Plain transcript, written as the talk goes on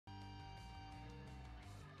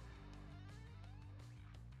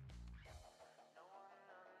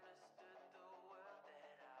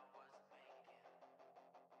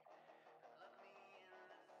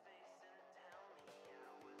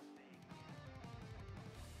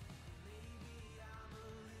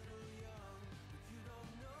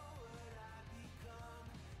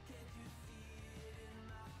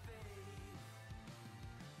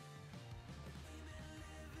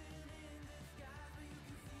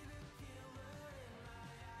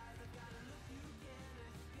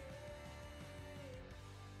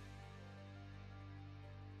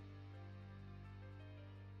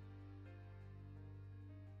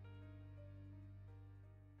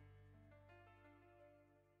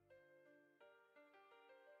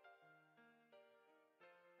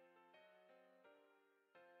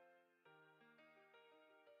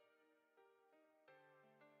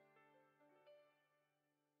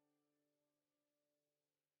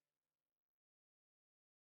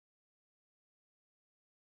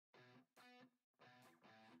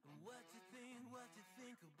what you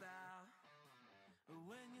think about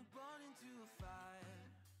when you're born into a fire.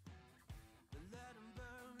 Let them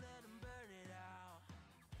burn it out.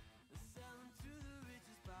 Sell them to the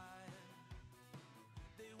richest buyer.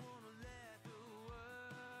 They wanna let the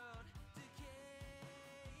world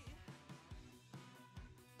decay.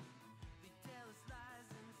 They tell us lies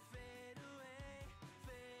and fade away,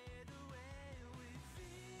 fade away. We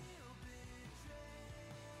feel betrayed.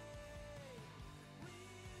 We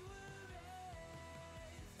were raised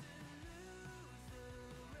to lose the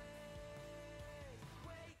race.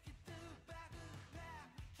 Wake at the back of the pack,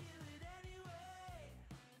 kill it anyway.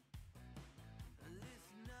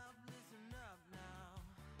 Listen up now,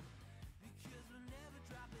 because we're never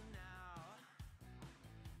dropping now.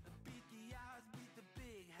 Beat the odds, beat the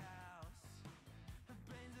big house. Our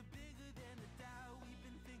brains are bigger than the doubt. We've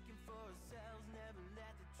been thinking for ourselves, never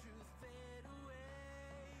let the truth fade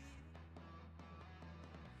away.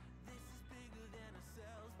 This is bigger than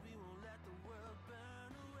ourselves, we won't let the world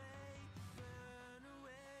burn away, burn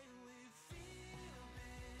away. We feel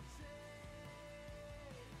betrayed.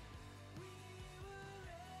 We were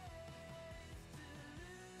raised to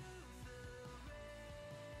lose the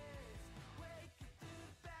race. Wake at the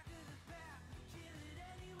back of the pack, kill it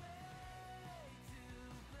anyway. To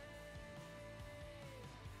blame,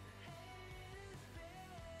 haters face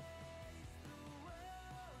the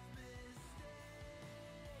world's mistakes.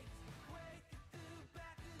 Wake at the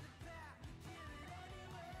back of the pack, kill it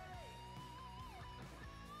anyway. And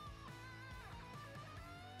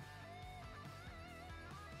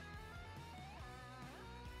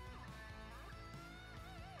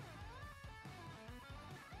we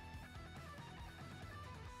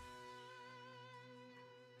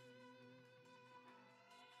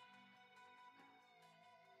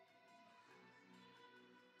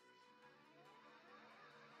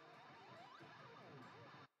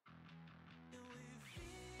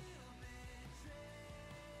feel betrayed.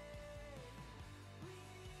 We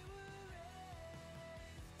were raised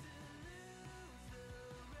to lose the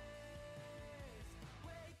race.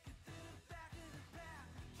 Wake at the back of the pack,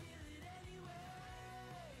 kill it anyway.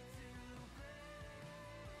 To blame,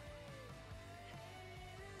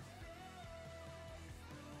 haters face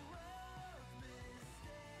the world's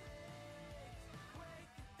mistakes.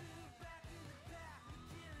 Wake at the back of the pack,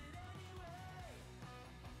 kill it anyway.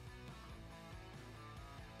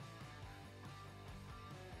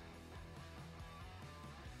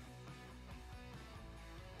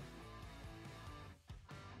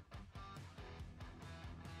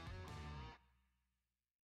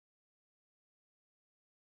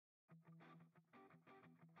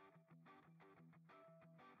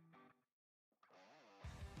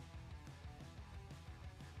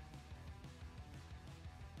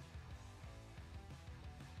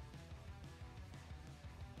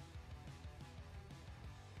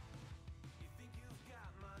 You think you've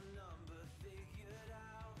got my number figured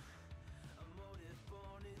out? A motive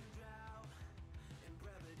born in drought and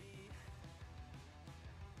brevity.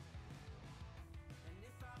 And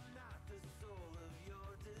if I'm not the soul of your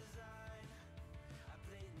design, I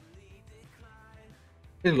blatantly decline.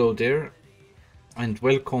 Hello there and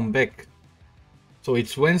welcome back. So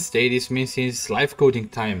it's Wednesday, this means it's live coding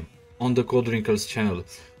time on the Code Wrinkles channel.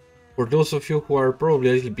 For those of you who are probably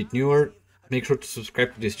a little bit newer, make sure to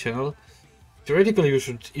subscribe to this channel. Theoretically, you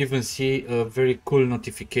should even see a very cool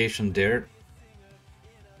notification there.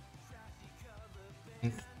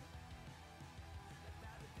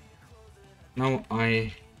 Now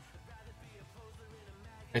I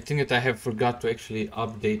think that I have forgot to actually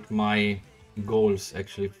update my goals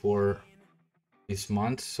actually for this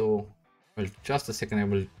month. So, well, just a second, I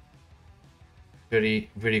will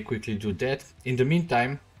very quickly do that. In the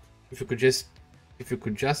meantime, if you could just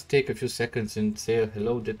take a few seconds and say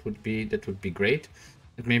hello, that would be great.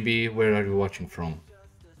 And maybe where are you watching from?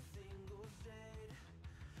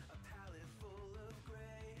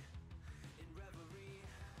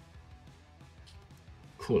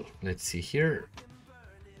 Cool. Let's see here.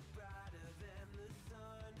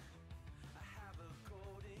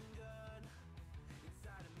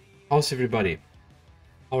 How's everybody?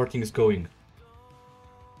 How are things going?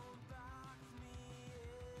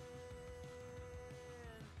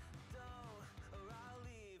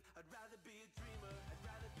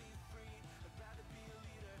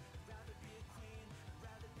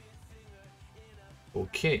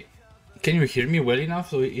 Okay. Can you hear me well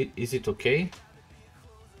enough? So is it okay?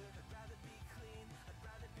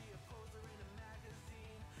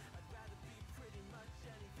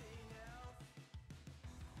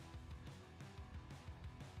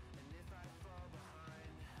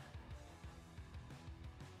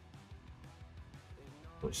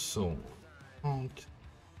 So Count.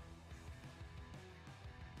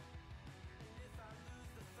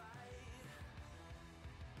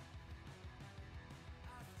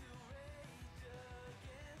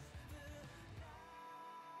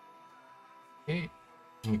 Okay,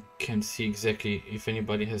 I can't see exactly if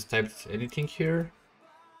anybody has typed anything here.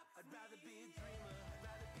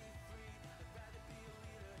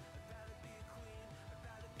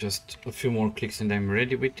 Just a few more clicks and I'm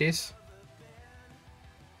ready with this.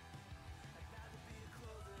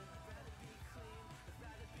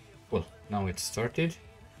 Well, now it's started.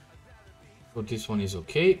 So this one is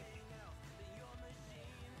okay.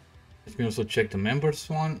 Let me also check the members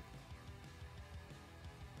one.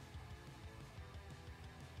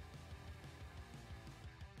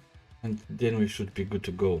 And then we should be good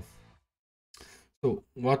to go. So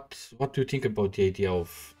what do you think about the idea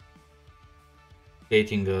of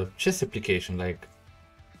creating a chess application, like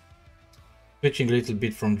switching a little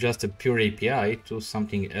bit from just a pure API to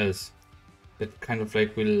something else that kind of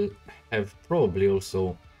like will have probably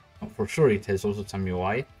also, for sure it has also some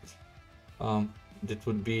UI. That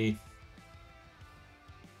would be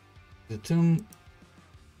the term.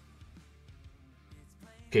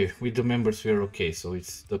 Okay, with the members we are okay, so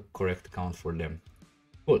it's the correct count for them.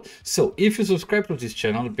 Cool. So if you subscribe to this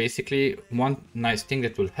channel, basically one nice thing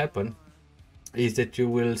that will happen is that you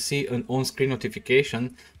will see an on-screen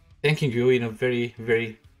notification thanking you in a very,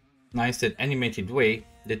 very nice and animated way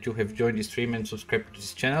that you have joined the stream and subscribed to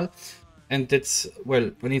this channel. And that's, well,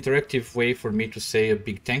 an interactive way for me to say a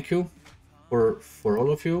big thank you for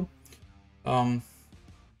all of you.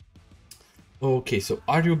 Okay, so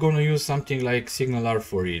are you gonna use something like SignalR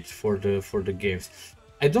for it, for the games?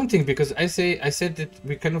 I don't think, because I said that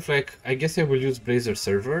we kind of like, I guess I will use Blazor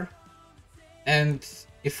Server, and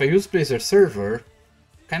if I use Blazor Server,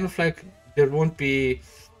 kind of like there won't be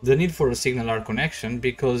the need for a SignalR connection,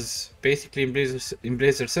 because basically in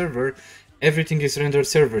Blazor Server everything is rendered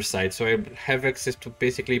server side, so I have access to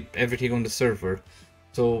basically everything on the server.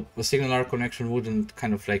 So a SignalR connection wouldn't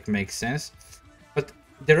kind of like make sense. But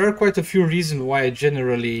there are quite a few reasons why I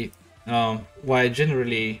generally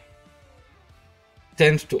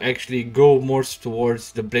tend to actually go more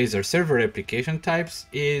towards the Blazor Server application types,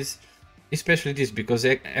 is especially this, because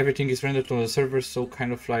everything is rendered on the server, so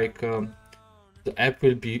kind of like the app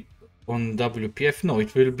will be on WPF. No,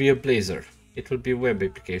 it will be a Blazor. It will be a web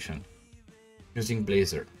application using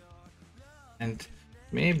Blazor. And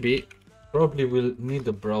maybe, probably will need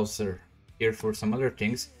a browser here for some other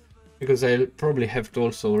things, because I'll probably have to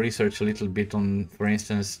also research a little bit on, for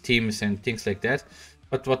instance, themes and things like that.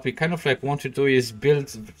 But what we kind of like want to do is build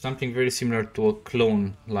something very similar to a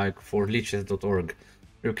clone, like for leeches.org.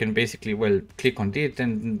 You can basically, well, click on it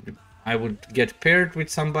and I would get paired with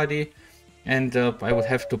somebody, and I would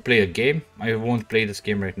have to play a game. I won't play this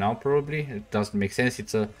game right now, probably. It doesn't make sense.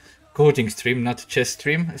 It's a coding stream, not a chess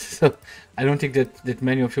stream. So I don't think that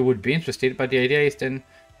many of you would be interested. But the idea is then,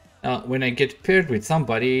 when I get paired with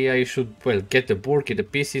somebody, I should, well, get the board, get the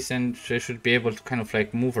pieces, and I should be able to kind of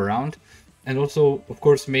like move around. And also, of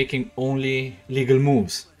course, making only legal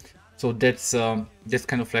moves. So that's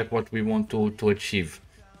kind of like what we want to achieve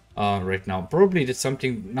right now. Probably that's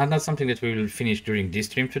something, not something that we will finish during this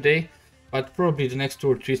stream today, but probably the next 2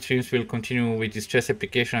 or 3 streams will continue with this chess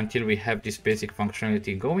application until we have this basic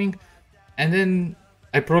functionality going. And then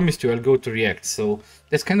I promised you I'll go to React. So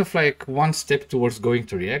that's kind of like one step towards going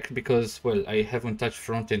to React, because, well, I haven't touched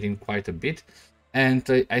frontend in quite a bit.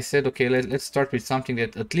 And I said, okay, let's start with something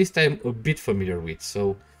that at least I'm a bit familiar with.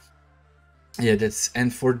 So yeah,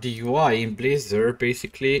 and for the UI in Blazor,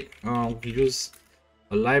 basically we'll use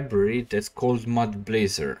a library that's called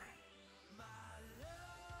MudBlazor.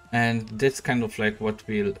 And that's kind of like what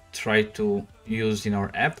we'll try to use in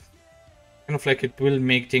our app. Kind of like it will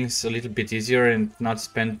make things a little bit easier and not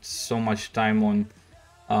spend so much time on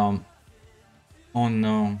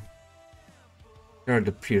here are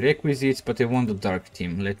the prerequisites, but I want the dark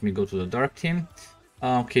theme. Let me go to the dark theme.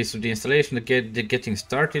 Okay, so the installation, the getting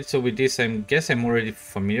started. So with this, I guess I'm already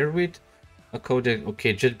familiar with a code.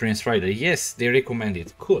 Okay, JetBrains Rider. Yes, they recommend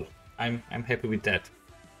it. Cool. I'm happy with that.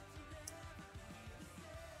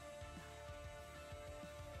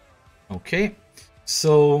 Okay,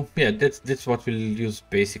 so yeah, that's what we'll use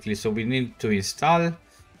basically. So we need to install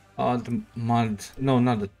the mod. No,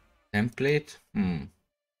 not the template.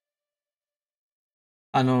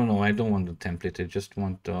 No, I don't want the template. I just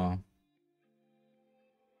want to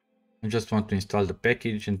install the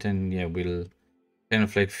package, and then yeah, we'll kind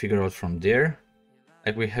of like figure out from there.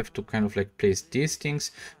 Like we have to kind of like place these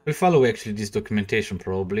things. We'll follow actually this documentation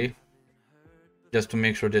probably, just to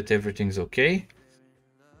make sure that everything's okay.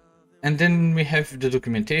 And then we have the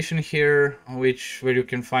documentation here, where you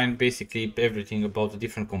can find basically everything about the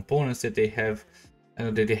different components that they have.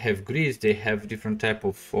 That they have grids, they have different type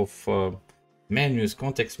of menus,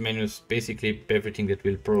 context menus, basically everything that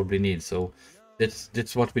we'll probably need. So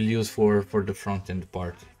that's what we'll use for the front end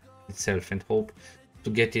part itself, and hope to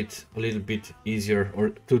get it a little bit easier, or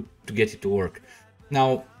to get it to work.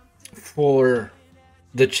 Now for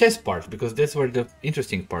the chess part, because that's where the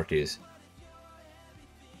interesting part is.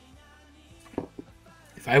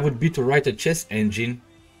 If I would be to write a chess engine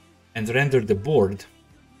and render the board,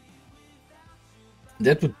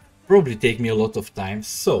 that would probably take me a lot of time.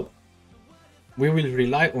 So we will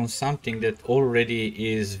rely on something that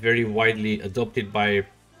already is very widely adopted by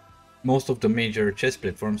most of the major chess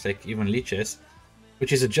platforms, like even Lichess,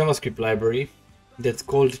 which is a JavaScript library that's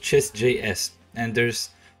called chess.js. And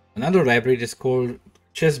there's another library that's called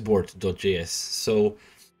chessboard.js. So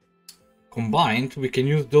combined, we can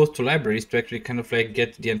use those two libraries to actually kind of like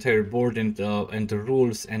get the entire board and the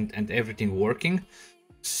rules and everything working.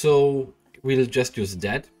 So we'll just use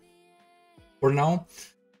that for now.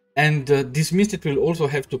 And this means that we'll also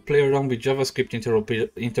have to play around with JavaScript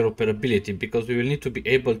interoperability, because we will need to be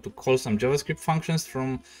able to call some JavaScript functions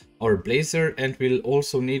from our Blazor, and we'll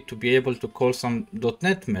also need to be able to call some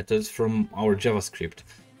 .NET methods from our JavaScript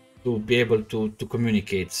to be able to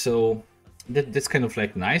communicate. So that's kind of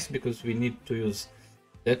like nice, because we need to use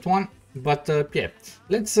that one. But yeah,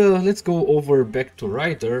 let's go over back to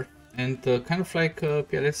Rider and kind of like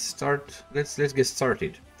yeah, let's get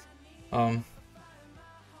started.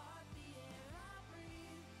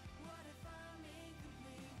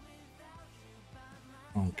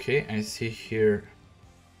 Okay, I see here.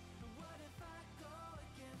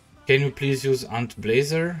 Can you please use Ant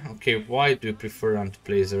Blazor? Okay, why do you prefer Ant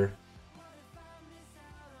Blazor?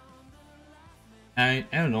 I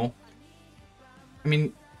don't know. I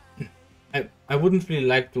mean, I wouldn't really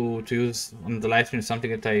like to use on the live stream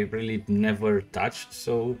something that I really never touched,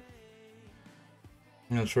 so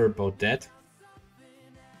I'm not sure about that.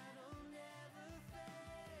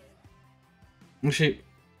 Actually,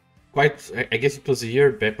 I guess it was a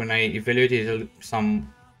year back when I evaluated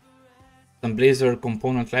some Blazor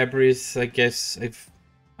component libraries. I guess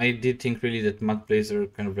I did think really that Mud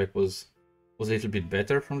Blazor kind of like was a little bit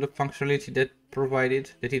better from the functionality that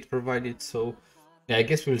it provided. So yeah, I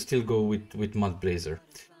guess we'll still go with Mud Blazor.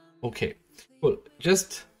 Okay, well,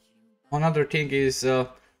 just one other thing is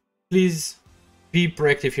please be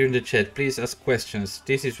proactive here in the chat. Please ask questions.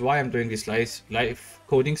 This is why I'm doing these live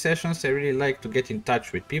coding sessions. I really like to get in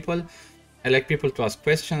touch with people. I like people to ask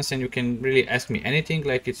questions, and you can really ask me anything,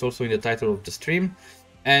 like it's also in the title of the stream.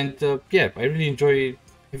 And yeah, I really enjoy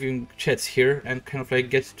having chats here and kind of like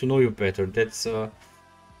get to know you better. That's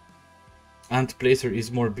Ant Blazor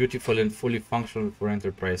is more beautiful and fully functional for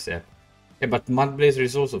enterprise app. Yeah, but Mud Blazor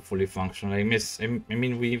is also fully functional. I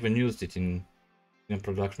mean, we even used it in a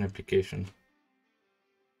production application.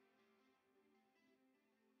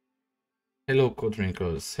 Hello, Code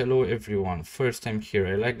Wrinkles. Hello, everyone. First time here.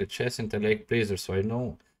 I like the chess and I like Blazor, so I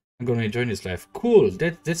know I'm gonna enjoy this live. Cool.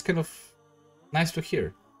 That's kind of nice to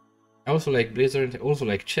hear. I also like Blazor and I also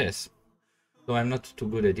like chess, so I'm not too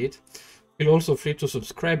good at it. Feel also free to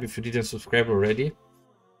subscribe if you didn't subscribe already.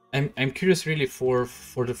 I'm curious really for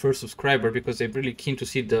the first subscriber, because I'm really keen to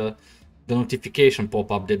see the notification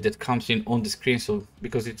pop up that comes in on the screen. So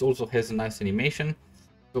because it also has a nice animation,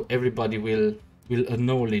 so everybody will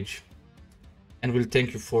acknowledge and will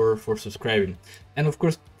thank you for subscribing. And of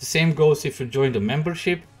course, the same goes if you join the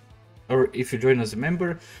membership, or if you join as a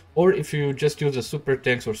member, or if you just use a super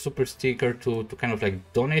thanks or super sticker to kind of like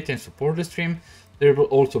donate and support the stream. There will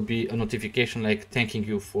also be a notification like thanking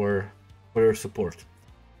you for your support.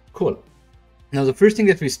 Cool. Now the first thing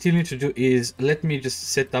that we still need to do is, let me just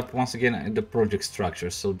set up once again the project structure.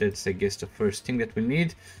 So that's, I guess, the first thing that we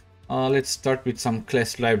need. Let's start with some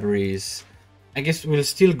class libraries. I guess we'll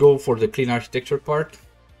still go for the clean architecture part.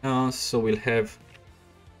 So we'll have,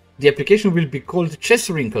 the application will be called Chess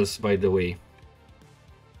Wrinkles, by the way.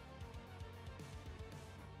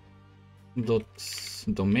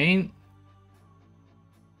 .domain.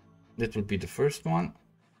 That will be the first one.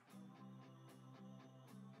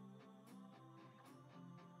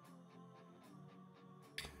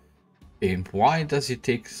 And why does it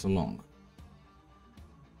take so long?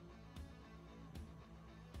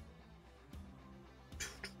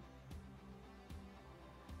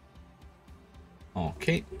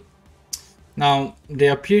 Okay. Now they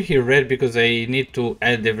appear here red because I need to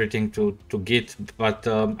add everything to Git, but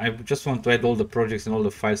I just want to add all the projects and all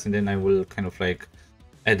the files, and then I will kind of like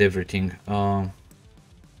add everything.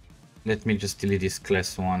 Let me just delete this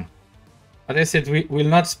class one. But I said we will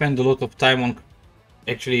not spend a lot of time on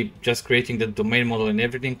actually just creating the domain model and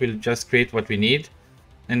everything. We'll just create what we need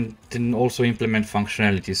and then also implement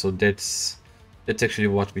functionality. So that's actually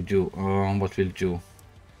what we do, what we'll do.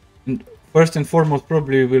 And first and foremost,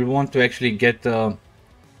 probably we'll want to actually get the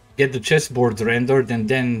chessboard rendered and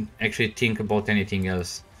then actually think about anything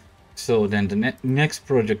else. So then the next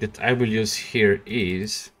project that I will use here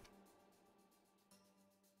is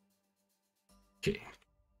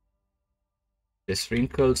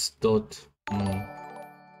wrinkles dot.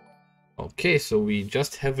 Okay, so we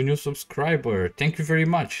just have a new subscriber. Thank you very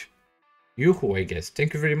much. Yoo-hoo, I guess.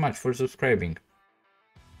 Thank you very much for subscribing.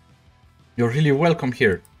 You're really welcome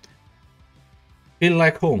here. Feel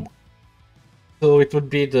like home. So it would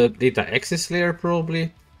be the data access layer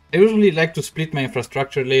probably. I usually like to split my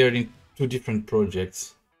infrastructure layer in two different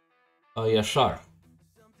projects. Yashar.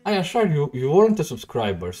 Yashar, you weren't a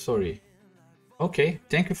subscriber, sorry. Okay,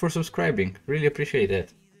 thank you for subscribing. Really appreciate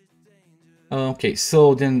that. Okay,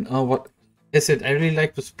 so then what I said, I really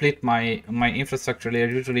like to split my infrastructure layer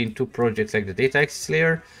usually in two projects, like the data access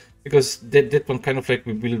layer, because that one kind of like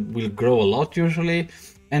will grow a lot usually,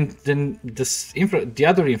 and then the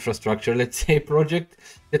other infrastructure, let's say project,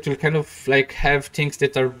 that will kind of like have things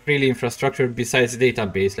that are really infrastructure besides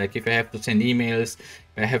database, like if I have to send emails,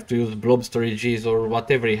 if I have to use blob storages or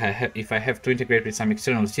whatever, if I have to integrate with some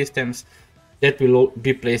external systems, that will all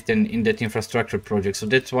be placed in that infrastructure project. So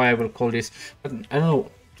that's why I will call this, but I don't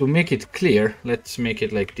know, to make it clear, let's make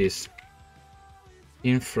it like this: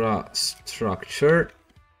 infrastructure,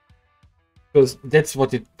 because that's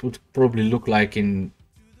what it would probably look like in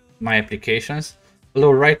my applications.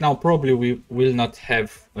 Although right now probably we will not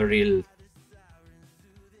have a real,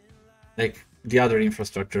 like, the other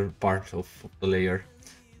infrastructure part of the layer,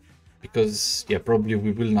 because yeah, probably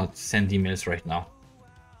we will not send emails right now.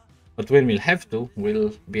 But when we'll have to,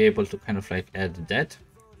 we'll be able to kind of like add that.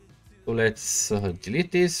 So let's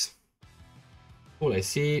delete this. Cool, I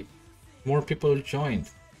see more people joined.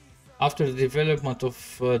 After the development of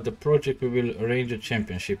the project, we will arrange a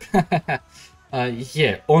championship.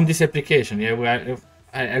 Yeah, on this application. Yeah,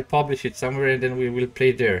 I'll publish it somewhere and then we will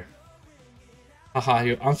play there. Haha,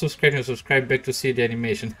 you unsubscribe and subscribe back to see the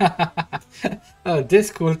animation.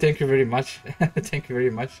 That's cool, thank you very much. Thank you very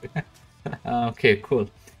much. Okay, cool.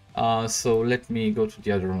 So let me go to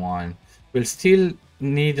the other one. We'll still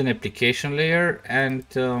need an application layer, and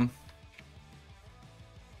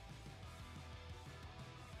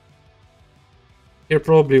here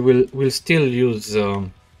probably we'll still use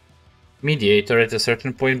mediator at a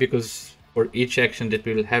certain point, because for each action that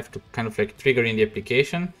we'll have to kind of like trigger in the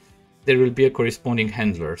application, there will be a corresponding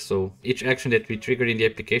handler. So each action that we trigger in the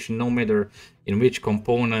application, no matter in which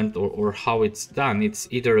component or how it's done, it's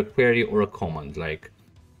either a query or a command, like,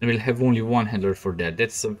 and we'll have only one handler for that.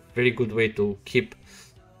 That's a very good way to keep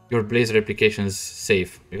your Blazor applications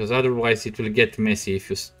safe, because otherwise it will get messy if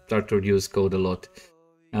you start to use code a lot.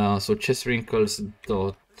 So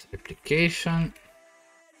chesswrinkles.application.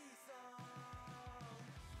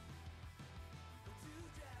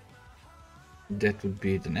 That would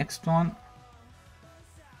be the next one.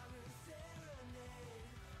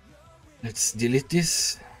 Let's delete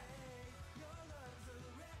this.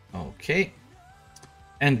 Okay.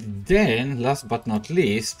 And then, last but not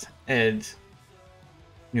least, add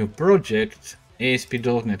new project,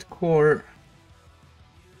 ASP.NET Core.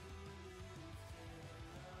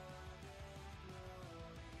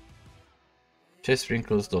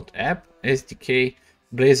 chesswrinkles.app, SDK,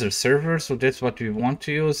 Blazor Server, so that's what we want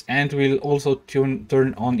to use, and we'll also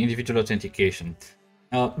turn on individual authentication.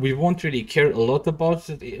 We won't really care a lot about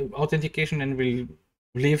the authentication, and we'll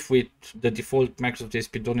live with the default Microsoft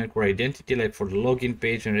ASP.NET Core identity, like for the login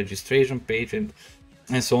page and registration page and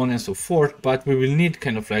so on and so forth, but we will need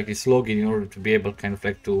kind of like this login in order to be able kind of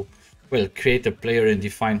like to, well, create a player and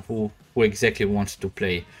define who exactly wants to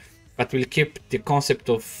play. But we'll keep the concept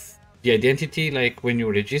of the identity, like when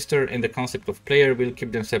you register, and the concept of player, we'll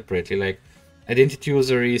keep them separately. Like, identity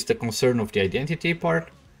user is the concern of the identity part,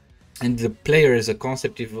 and the player as a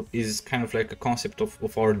concept is kind of like a concept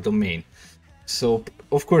of our domain. So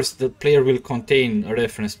of course the player will contain a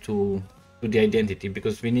reference to the identity,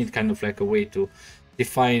 because we need kind of like a way to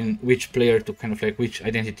define which player to kind of like which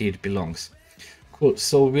identity it belongs. Cool,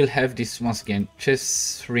 so we'll have this once again,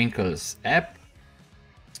 Chess Wrinkles app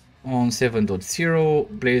on 7.0,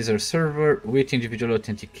 Blazor Server with individual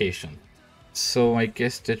authentication. So I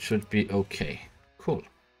guess that should be okay. Cool.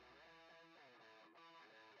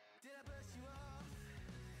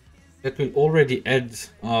 That will already add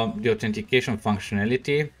the authentication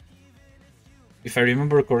functionality. If I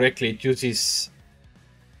remember correctly, it uses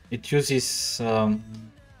a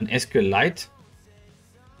an SQLite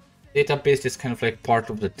database that's kind of like part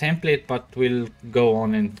of the template, but we'll go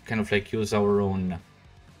on and kind of like use our own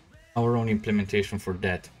implementation for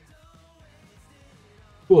that.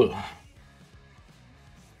 Cool.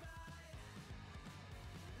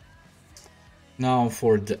 Now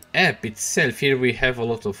for the app itself, here we have a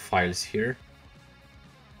lot of files here.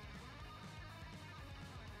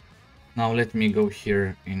 Now let me go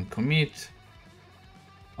here in commit.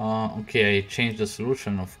 Okay, I changed the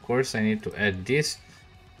solution, of course. I need to add this.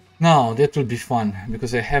 Now that will be fun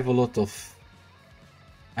because I have a lot of...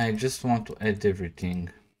 I just want to add everything.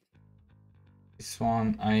 This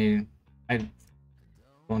one, I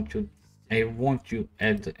want you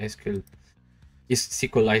add the SQL is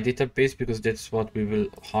SQLite database because that's what we will,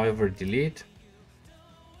 however, delete.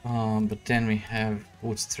 But then we have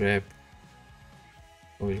Bootstrap.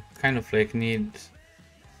 So we kind of like need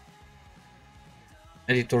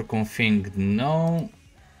editor config, no.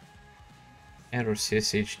 Error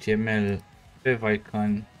CSS HTML web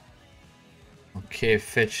icon. Okay,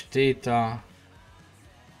 fetch data.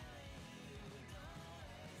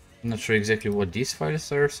 I'm not sure exactly what these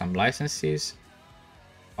files are. Some licenses.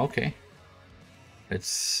 Okay.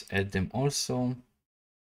 Let's add them also.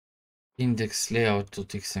 Index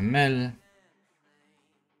layout.xml.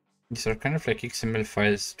 These are kind of like XML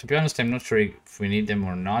files. To be honest, I'm not sure if we need them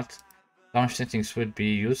or not. Launch settings would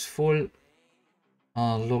be useful.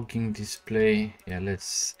 Logging display. Yeah,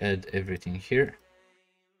 let's add everything here.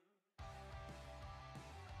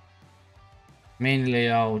 Main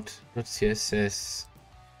layout.css.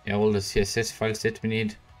 Yeah, all the CSS files that we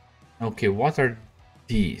need. Okay, what are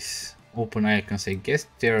these? Open icons. I guess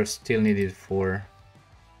they are still needed for...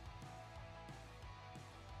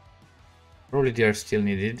 Probably they are still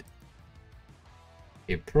needed.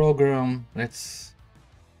 A program. Let's...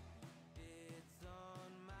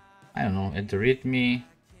 I don't know, at the readme.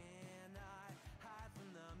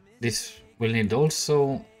 This will need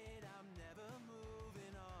also.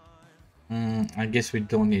 I guess we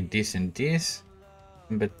don't need this and this,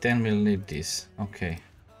 but then we'll need this. Okay.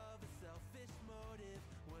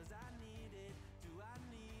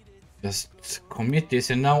 Just commit this,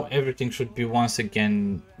 and now everything should be once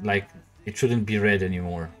again like it shouldn't be red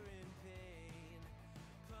anymore.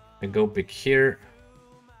 I go back here.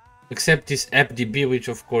 Except this appdb, which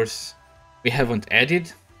of course we haven't added,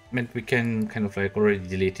 but we can kind of like already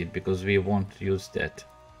delete it because we won't use that.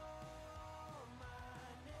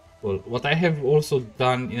 Well, what I have also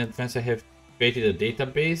done in advance, I have created a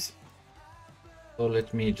database. So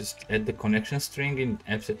let me just add the connection string in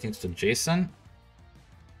app settings to JSON.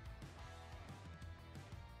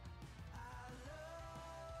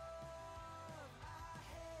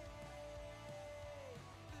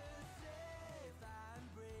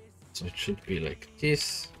 So it should be like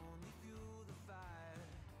this.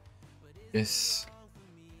 Yes.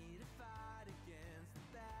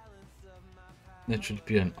 That should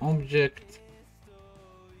be an object.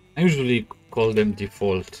 I usually call them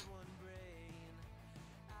default.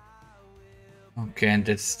 Okay, and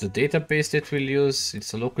that's the database that we'll use.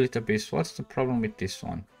 It's a local database. What's the problem with this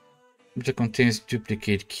one? Object contains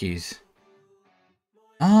duplicate keys.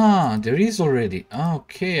 Ah, there is already.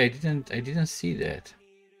 Okay, I didn't see that.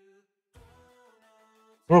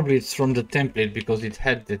 Probably it's from the template because it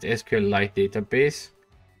had that SQLite database.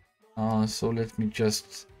 So let me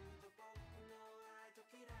just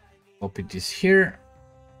copy this here,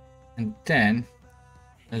 and then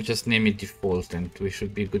I'll just name it default, and we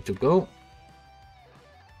should be good to go.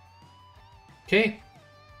 Okay.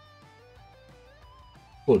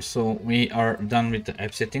 Cool. So we are done with the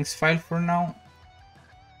app settings file for now.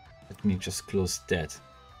 Let me just close that.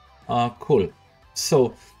 Cool.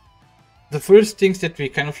 So the first things that we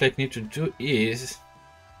kind of like need to do is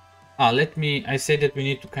I say that we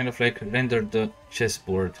need to kind of like render the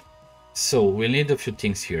chessboard. So we'll need a few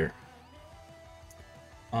things here.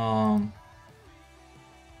 Why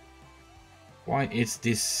is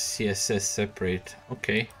this CSS separate?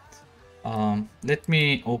 Okay. Let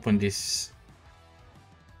me open this.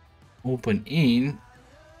 Open in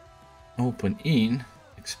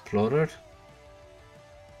Explorer.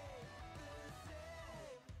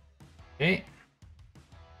 Okay.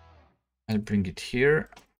 I'll bring it here.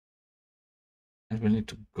 And we'll need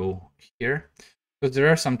to go here. Because there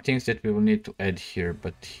are some things that we will need to add here.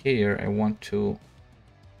 But here I want to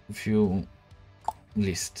view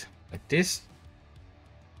list like this.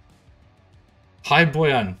 Hi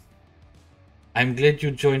Boyan. I'm glad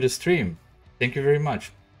you joined the stream. Thank you very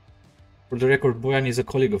much. For the record, Boyan is a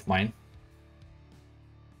colleague of mine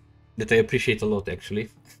that I appreciate a lot, actually.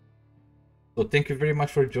 So thank you very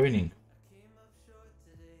much for joining.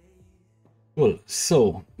 Cool.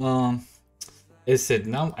 So, as said,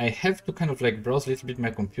 now I have to kind of like browse a little bit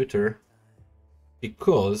my computer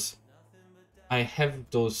because I have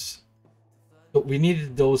those. So we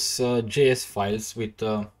needed those JS files with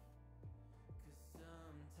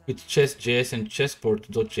chess.js and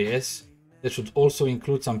chessboard.js that should also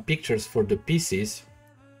include some pictures for the pieces.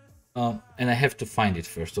 And I have to find it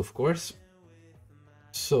first, of course.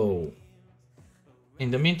 So,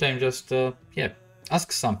 in the meantime, just, yeah,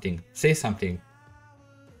 ask something, say something.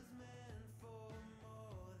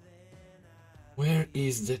 Where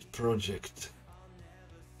is that project?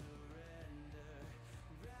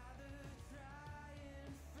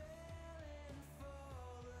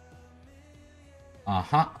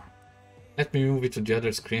 Uh-huh. Let me move it to the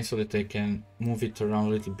other screen so that I can move it around a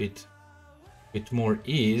little bit with more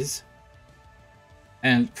ease.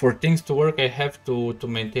 And for things to work, I have to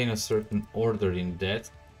maintain a certain order in that.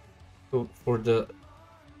 So for the...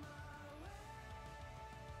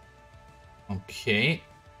 Okay.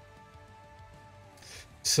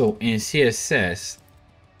 So in CSS,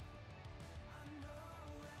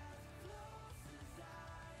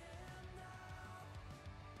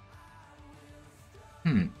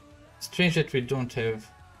 strange that we don't have...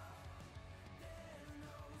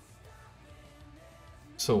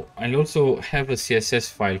 So I'll also have a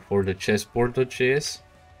CSS file for the chessboard.js,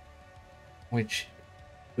 which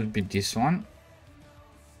would be this one.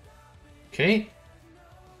 Okay.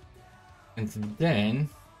 And then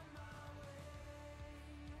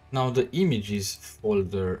now the images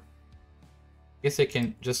folder, I guess I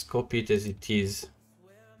can just copy it as it is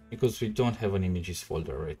because we don't have an images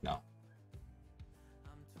folder right now.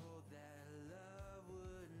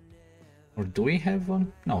 Or do we have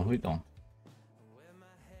one? No, we don't.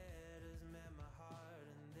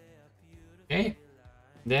 Okay.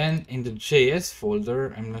 Then in the JS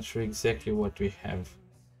folder, I'm not sure exactly what we have.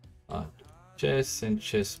 Chess and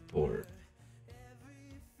chessboard.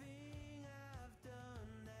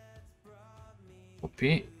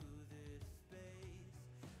 Copy.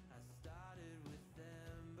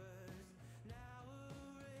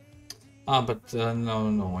 But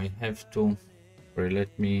no, I have to. Sorry,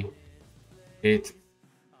 let me.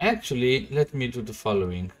 Actually, let me do the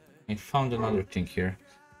following. I found another thing here.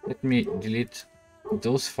 Let me delete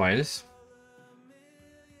those files.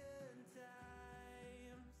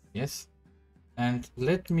 Yes. And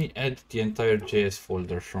let me add the entire JS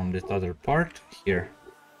folder from that other part here.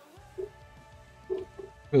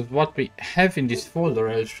 Because what we have in this folder,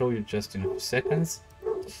 I'll show you just in a few seconds.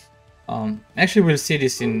 Actually, we'll see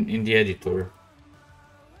this in the editor.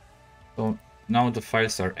 So now the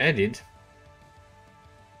files are added.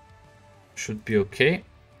 Should be okay.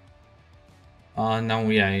 Now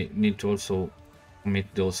I need to also commit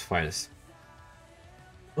those files.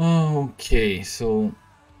 Okay, so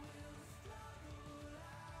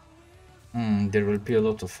there will be a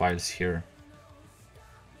lot of files here.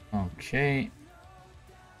 Okay.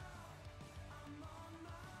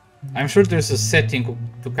 I'm sure there's a setting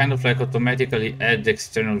to kind of like automatically add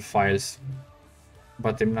external files,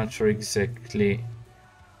 but I'm not sure exactly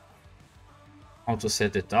how to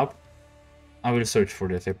set it up. I will search for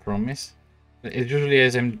that, I promise. It usually,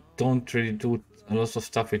 as I don't really do a lot of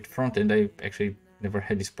stuff with front end, I actually never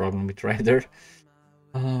had this problem with Rider.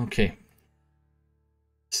 Okay.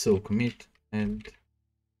 So commit and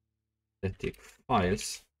static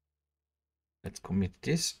files. Let's commit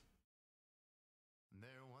this.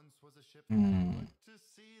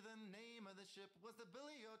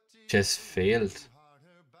 Just failed.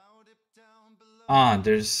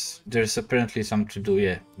 There's apparently some to do.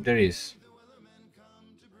 Yeah, there is.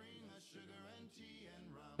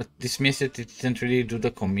 But this means that it didn't really do the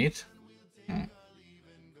commit.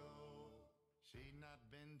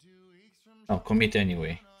 No, commit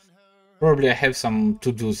anyway. Probably I have some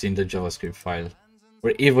to-dos in the JavaScript file.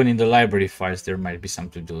 Or even in the library files there might be some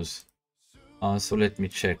to-dos. So let me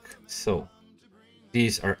check. So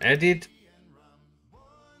these are added.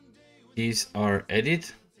 These are added.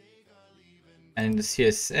 And in the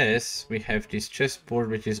CSS we have this chessboard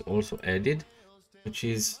which is also added, which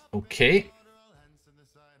is okay.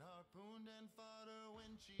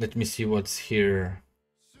 Let me see what's here.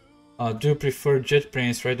 Do you prefer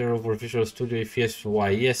JetBrains Rider over Visual Studio? If yes, why?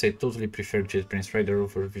 Yes, I totally prefer JetBrains Rider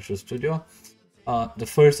over Visual Studio. The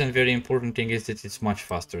first and very important thing is that it's much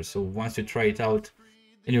faster. So once you try it out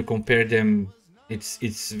and you compare them,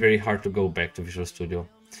 it's very hard to go back to Visual Studio.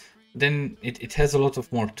 Then it has a lot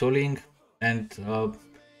of more tooling and well,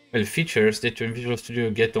 features that you in Visual Studio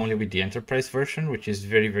get only with the enterprise version, which is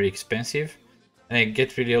very, very expensive. And I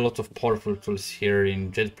get really a lot of powerful tools here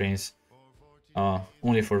in JetBrains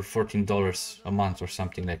only for $14 a month or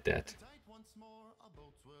something like that.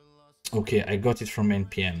 Okay, I got it from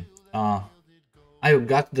npm. I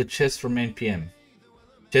got the chess from npm,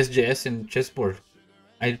 chess.js and chessboard.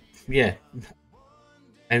 Yeah,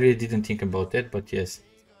 I really didn't think about that, but yes.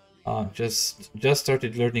 Just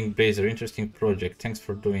started learning Blazor. Interesting project. Thanks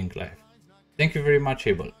for doing live. Thank you very much,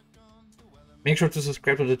 Abel. Make sure to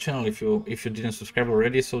subscribe to the channel if you didn't subscribe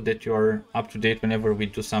already, so that you are up to date whenever we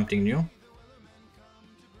do something new.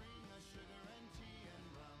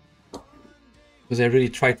 Because I really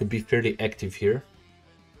try to be fairly active here.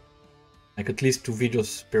 Like at least 2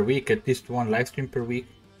 videos per week, at least 1 live stream per week.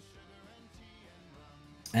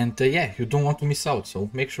 And yeah, you don't want to miss out, so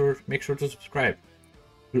make sure to subscribe.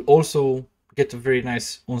 You'll also get a very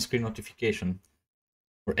nice on-screen notification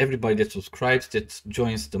for everybody that subscribes, that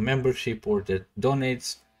joins the membership, or that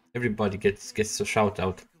donates. Everybody gets a shout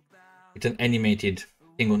out with an animated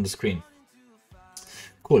thing on the screen.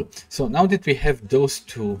 Cool. So now that we have those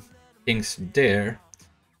 2 things there,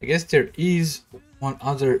 I guess there is one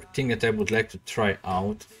other thing that I would like to try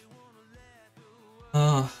out.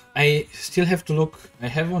 I still have to look. I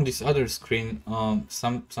have on this other screen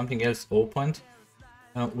something else opened,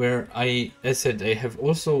 where as said, I have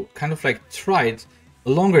also kind of like tried a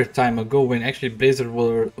longer time ago, when actually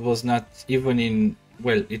Blazor was not even in,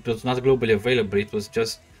 well, it was not globally available. It was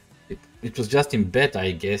just in beta,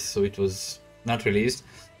 I guess, so it was not released.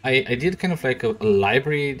 I did kind of like a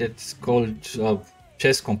library that's called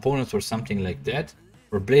chess components or something like that,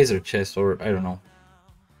 or Blazor chess, or I don't know.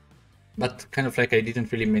 But kind of like I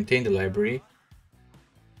didn't really maintain the library.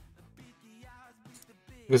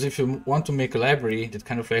 Because if you want to make a library that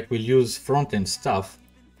kind of like will use front-end stuff,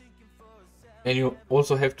 and you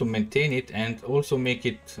also have to maintain it and also make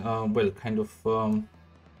it, well, kind of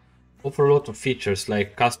offer a lot of features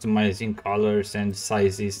like customizing colors and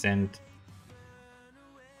sizes, and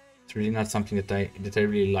it's really not something that I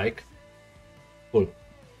really like. Cool.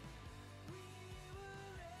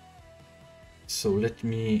 So let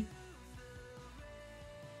me...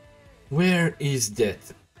 Where is that?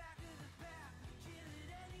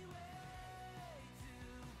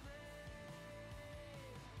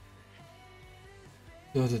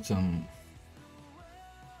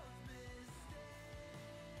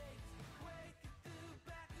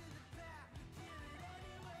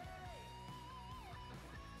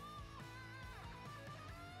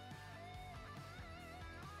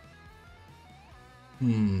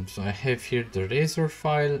 So I have here the Razor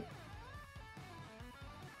file.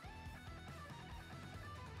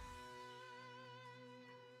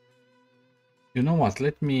 You know what?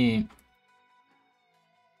 Let me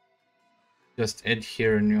just add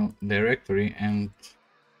here a new directory, and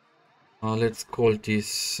let's call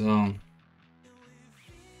this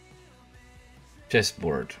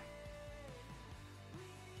chessboard.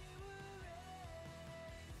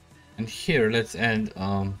 And here let's add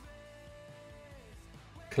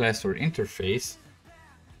class or interface.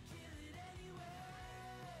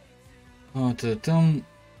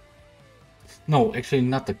 No, actually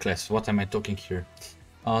not a class. What am I talking here?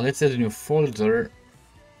 Let's add a new folder.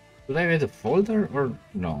 Should I add a folder or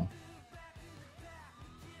no?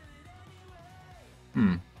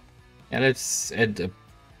 Yeah, let's add a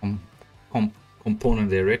component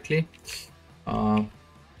directly.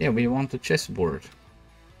 Yeah, we want a chessboard.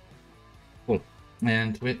 Cool.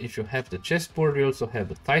 And if you have the chessboard, we also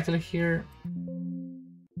have a title here.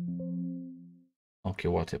 Okay,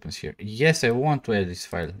 what happens here? Yes, I want to add this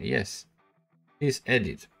file. Yes, please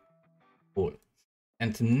edit. Cool.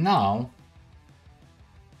 And now,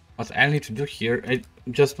 what I need to do here, I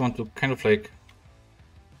just want to kind of like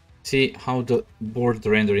see how the board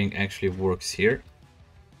rendering actually works here.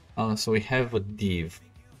 So we have a div.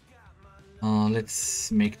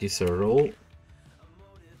 Let's make this a row.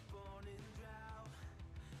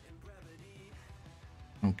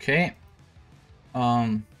 Okay.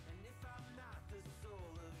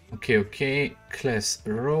 Okay. Class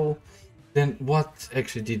row. Then what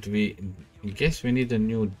actually did we? I guess we need a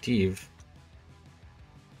new div.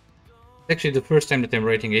 Actually, the first time that I'm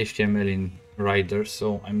writing HTML in Rider,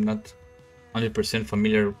 so I'm not 100%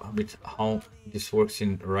 familiar with how this works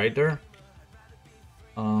in Rider.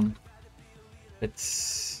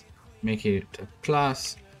 Let's make it a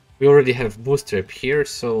class. We already have Bootstrap here,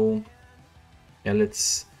 so yeah,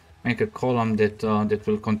 let's make a column that that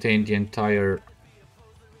will contain the entire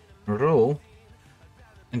row,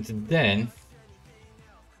 and then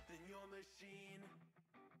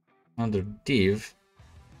another div.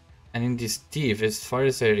 And in this div, as far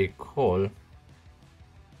as I recall,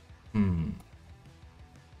 I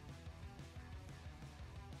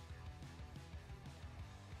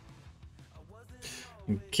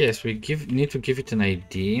guess we need to give it an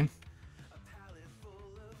ID.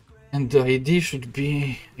 And the ID should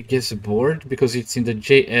be, I guess, board, because it's in the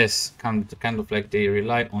JS, kind of like they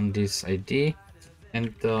rely on this ID.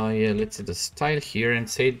 And yeah, let's see the style here and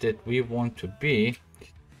say that we want to be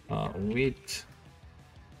with,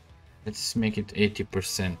 let's make it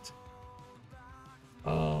 80%.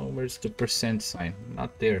 Where's the percent sign?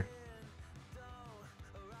 Not there.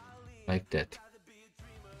 Like that.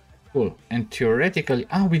 Cool. And theoretically,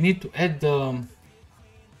 we need to add the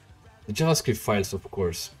JavaScript files, of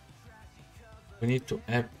course. We need to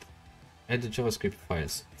add the JavaScript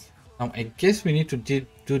files. Now, I guess we need to do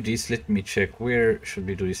this. Let me check. Where should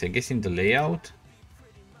we do this? I guess in the layout.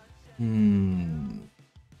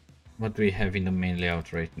 What do we have in the main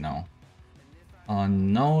layout right now?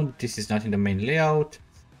 No, this is not in the main layout.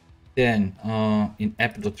 Then in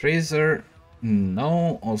app.razor,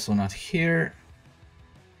 no, also not here.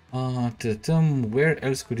 Where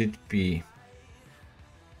else could it be?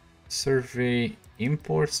 Survey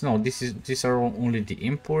imports. No, these are only the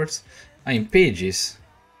imports. In pages,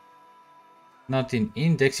 not in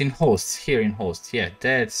index. In hosts, here in hosts. Yeah,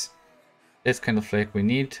 that's kind of like we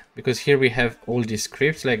need, because here we have all these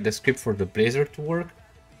scripts, like the script for the Blazor to work.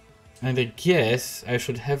 And I guess I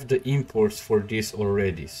should have the imports for this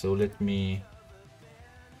already. So let me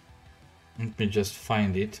just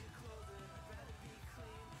find it.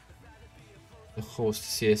 The host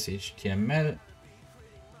CS.html.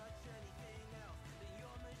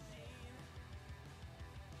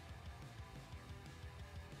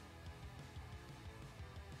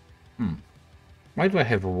 Why do I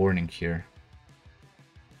have a warning here?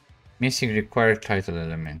 Missing required title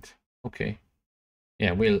element. Okay.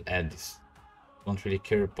 Yeah, we'll add this. Don't really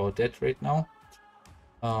care about that right now.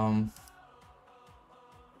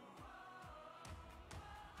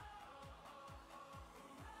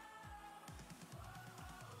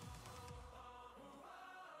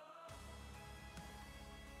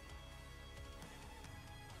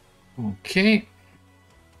 Okay.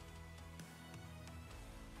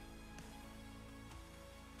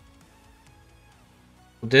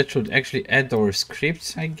 That should actually add our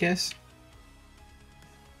scripts, I guess.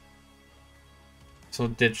 So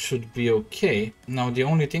that should be okay. Now the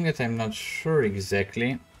only thing that I'm not sure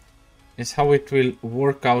exactly is how it will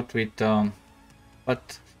work out with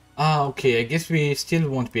okay, I guess we still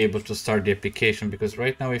won't be able to start the application, because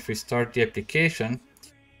right now if we start the application,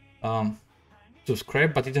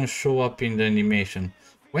 subscribe, but it didn't show up in the animation.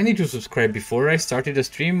 When did you subscribe? Before I started the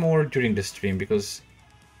stream or during the stream? Because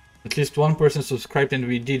at least one person subscribed and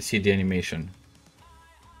we did see the animation.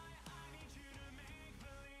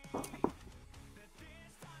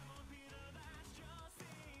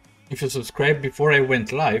 If you subscribed before I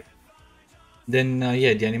went live, then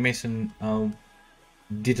yeah, the animation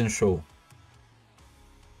didn't show.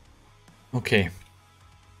 Okay.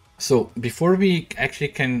 So before we actually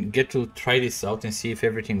can get to try this out and see if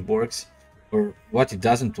everything works or what it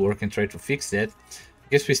doesn't work and try to fix that, I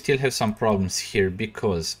guess we still have some problems here,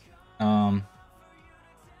 because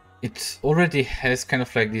it already has kind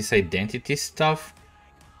of like this identity stuff,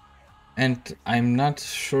 and I'm not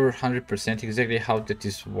sure 100% exactly how that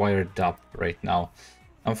is wired up right now.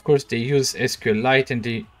 Of course, they use SQLite and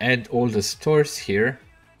they add all the stores here,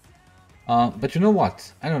 but you know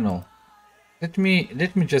what? I don't know. Let me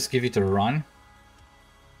just give it a run.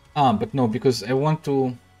 But no, because I want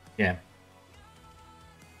to, yeah.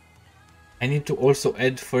 I need to also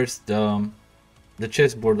add first the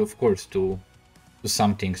chessboard, of course, to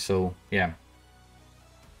something. So yeah,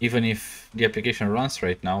 even if the application runs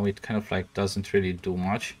right now, it kind of like doesn't really do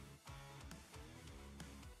much.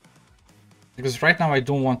 Because right now I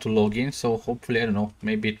don't want to log in, so hopefully, I don't know,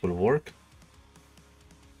 maybe it will work.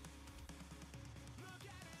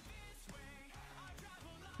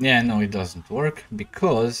 Yeah, no, it doesn't work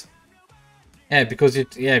because because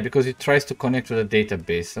it tries to connect to the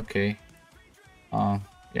database. Okay.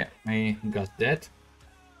 Yeah, I got that.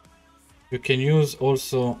 You can use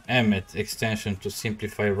also Emmet extension to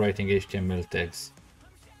simplify writing HTML tags.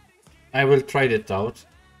 I will try that out.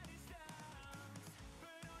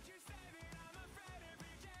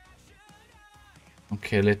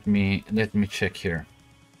 Okay, let me check here.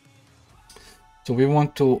 So we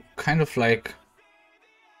want to kind of like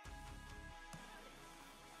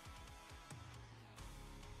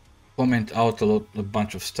comment out a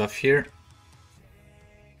bunch of stuff here,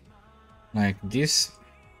 like this.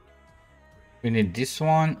 We need this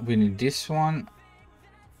one. We need this one.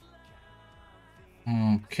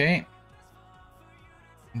 Okay.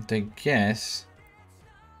 And I guess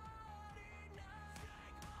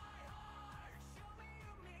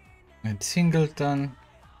add singleton.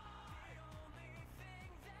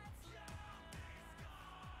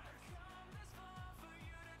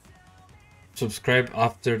 subscribe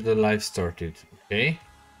after the live started. Okay,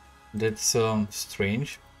 that's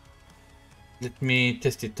strange. Let me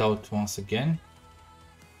test it out once again.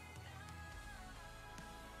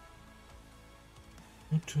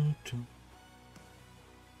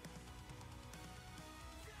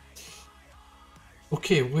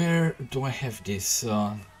 Okay, where do I have this?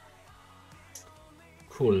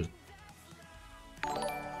 Cool.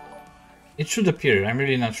 It should appear. I'm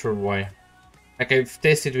really not sure why. Like, I've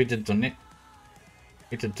tested with the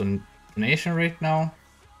donation right now.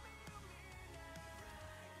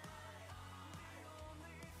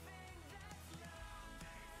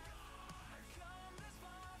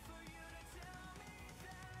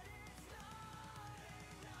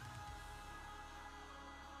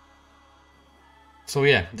 So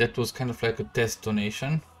yeah, that was kind of like a test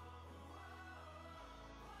donation.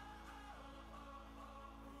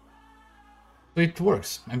 So it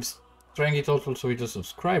works. I'm trying it out also with a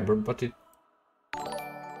subscriber, but yeah,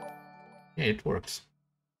 it works.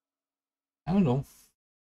 I don't know.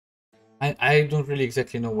 I don't really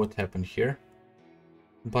exactly know what happened here,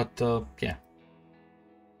 but yeah.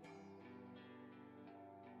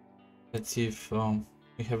 Let's see if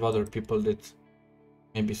we have other people that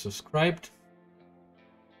maybe subscribed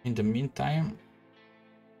in the meantime.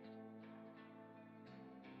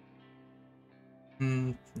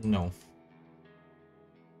 No.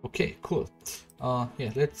 Okay, cool.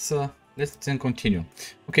 Yeah, let's then continue.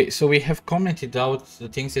 Okay, so we have commented out the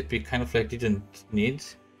things that we kind of like didn't need,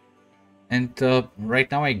 and right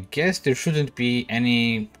now I guess there shouldn't be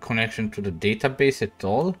any connection to the database at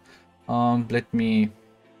all. Let me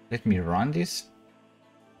run this.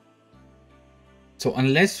 So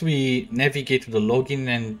unless we navigate to the login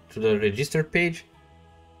and to the register page,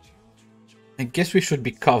 I guess we should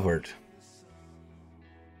be covered.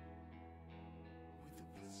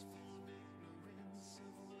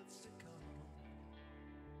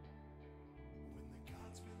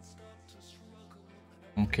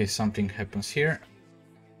 Okay, something happens here.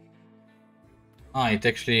 Ah, it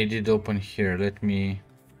actually did open here. Let me...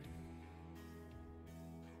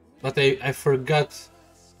 But I forgot...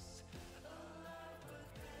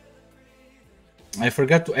 I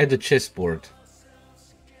forgot to add a chessboard.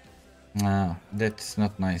 Ah, that's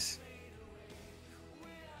not nice.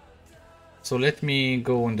 So let me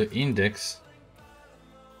go on the index.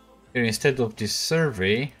 Here, instead of this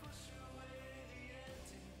survey,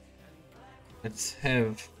 let's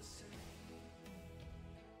have...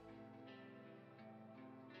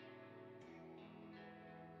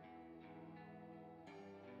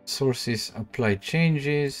 sources apply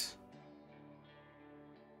changes.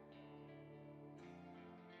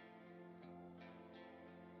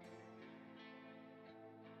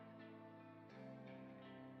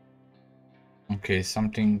 Okay,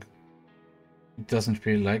 something doesn't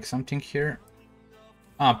really like something here.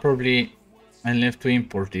 Ah, probably I'll have to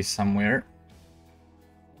import this somewhere.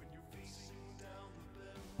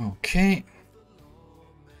 Okay.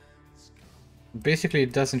 Basically,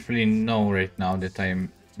 it doesn't really know right now that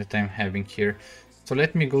I'm having here. So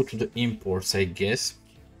let me go to the imports, I guess.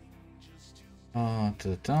 To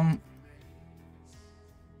the thumb.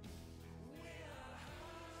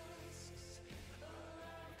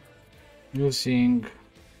 Using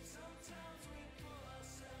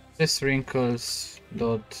test wrinkles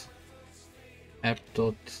dot app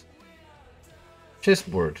dot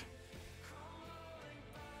chessboard.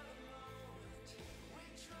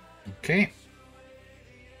 Okay.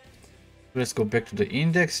 Let's go back to the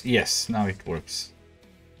index. Yes, now it works.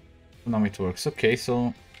 Now it works. Okay,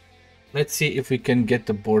 so let's see if we can get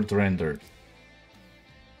the board rendered.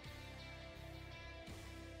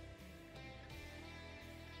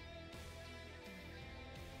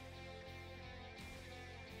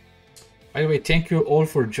 By the way, thank you all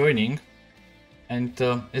for joining. And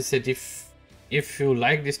as I said, if you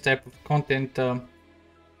like this type of content,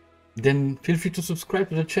 then feel free to subscribe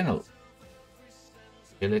to the channel.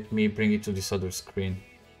 Okay, let me bring it to this other screen.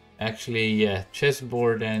 Actually, yeah,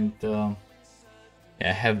 chessboard, and yeah,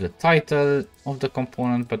 I have the title of the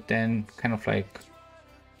component, but then kind of like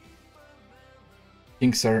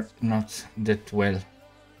things are not that well.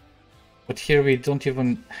 But here we don't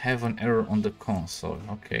even have an error on the console.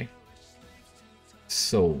 Okay.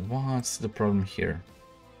 So what's the problem here?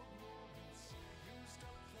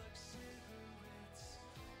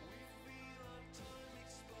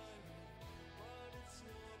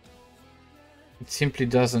 It simply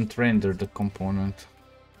doesn't render the component.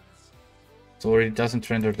 So it doesn't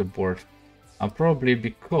render the board. Probably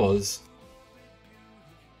because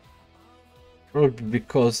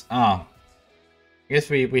I guess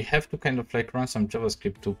we have to kind of like run some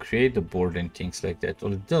JavaScript to create the board and things like that.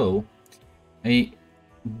 Although I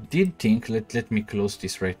did think, let me close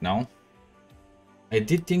this right now. I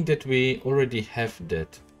did think that we already have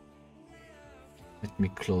that. Let me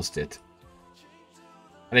close that.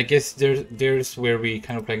 But I guess there's where we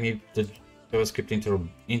kind of like need the JavaScript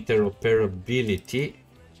interoperability.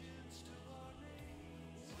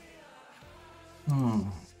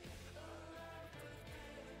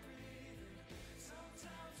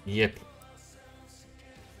 Yep.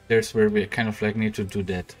 There's where we kind of like need to do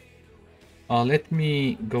that. Let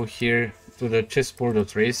me go here to the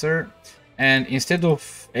chessboard.razor, and instead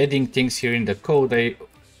of adding things here in the code, I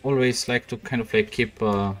always like to kind of like keep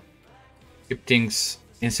things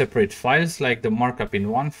in separate files, like the markup in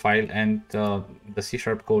one file and the C#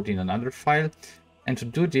 code in another file. And to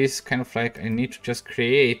do this, kind of like I need to just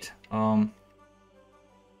create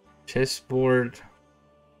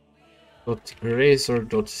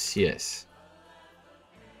chessboard.razor.cs.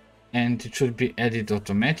 And it should be added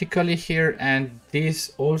automatically here, and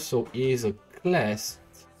this also is a class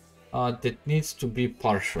that needs to be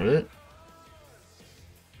partial.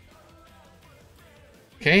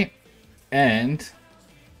 Okay, and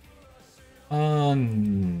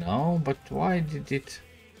no, but why did it?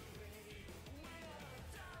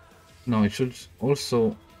 No, it should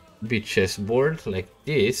also be chessboard like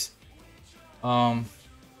this.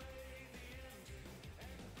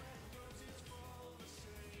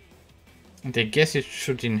 And I guess it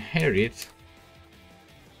should inherit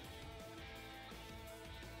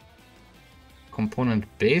component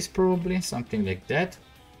base, probably something like that.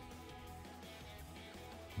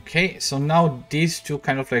 Okay, so now these two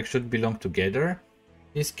kind of like should belong together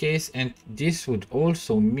in this case, and this would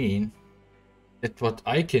also mean that what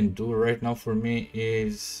I can do right now for me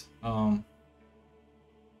is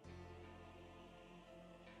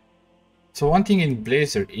so one thing in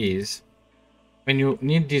Blazor is when you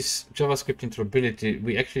need this JavaScript interoperability,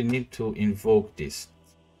 we actually need to invoke this.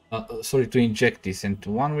 Sorry, to inject this. And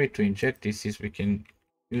one way to inject this is we can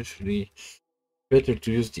usually better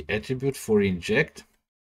to use the attribute for inject.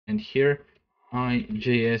 And here,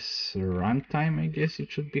 JS runtime, I guess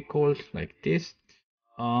it should be called like this.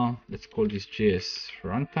 Let's call this JS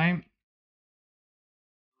runtime.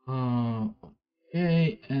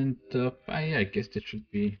 Okay, and I guess that should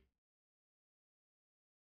be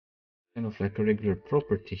kind of like a regular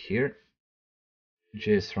property here.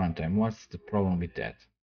 JS runtime. What's the problem with that?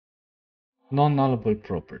 Non-nullable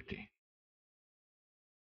property.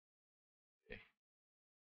 Okay.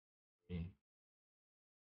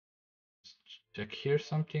 Let's check here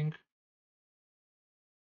something.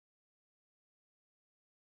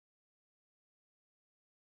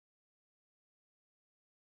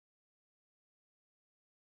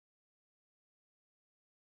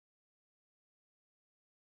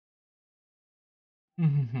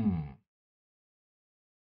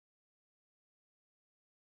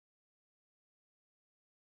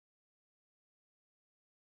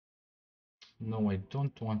 No, I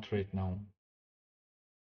don't want right now.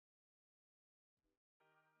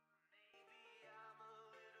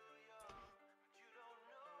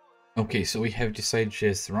 Okay, so we have decided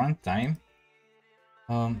JS runtime.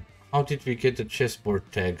 How did we get the chessboard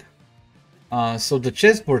tag? So the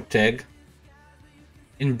chessboard tag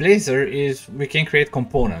in Blazor is we can create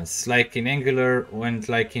components like in Angular and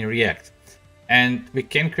like in React. And we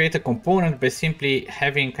can create a component by simply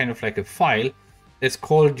having kind of like a file that's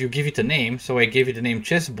called, you give it a name. So I gave it the name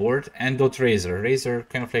chessboard and .razor. Razor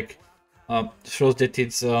kind of like shows that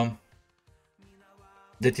it's that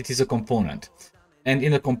it is a component. And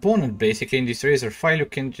in a component, basically in this Razor file, you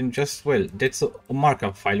can just, well, that's a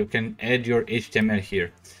markup file. You can add your HTML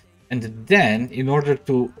here. And then in order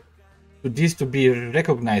to this to be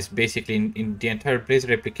recognized basically in the entire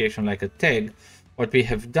Blazor application like a tag, what we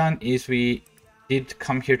have done is we did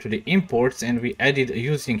come here to the imports and we added a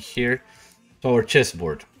using here to our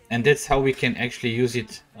chessboard. And that's how we can actually use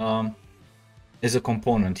it as a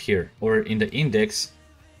component here, or in the index.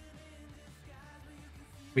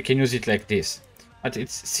 We can use it like this. But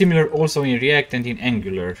it's similar also in React and in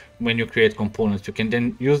Angular. When you create components, you can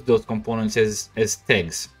then use those components as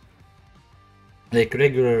tags, like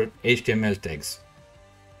regular HTML tags.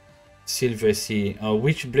 Silvesi,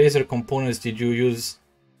 which Blazor components did you use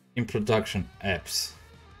in production apps?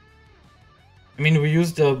 I mean, we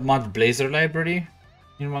used the mod Blazor library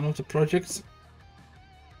in one of the projects,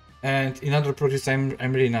 and in other projects, I'm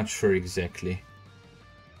really not sure exactly.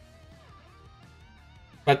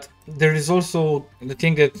 But there is also the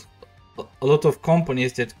thing that a lot of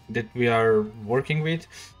companies that we are working with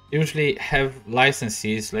usually have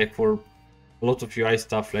licenses, like for a lot of UI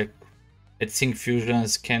stuff, like at Sync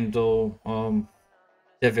Fusions, Kendo,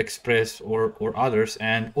 DevExpress, or others,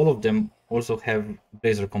 and all of them also have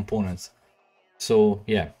Blazor components. So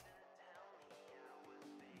yeah,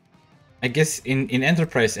 I guess in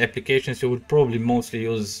enterprise applications you would probably mostly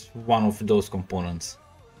use one of those components,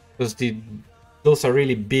 because those are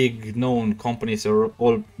really big known companies, or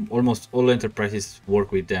almost all enterprises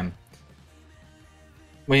work with them.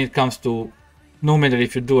 When it comes to, no matter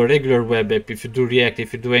if you do a regular web app, if you do React,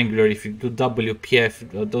 if you do Angular, if you do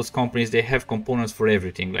WPF, those companies, they have components for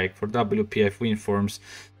everything. Like for WPF, WinForms,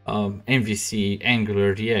 MVC,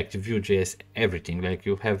 Angular, React, Vue.js, everything. Like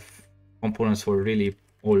you have components for really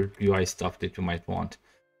all UI stuff that you might want.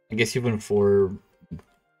 I guess even for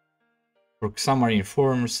some are in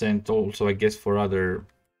forms, and also I guess for other.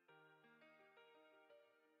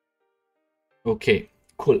 Okay,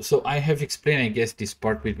 cool. So I have explained, I guess, this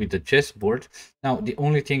part with the chessboard. Now the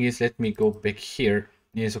only thing is, let me go back here.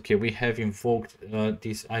 Is okay, we have invoked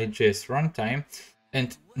this IJS runtime,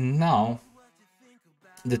 and now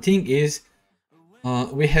the thing is,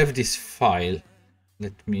 we have this file.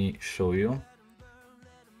 Let me show you,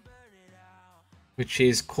 which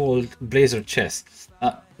is called Blazor Chess.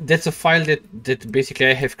 That's a file that basically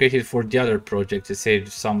I have created for the other project. I said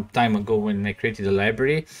some time ago when I created a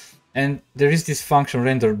library, and there is this function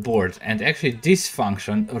render board, and actually this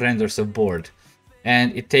function renders a board,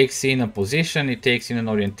 and it takes in a position, it takes in an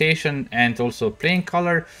orientation, and also a plain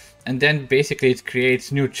color, and then basically it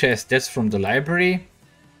creates new chess. That's from the library.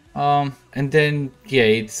 And then yeah,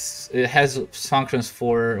 it has functions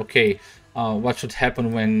for, okay, what should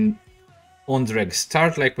happen when on drag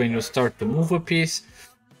start, like when you start to move a piece,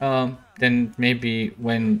 then maybe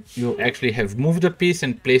when you actually have moved a piece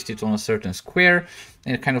and placed it on a certain square,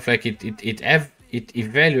 and kind of like it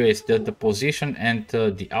evaluates the position and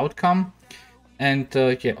the outcome, and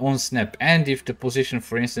yeah, on snap. And if the position,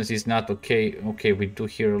 for instance, is not okay, we do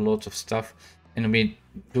here a lot of stuff, and we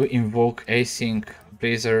do invoke async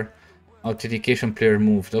Blazor authentication player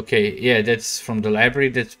moved. Okay, yeah, that's from the library.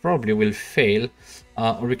 That probably will fail,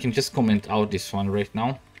 or we can just comment out this one right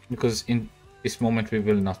now, because in this moment we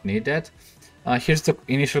will not need that. Here's the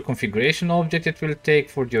initial configuration object it will take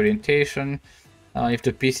for the orientation. If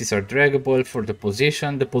the pieces are draggable, for the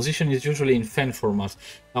position is usually in fan format.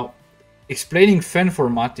 Now, explaining fan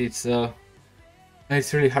format, it's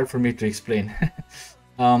really hard for me to explain.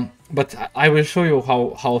 But I will show you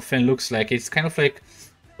how a fan looks like. It's kind of like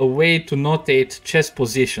a way to notate chess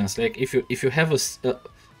positions. Like if you have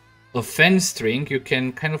a fan string, you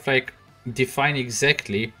can kind of like define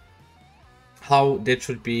exactly how that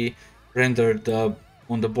should be rendered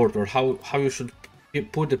on the board, or how you should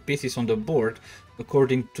put the pieces on the board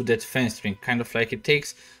according to that fan string. Kind of like it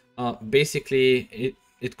takes basically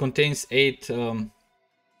it contains eight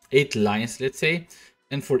lines, let's say,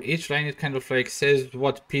 and for each line it kind of like says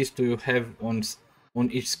what piece do you have on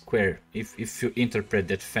each square if you interpret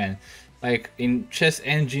that fan. Like in chess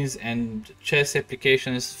engines and chess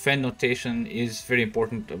applications, fan notation is very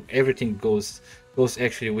important. Everything goes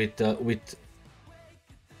actually with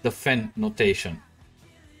the fan notation.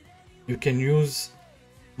 You can use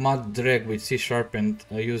mod drag with C# and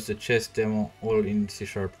use the chess demo all in C#.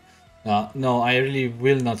 No, I really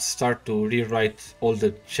will not start to rewrite all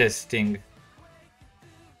the chess thing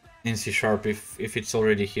in C# if it's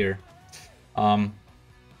already here.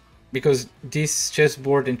 Because this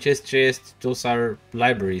chessboard and chess.js, those are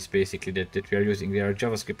libraries basically that we are using. They are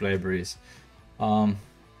JavaScript libraries. Yeah,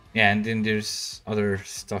 and then there's other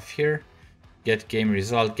stuff here. Get game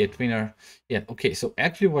result, get winner. Yeah, okay, so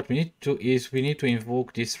actually what we need to do is we need to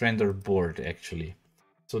invoke this render board actually.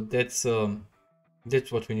 So that's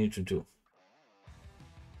what we need to do.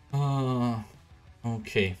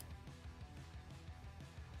 Okay.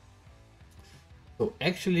 So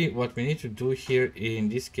actually what we need to do here in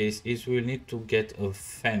this case is we'll need to get a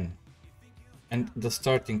fan and the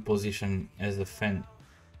starting position as a fan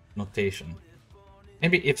notation.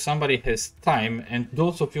 Maybe if somebody has time, and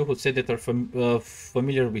those of you who said that are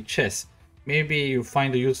familiar with chess, maybe you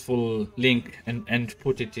find a useful link and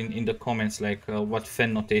put it in the comments, like what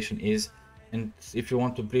fan notation is. And if you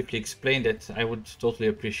want to briefly explain that, I would totally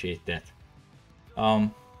appreciate that.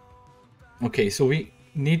 Okay, so we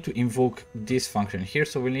need to invoke this function here.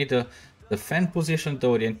 So we need the fan position, the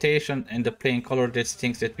orientation, and the plain color. That's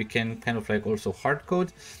things that we can kind of like also hard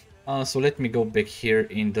code. So let me go back here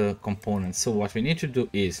in the components. So what we need to do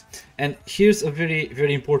is, and here's a very,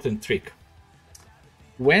 very important trick.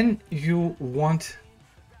 When you want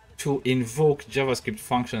to invoke JavaScript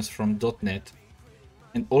functions from .NET,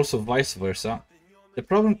 and also vice versa, the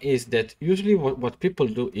problem is that usually what people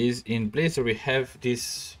do is in Blazor we have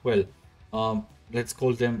this, well, let's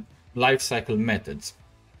call them lifecycle methods.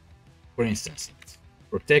 For instance,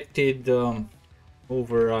 protected,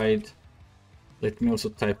 override, let me also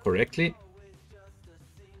type correctly.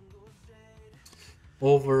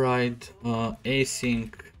 Override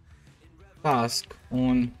async task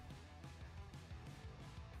on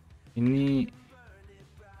initialized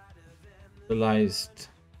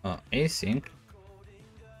async.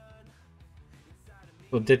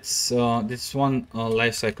 So that's one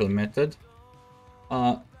lifecycle method.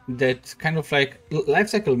 That kind of like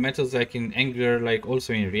lifecycle methods, like in Angular, like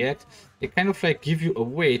also in React, they kind of like give you a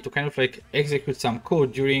way to kind of like execute some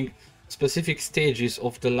code during specific stages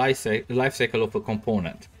of the life cycle of a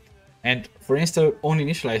component. And for instance,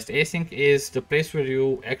 on-initialized async is the place where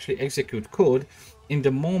you actually execute code in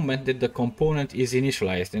the moment that the component is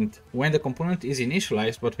initialized. And when the component is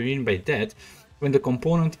initialized, what we mean by that, when the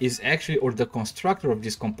component is actually, or the constructor of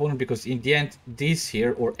this component, because in the end, this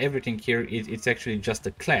here or everything here, it's actually just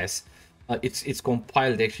a class. It's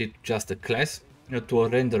compiled actually just a class, to a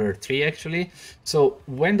renderer tree actually. So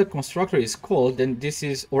when the constructor is called, then this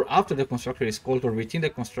is, or after the constructor is called, or within the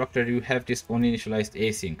constructor, you have this on-initialized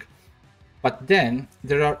async. But then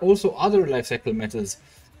there are also other lifecycle methods,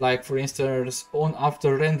 like for instance, on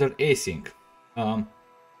after render async.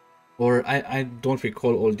 Or I don't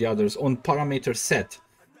recall all the others, on parameter set.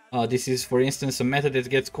 This is, for instance, a method that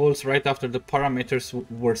gets called right after the parameters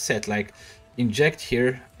were set, like inject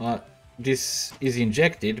here. This is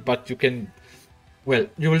injected, but you can, well,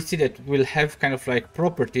 you will see that we'll have kind of like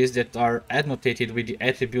properties that are annotated with the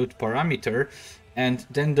attribute parameter, and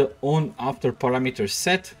then the on after parameter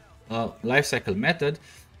set lifecycle method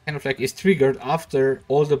kind of like is triggered after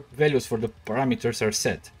all the values for the parameters are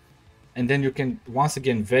set. And then you can once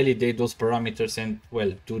again validate those parameters and,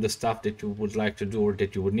 well, do the stuff that you would like to do or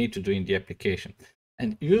that you would need to do in the application.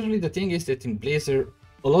 And usually the thing is that in Blazor,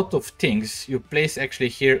 a lot of things you place actually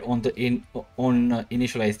here on the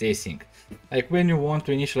initialized async. Like when you want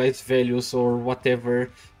to initialize values or whatever,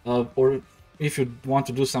 or if you want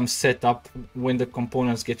to do some setup when the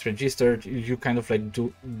components get registered, you kind of like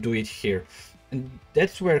do it here. And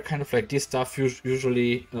that's where kind of like this stuff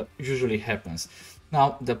usually happens.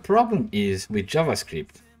 Now, the problem is with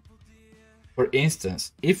JavaScript. For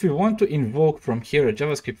instance, if we want to invoke from here a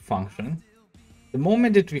JavaScript function, the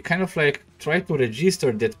moment that we kind of like try to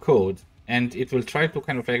register that code, and it will try to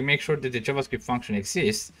kind of like make sure that the JavaScript function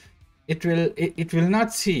exists, it will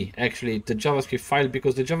not see actually the JavaScript file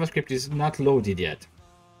because the JavaScript is not loaded yet.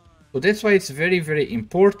 So that's why it's very, very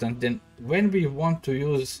important then when we want to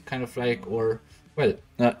use kind of like, or well,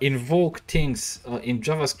 invoke things in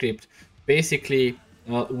JavaScript, basically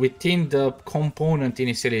within the component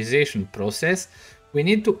initialization process, we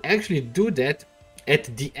need to actually do that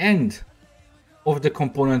at the end of the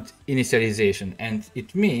component initialization. And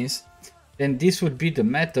it means then this would be the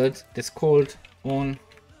method that's called on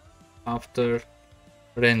after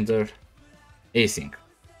render async.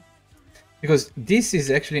 Because this is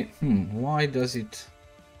actually, why does it?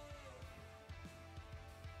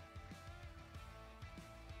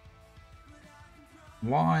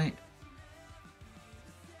 Why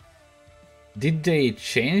did they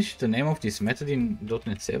change the name of this method in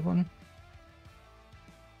 .NET 7?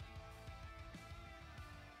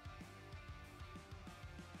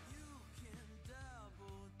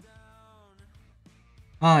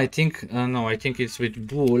 I think no, I think it's with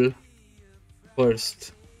bool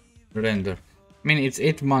first render. I mean, it's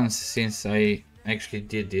 8 months since I actually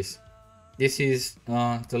did this. This is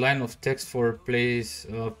the line of text for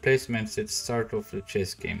placements at start of the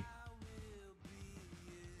chess game.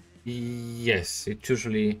 Yes, it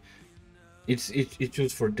usually it's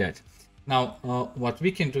used for that. Now, what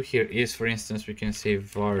we can do here is, for instance, we can say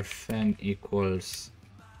var fan equals,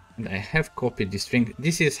 and I have copied this string.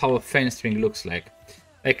 This is how a fan string looks like.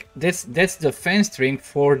 Like that's the fan string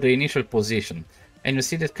for the initial position, and you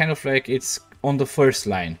see that kind of like it's on the first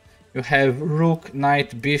line. You have rook,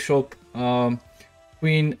 knight, bishop,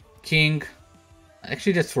 queen, king.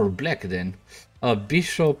 Actually, that's for black then.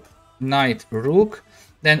 Bishop, knight, rook.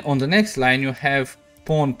 Then on the next line you have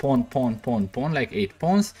pawn, pawn, pawn, pawn, pawn, like 8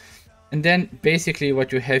 pawns. And then basically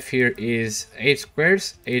what you have here is 8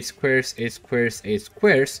 squares, 8 squares, 8 squares, 8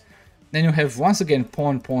 squares. Then you have once again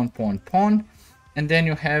pawn, pawn, pawn, pawn. And then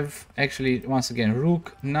you have actually once again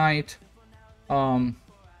rook, knight,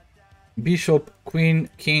 bishop, queen,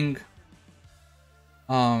 king,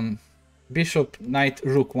 bishop, knight,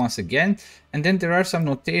 rook once again. And then there are some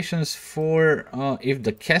notations for if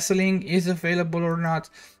the castling is available or not.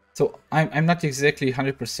 So I'm not exactly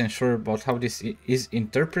 100% sure about how this is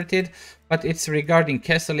interpreted, but it's regarding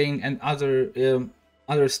castling and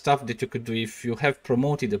other stuff that you could do if you have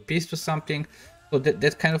promoted a piece to something. So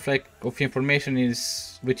that kind of like of information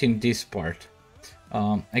is within this part.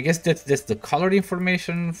 I guess that's the color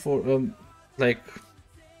information for like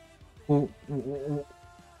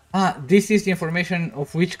this is the information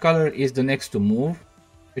of which color is the next to move,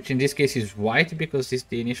 which in this case is white because it's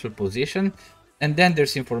the initial position. And then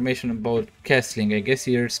there's information about castling. I guess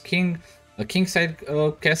here's king. A kingside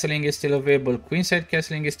castling is still available. Queenside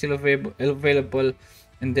castling is still available.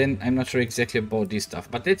 And then I'm not sure exactly about this stuff,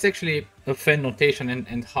 but it's actually a fan notation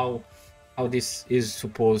and how this is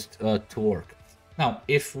supposed to work. Now,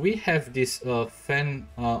 if we have this fan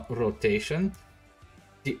rotation,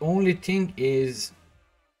 the only thing is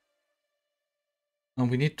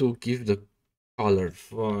we need to give the color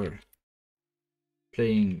for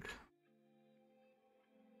playing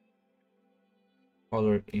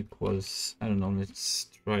color equals, I don't know, let's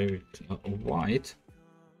try it white.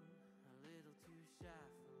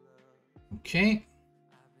 Okay.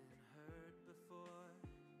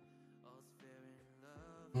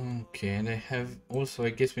 Okay, and I have also,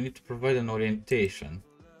 I guess we need to provide an orientation.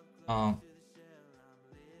 Now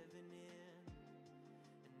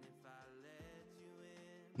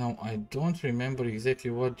I don't remember exactly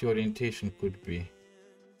what the orientation could be.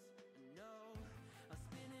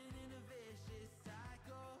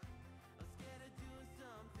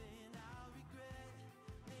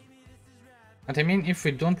 But I mean, if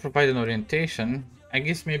we don't provide an orientation, I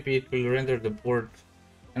guess maybe it will render the board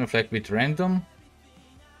kind of like with random.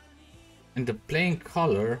 And the playing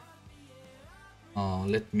color,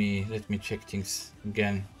 let me check things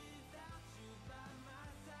again.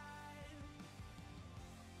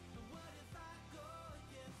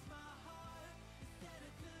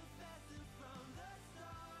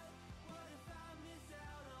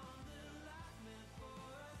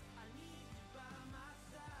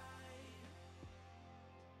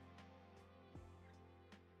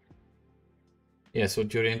 Yeah, so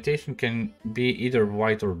the orientation can be either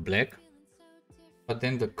white or black, but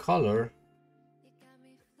then the color,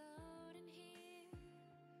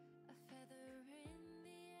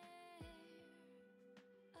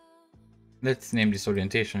 let's name this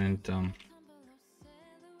orientation and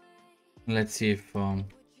let's see if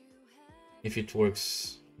it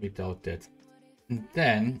works without that. And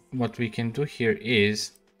then what we can do here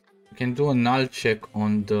is we can do a null check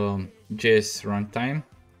on the JS runtime.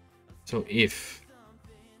 So if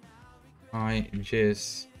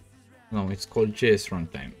it's called JS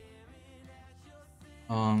runtime.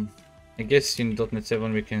 I guess in .NET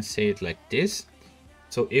 7 we can say it like this.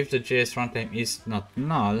 So if the JS runtime is not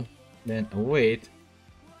null, then await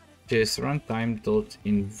JS runtime dot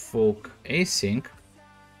invoke async.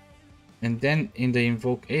 And then in the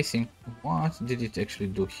invoke async, what did it actually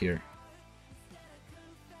do here?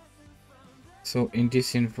 So in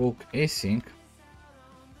this invoke async,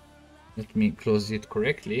 let me close it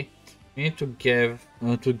correctly. We need to give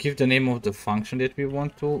the name of the function that we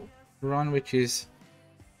want to run, which is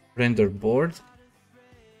render board.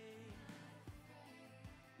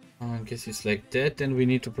 I guess it's like that. Then we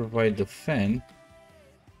need to provide the fan,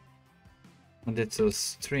 and that's a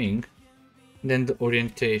string. Then the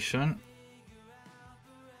orientation.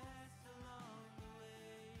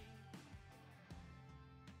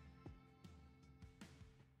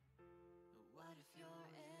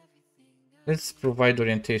 Let's provide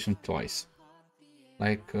orientation twice.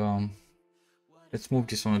 Like, let's move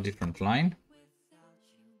this on a different line.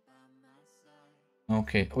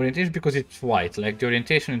 Okay, orientation because it's white. Like the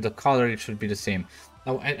orientation and the color, it should be the same.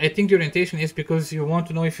 Now, I think the orientation is because you want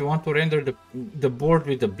to know if you want to render the board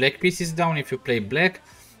with the black pieces down if you play black,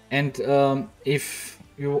 and if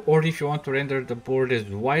you want to render the board as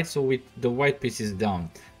white, so with the white pieces down.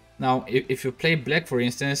 Now, if you play black, for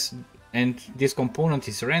instance, and this component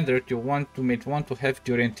is rendered, you want to have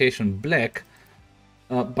the orientation black,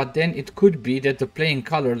 but then it could be that the playing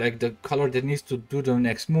color, like the color that needs to do the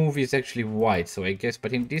next move, is actually white. So I guess,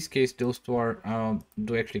 but in this case, those two are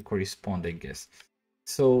do actually correspond, I guess.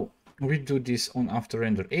 So we do this on after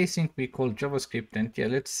render async. We call JavaScript, and yeah,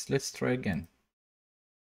 let's try again.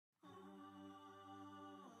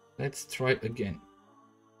 Let's try again.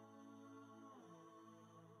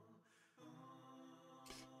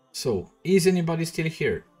 So, is anybody still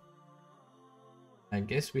here? I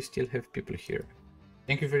guess we still have people here.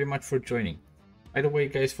 Thank you very much for joining. By the way,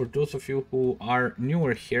 guys, for those of you who are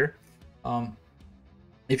newer here,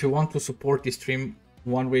 if you want to support the stream,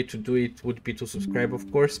 one way to do it would be to subscribe,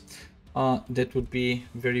 of course. That would be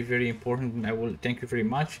very, very important, and I will thank you very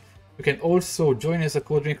much. You can also join as a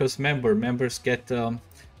CodeWrinkles member. Members get a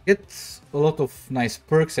lot of nice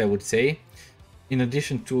perks, I would say, in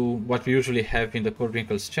addition to what we usually have in the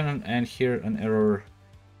CodeWrinkles channel. And here an error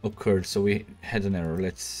occurred, so we had an error.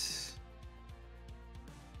 Let's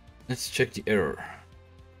check the error.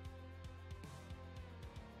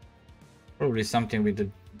 Probably something with the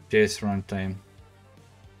JS runtime.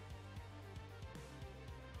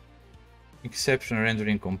 Exception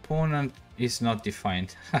rendering component is not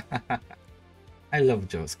defined. I love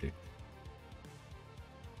JavaScript.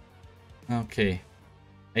 Okay,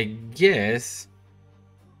 I guess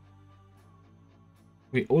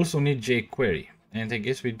we also need jQuery, and I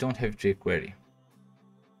guess we don't have jQuery.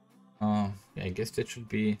 Yeah, I guess that should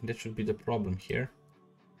be the problem here.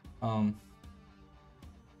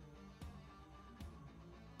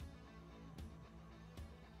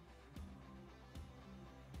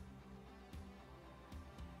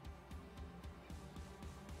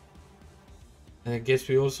 I guess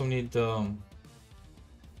we also need let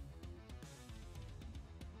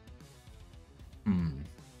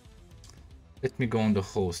me go on the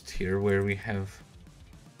host here where we have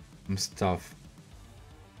some stuff.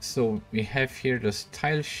 So we have here the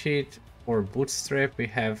style sheet for Bootstrap, we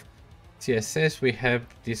have CSS, we have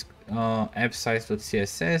this app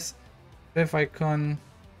size.css, web icon,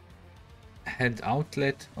 head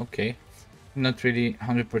outlet. Okay, not really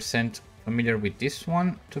 100% familiar with this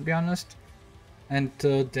one, to be honest. And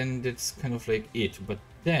then that's kind of like it. But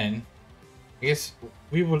then I guess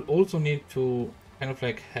we will also need to kind of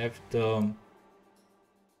like have the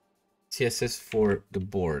CSS for the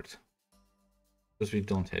board, because we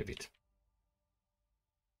don't have it.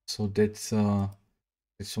 So that's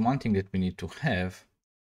one thing that we need to have.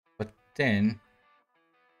 But then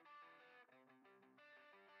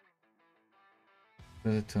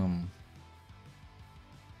but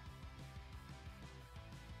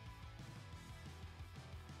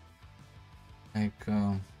like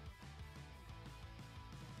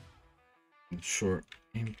sure,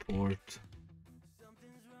 import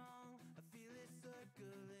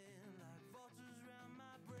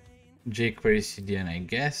jQuery CDN, I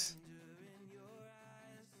guess.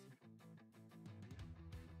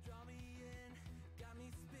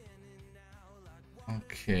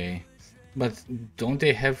 Okay, but don't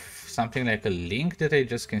they have something like a link that I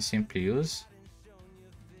just can simply use?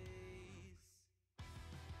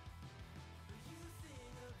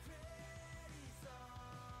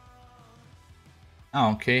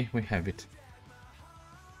 Oh, okay, we have it.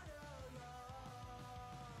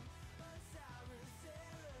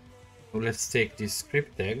 So let's take this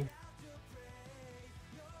script tag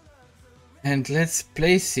and let's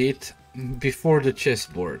place it before the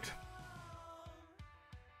chessboard.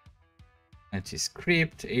 That's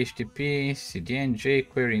script, HTTP, CDN,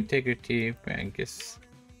 jQuery, integrity. I guess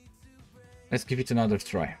let's give it another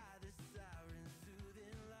try.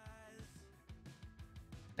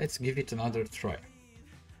 Let's give it another try.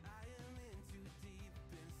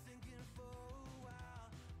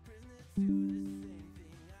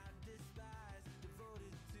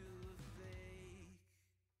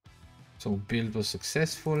 So build was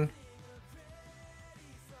successful.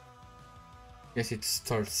 Guess it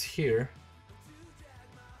starts here.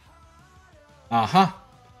 Aha!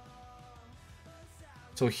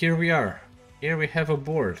 So here we are. Here we have a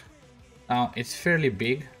board. Now it's fairly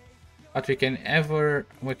big, but we can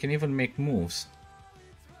even make moves.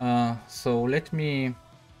 So let me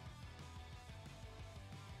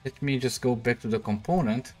just go back to the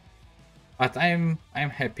component. But I'm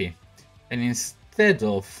happy. And instead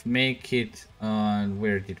of make it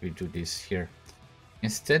where did we do this here?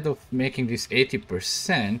 Instead of making this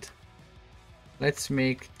 80%, let's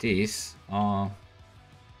make this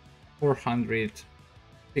 400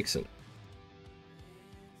 pixel.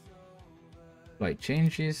 Apply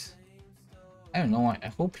changes. I don't know, I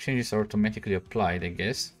hope changes are automatically applied, I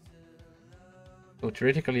guess. So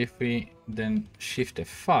theoretically, if we then shift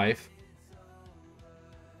F5,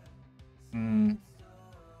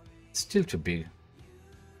 still too big.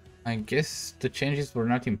 I guess the changes were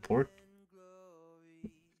not important.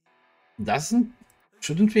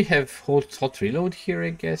 Shouldn't we have hot reload here,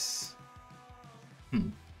 I guess?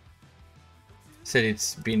 Said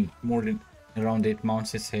it's been more than around 8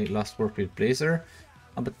 months since I last worked with Blazor.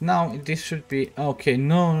 But now this should be okay.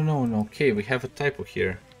 No. Okay, we have a typo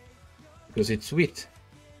here because it's width.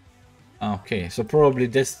 Okay, so probably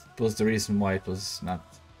this was the reason why it was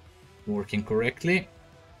not working correctly.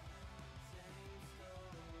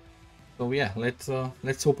 So yeah, let's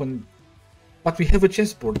open. But we have a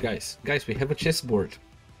chessboard, guys. Guys, we have a chessboard.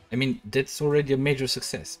 I mean, that's already a major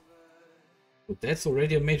success. So that's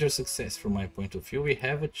already a major success from my point of view. We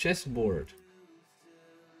have a chessboard.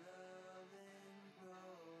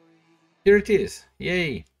 Here it is.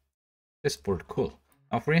 Yay! Chessboard, cool.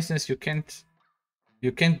 Now, for instance, you can't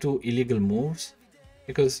do illegal moves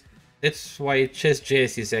because that's why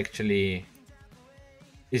chess.js is actually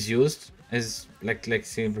used as like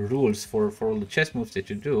say rules for all the chess moves that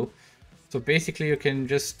you do. So basically you can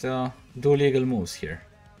just do legal moves here.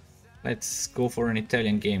 Let's go for an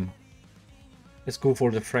Italian game. Let's go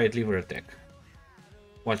for the fried liver attack.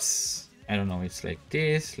 I don't know, it's like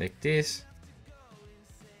this, like this.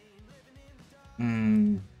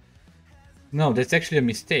 No, that's actually a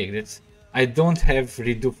mistake. I don't have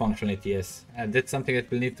redo functionality, yes. That's something that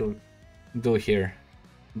we'll need to do here.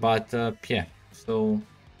 But yeah, so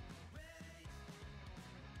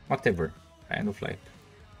whatever, kind of like.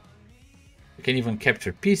 You can even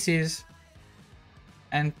capture pieces.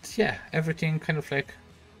 And yeah, everything kind of like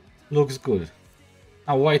looks good.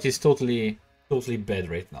 Now white is totally bad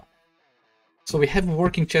right now. So we have a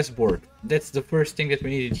working chessboard. That's the first thing that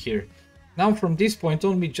we needed here. Now from this point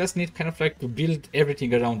on, we just need kind of like to build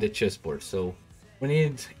everything around the chessboard. So we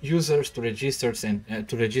need users to register and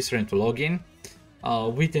to log in.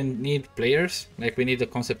 We then need players, like we need the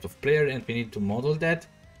concept of player and we need to model that.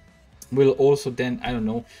 We'll also then, I don't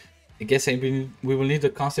know, I guess we will need the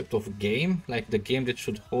concept of game, like the game that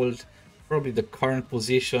should hold probably the current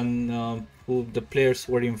position, who the players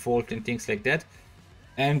were involved and things like that.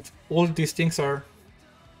 And all these things are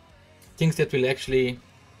things that we'll actually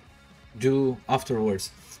do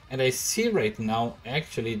afterwards. And I see right now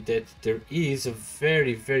actually that there is a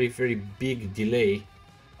very big delay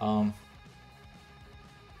from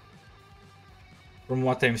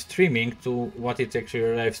what I'm streaming to what it actually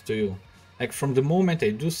arrives to you. Like from the moment I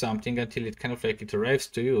do something until it kind of like it arrives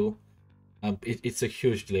to you, it's a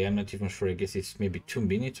huge delay. I'm not even sure. I guess it's maybe 2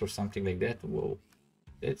 minutes or something like that. Whoa,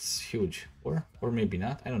 that's huge. Or maybe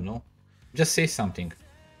not. I don't know. Just say something.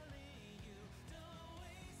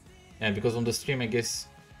 Yeah, because on the stream I guess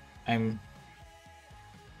I'm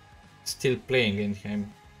still playing and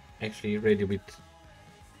I'm actually ready with.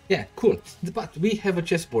 Yeah, cool. But we have a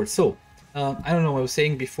chessboard. So I don't know. I was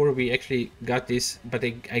saying before we actually got this, but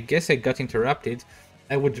I guess I got interrupted.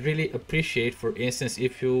 I would really appreciate, for instance,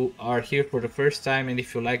 if you are here for the first time and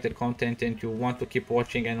if you like the content and you want to keep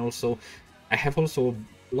watching, and also I have also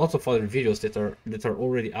lots of other videos that are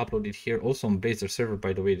already uploaded here, also on Blazor Server,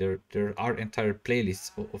 by the way. There are entire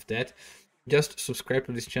playlists of that. Just subscribe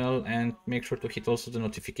to this channel and make sure to hit also the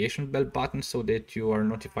notification bell button so that you are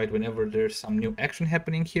notified whenever there's some new action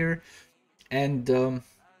happening here. And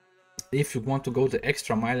if you want to go the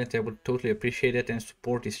extra mile, and I would totally appreciate it, and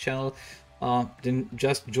support this channel, then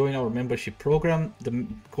just join our membership program. The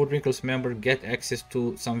CodeWrinkles member get access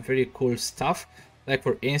to some very cool stuff. Like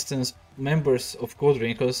for instance, members of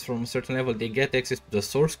CodeWrinkles from a certain level, they get access to the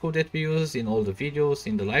source code that we use in all the videos,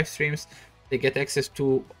 in the live streams. They get access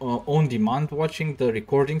to on-demand watching the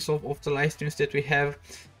recordings of the live streams that we have.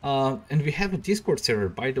 And we have a Discord server.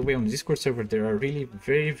 By the way, on the Discord server, there are really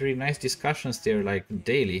very nice discussions there, like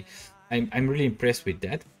daily. I'm really impressed with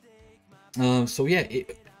that. So yeah,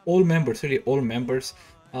 all members, really all members,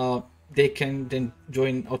 they can then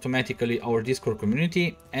join automatically our Discord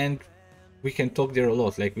community, and we can talk there a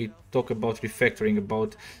lot. Like we talk about refactoring,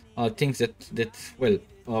 about things that well,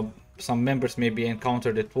 some members maybe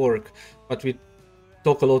encountered at work, but we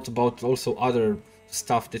talk a lot about also other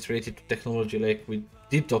stuff that's related to technology. Like we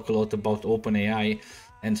did talk a lot about OpenAI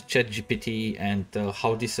and ChatGPT and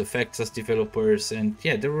how this affects us developers, and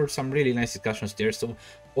yeah, there were some really nice discussions there. So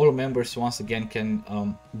all members once again can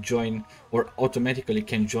join, or automatically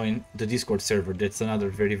can join the Discord server. That's another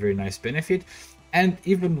very nice benefit. And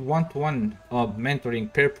even one-to-one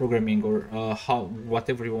mentoring, pair programming, or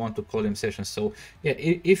whatever you want to call them, sessions. So yeah,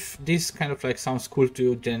 if this kind of like sounds cool to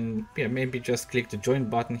you, then yeah, maybe just click the join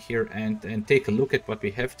button here and take a look at what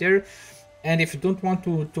we have there. And if you don't want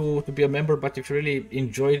to be a member, but if you really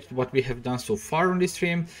enjoyed what we have done so far on this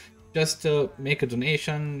stream, just make a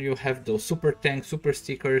donation. You have those super tank, super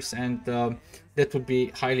stickers, and that would be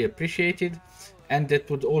highly appreciated. And that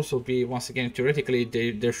would also be, once again, theoretically,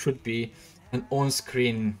 there should be an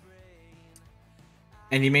on-screen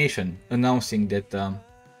animation announcing that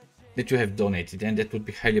that you have donated, and that would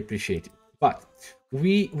be highly appreciated. But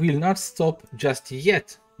we will not stop just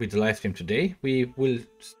yet with the live stream today. We will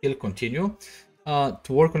still continue to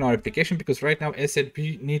work on our application, because right now, as said,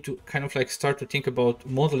 we need to kind of like start to think about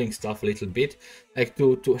modeling stuff a little bit, like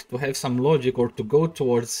to have some logic, or to go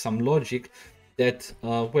towards some logic that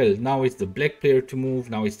well, now it's the black player to move,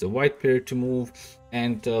 now it's the white player to move,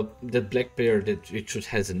 and the black player, that it should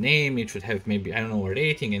has a name, it should have maybe, I don't know, a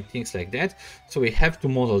rating and things like that. So we have to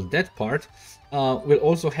model that part. We'll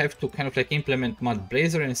also have to kind of like implement mod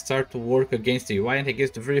Blazor and start to work against the UI. And I guess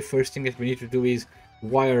the very first thing that we need to do is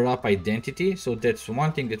wire up identity. So that's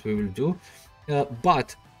one thing that we will do.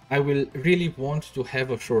 But I will really want to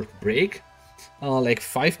have a short break, like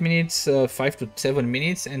 5 minutes, 5 to 7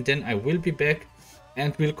 minutes, and then I will be back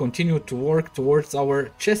and we'll continue to work towards our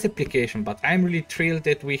chess application. But I'm really thrilled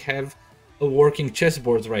that we have a working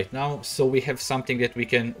chessboard right now, so we have something that we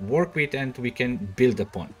can work with and we can build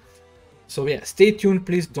upon. So yeah, stay tuned,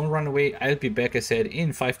 please don't run away. I'll be back, as I said,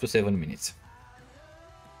 in 5 to 7 minutes.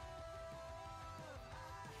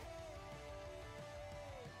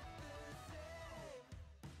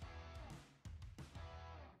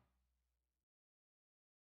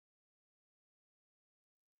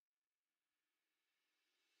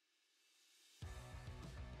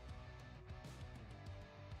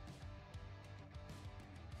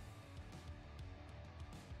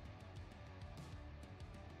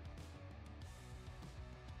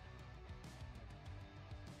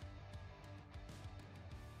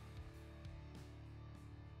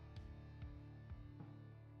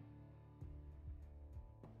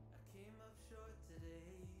 Came up short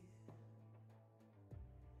today.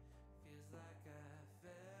 Feels like I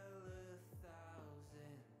fell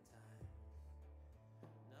 1,000 times.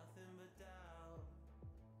 Nothing but doubt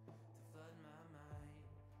to flood my mind.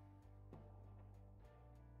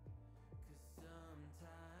 'Cause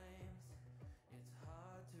sometimes it's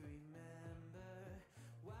hard to remember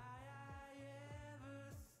why I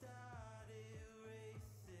ever started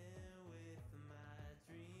racing with my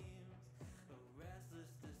dreams. A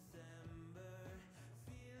restless December,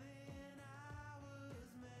 feeling I was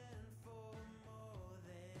meant for more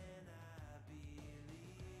than I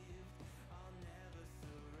believed. I'll never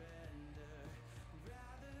surrender,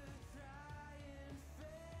 rather try and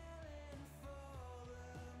fail and fall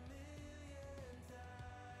 1,000,000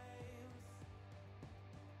 times.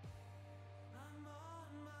 I'm on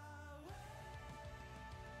my way.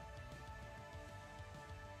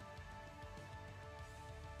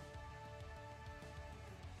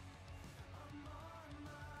 I'm on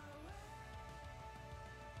my way.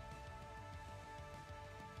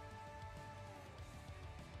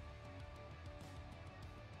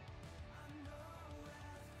 I know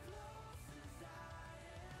as close as I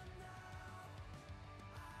am now,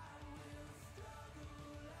 I will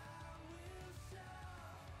struggle, I will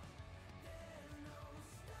shout. There's no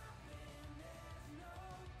stopping, there's no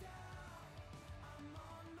doubt. I'm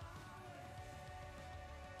on my way.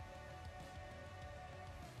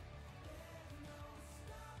 There's no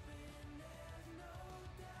stopping, there's no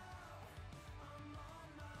doubt. I'm on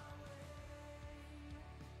my way.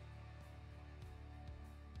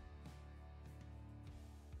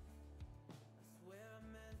 I swear I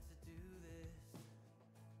meant to do this.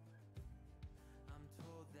 I'm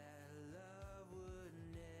told that love would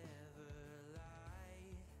never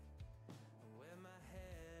lie. Where my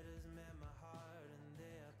head has met my heart and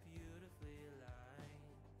they are beautifully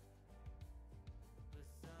aligned. But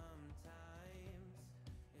sometimes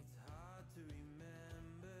it's hard to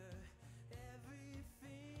remember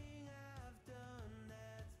everything I've done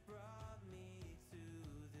that's brought me to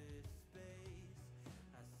this space.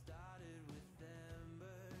 I started with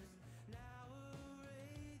embers, now a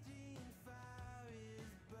raging fire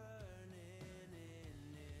is burning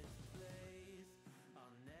in its place.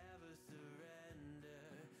 I'll never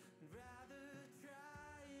surrender, rather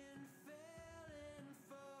try and fail and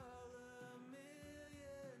fall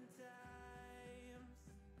 1,000,000 times.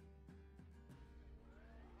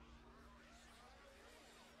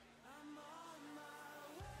 I'm on my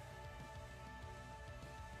way.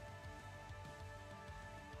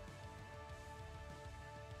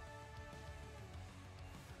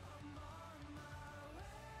 I'm on my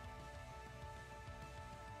way.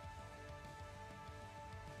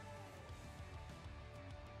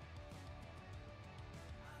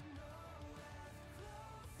 I know as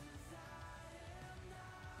close as I am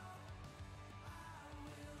now, I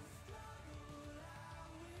will struggle, I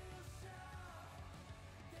will shout.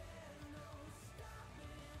 There's no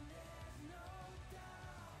stopping, there's no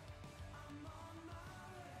doubt. I'm on my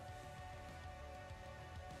way.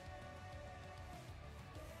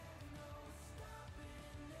 There's no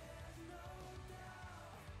stopping, there's no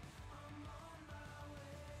doubt. I'm on my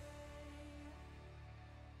way.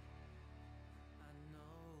 I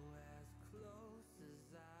know as close as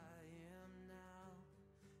I am now,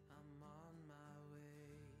 I'm on my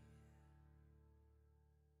way.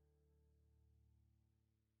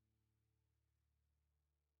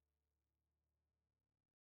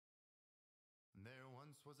 There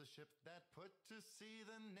once was a ship that put to sea.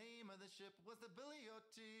 The name of the ship was the Billy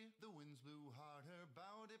O.T. The winds blew hard, her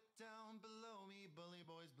bow dipped down. Below me, bully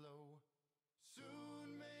boys blow.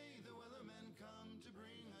 Soon may the weathermen come to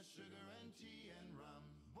bring us sugar and tea and rum.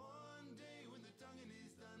 One day when the tonguing is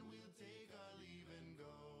done, we'll take our leave and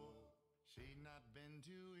go. She'd not been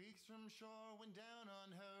 2 weeks from shore when down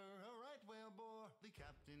on her a right whale bore. The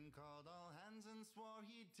captain called all hands and swore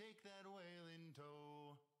he'd take that whale in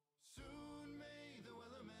tow. Soon may the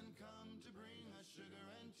wellermen come to bring us sugar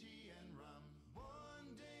and tea and rum.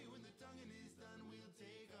 One day when the tonguing is done, we'll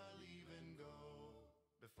take our leave and go.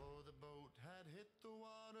 Before the boat had hit the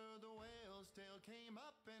water, the whale's tail came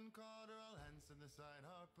up and caught her. All hands to the side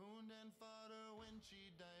harpooned and fought her when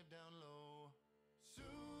she dived down low.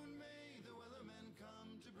 Soon may the wellermen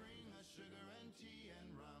come to bring us sugar and tea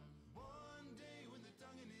and rum. One day when the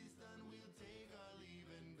tonguing is done, we'll take our leave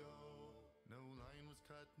and go. No line was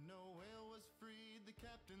cut, no whale was freed. The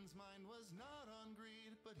captain's mind was not on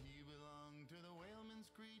greed, but he belonged to the whaleman's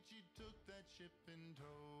creed. She took that ship in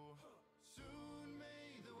tow. Soon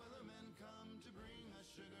may the wellermen come to bring us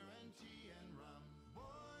sugar and tea and rum.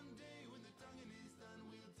 One day when the tonguing is done,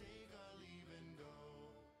 we'll take our leave and go.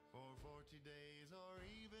 For 40 days or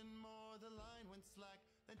even more, the line went slack,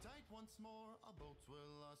 then tight once more. Our boats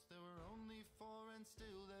were lost, there were only 4, and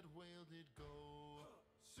still that whale did go.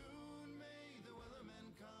 Soon may the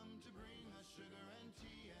wellermen come to bring us sugar and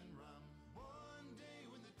tea and rum. One day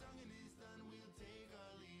when the tonguing is done, we'll take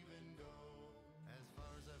our leave and go. As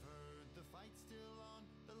far as I've heard, the fight's still on.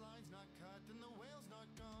 The line's not cut and the whale's not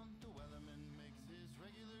gone. The wellerman makes his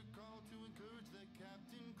regular call to encourage the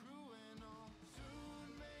captain, crew and all.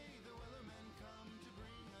 Soon may the wellermen come to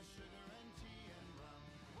bring us sugar and tea and rum.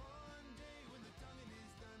 One day when the tonguing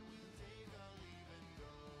is done, we'll take our leave and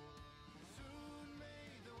go. Soon may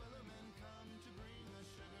the wellermen come to bring us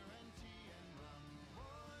sugar and tea and rum.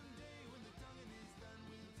 One day when the tonguing is done,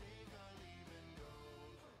 we'll take our leave and go.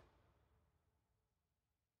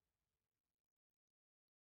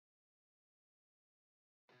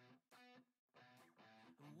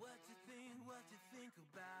 What you think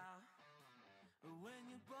about when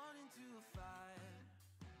you're born into a fire?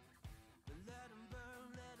 Let 'em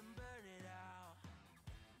burn it out.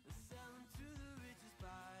 Sell 'em to the richest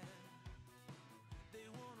buyer. They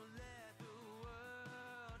wanna let the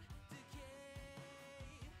world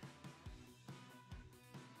decay.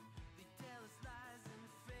 They tell us lies and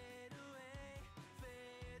fade away,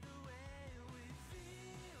 fade away. We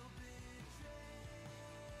feel betrayed.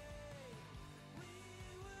 We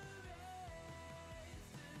were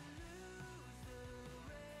raised to lose the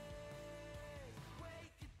race.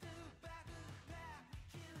 Wake it to the back of the pack,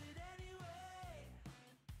 kill it anyway.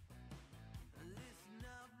 Listen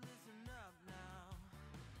up now,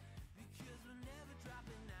 because we're never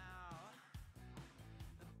dropping out.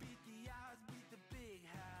 Beat the odds, beat the big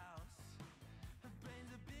house. Our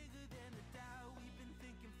brains are bigger than the doubt. We've been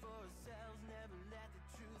thinking for ourselves, never let the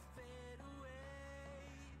truth fade away.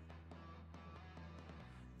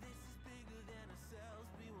 This is bigger than ourselves,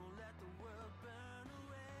 we won't let the world burn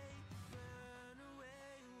away, burn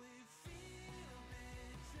away. We feel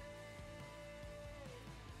betrayed.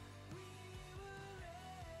 We were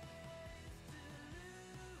raised to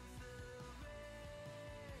lose the race.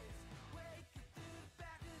 Wake it through the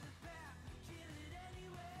back of the pack, kill it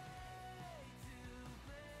anyway. To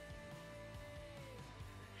blame,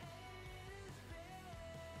 haters face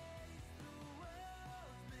the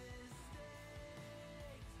world's mistakes.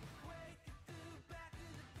 Wake it through the back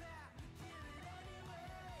of the pack, kill it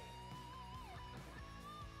anyway.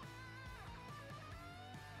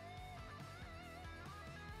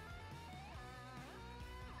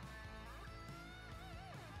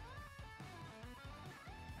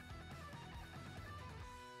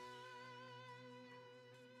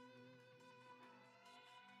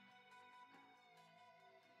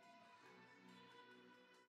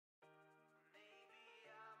 Maybe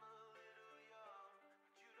I'm a little young, but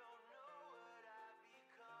you don't know what I've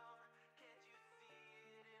become. Can't you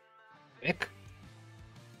see it in my Back.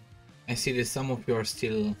 I see that some of you are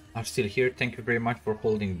still here. Thank you very much for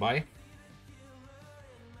holding by.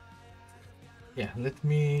 Yeah, let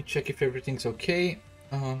me check if everything's okay.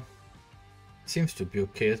 Seems to be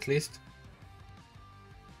okay at least.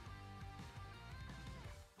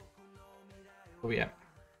 Oh yeah.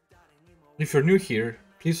 If you're new here,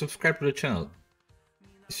 please subscribe to the channel. You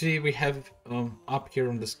see, we have up here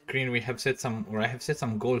on the screen, we have set some, or I have set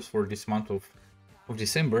some goals for this month of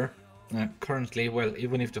December. Currently, well,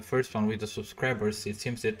 even if the first one with the subscribers, it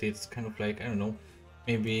seems that it's kind of like, I don't know,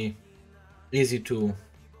 maybe easy to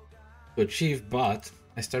achieve, but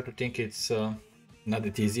I start to think it's not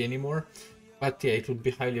that easy anymore. But yeah, it would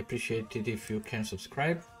be highly appreciated if you can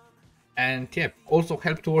subscribe, and yeah, also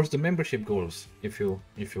help towards the membership goals if you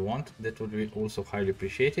want. That would be also highly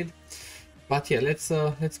appreciated. But yeah,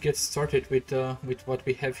 let's get started with what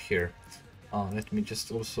we have here. Let me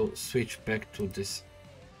just also switch back to this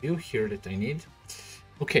view here that I need.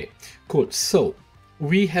 Okay, cool. So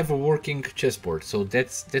we have a working chessboard, so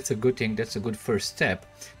that's a good thing. That's a good first step.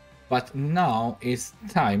 But now it's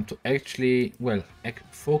time to actually, well,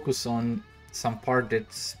 focus on some part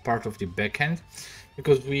that's part of the backend,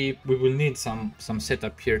 because we will need some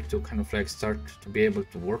setup here to kind of like start to be able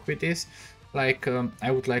to work with this. Like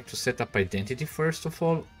I would like to set up identity first of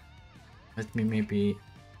all. Let me maybe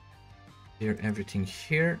clear everything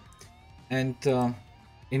here. And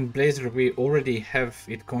in Blazor we already have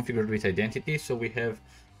it configured with identity, so we have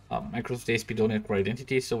Microsoft ASP.NET Core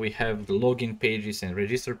Identity, so we have the login pages and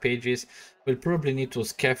register pages. We'll probably need to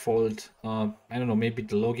scaffold, I don't know, maybe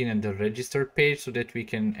the login and the register page so that we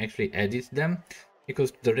can actually edit them.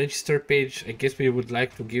 Because the register page, I guess we would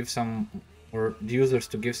like to give some, or the users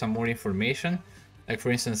to give some more information, like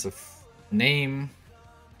for instance a name,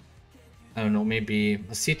 I don't know, maybe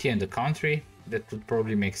a city and a country. That would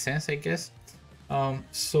probably make sense, I guess.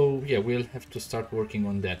 So yeah, we'll have to start working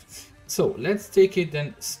on that. So let's take it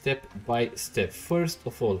then step by step. First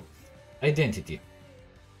of all, identity.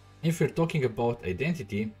 If we're talking about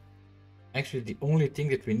identity, actually the only thing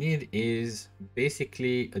that we need is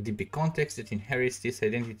basically a DB context that inherits this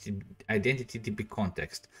identity DB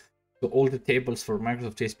context. So all the tables for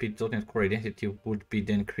Microsoft ASP.NET Core Identity would be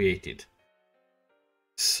then created.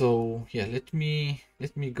 So yeah, let me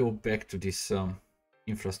go back to this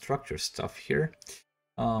infrastructure stuff here.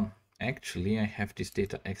 Actually, I have this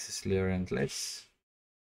data access layer, and let's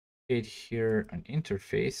create here an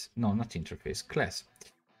interface. No, not interface, class.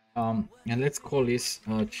 And let's call this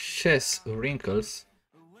chess wrinkles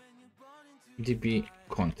DB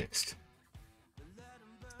context,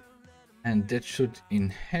 and that should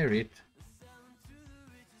inherit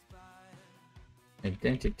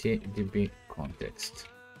identity DB context.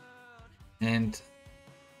 And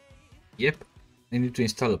yep, I need to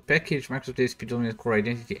install a package, Microsoft ASP.NET Core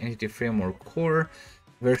Identity Entity Framework Core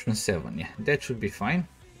version 7. Yeah, that should be fine.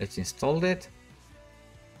 Let's install that.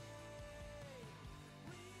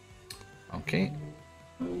 Okay.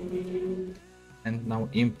 And now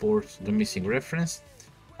import the missing reference.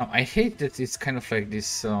 Now I hate that it's kind of like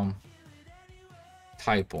this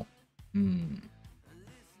typo.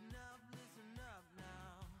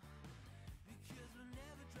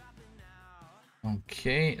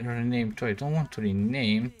 Okay, rename to, I don't want to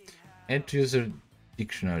rename. Add to user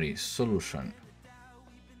dictionary solution.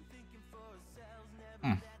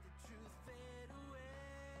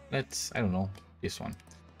 Let's, I don't know, this one,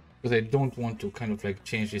 because I don't want to kind of like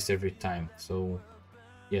change this every time. So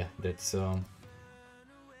yeah, that's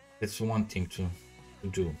one thing to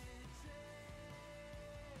do.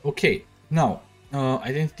 Okay, now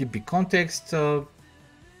identity DB context, and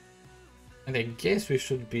I guess we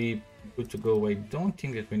should be good to go. I don't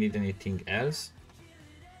think that we need anything else.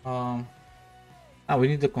 We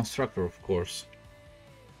need the constructor, of course.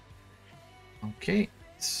 Okay,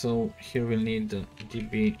 so here we'll need the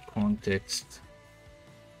DB context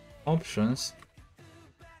options.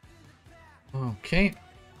 Okay.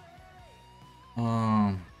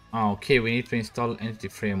 Okay, we need to install entity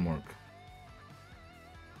framework.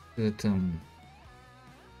 That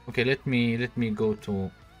okay, let me go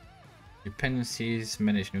to dependencies,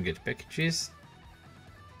 manage NuGet packages.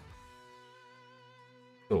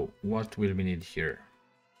 So what will we need here?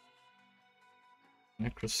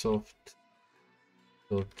 Microsoft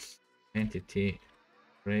entity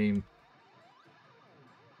frame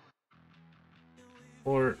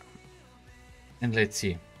and let's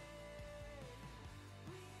see.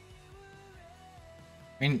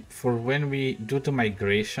 I mean, for when we do the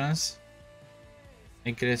migrations,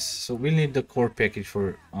 I guess, so we'll need the core package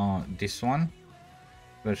for this one,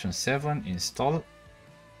 version 7, install.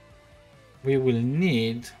 We will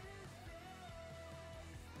need,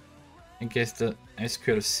 I guess, the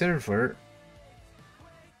SQL Server,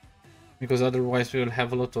 because otherwise we will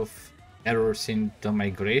have a lot of errors in the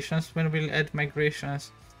migrations when we'll add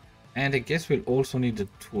migrations. And I guess we'll also need the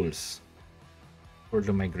tools for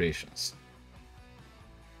the migrations.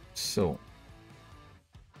 So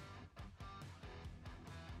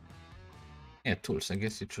yeah, tools, I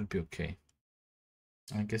guess it should be okay.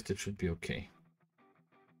 I guess that should be okay.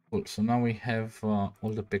 Cool, so now we have all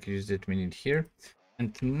the packages that we need here.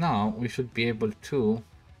 And now we should be able to,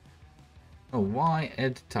 oh, why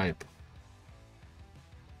add type?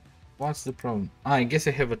 What's the problem? I guess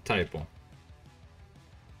I have a typo.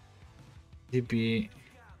 DB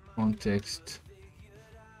context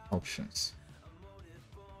options.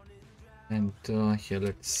 And here,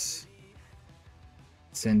 let's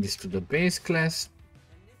send this to the base class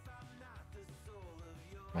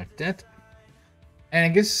like that. And I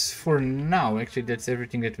guess for now, actually, that's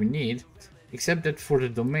everything that we need. Except that for the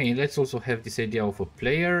domain, let's also have this idea of a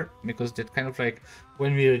player, because that kind of like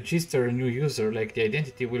when we register a new user, like the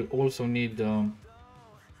identity will also need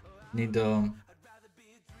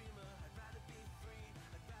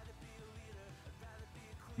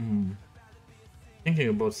thinking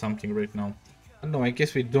about something right now. No, I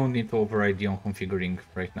guess we don't need to override the on configuring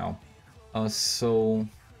right now. So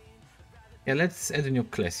yeah, let's add a new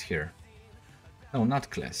class here. No, not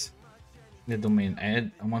class. The domain. I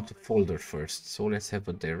want a folder first. So let's have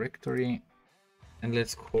a directory, and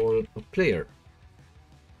let's call a player.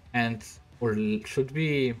 And or should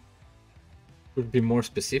be more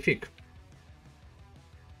specific.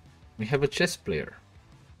 We have a chess player.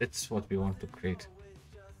 That's what we want to create.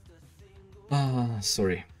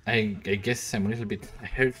 Sorry. I guess I'm a little bit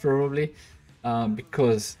ahead probably,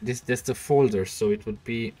 because that's the folder, so it would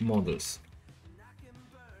be models.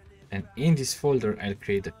 And in this folder, I'll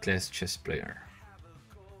create a class chess player.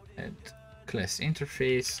 Add class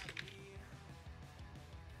interface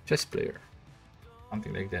chess player,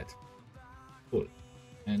 something like that. Cool.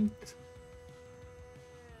 And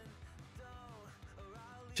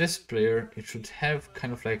chess player, it should have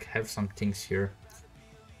kind of like have some things here.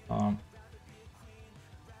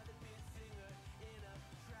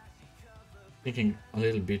 Thinking a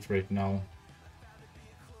little bit right now.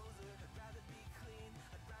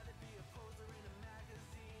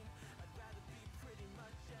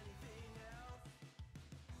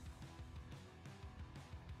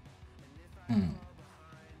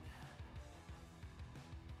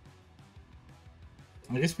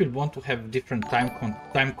 I guess we'll want to have different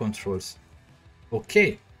time controls.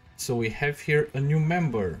 Okay, so we have here a new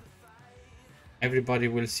member. Everybody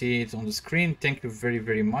will see it on the screen. Thank you very,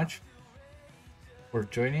 very much for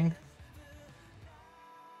joining.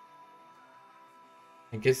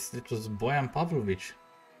 I guess that was Bojan Pavlovic.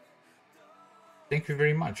 Thank you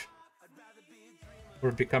very much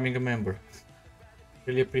for becoming a member.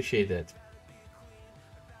 Really appreciate that.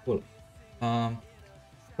 Cool.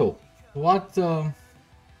 So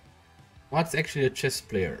what's actually a chess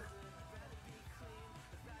player?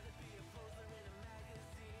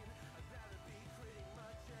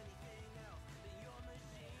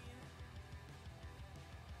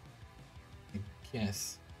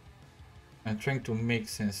 Yes, I'm trying to make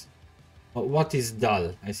sense. What is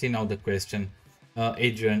DAL? I see now the question.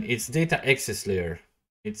 Adrian, it's data access layer.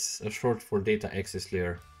 It's a short for data access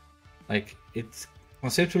layer. Like, it's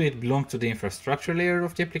conceptually it belongs to the infrastructure layer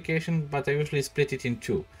of the application, but I usually split it in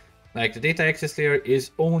two. Like, the data access layer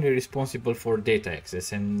is only responsible for data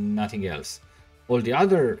access and nothing else. All the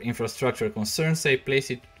other infrastructure concerns, I place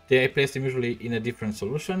them usually in a different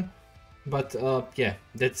solution. But yeah,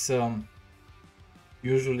 that's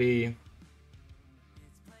usually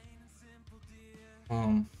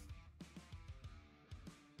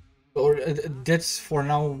that's for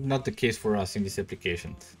now not the case for us in this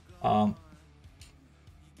application.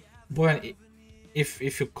 Boyan,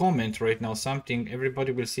 if you comment right now something,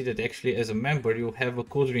 everybody will see that actually as a member you have a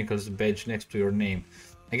CodeWrinkles badge next to your name.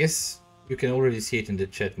 I guess you can already see it in the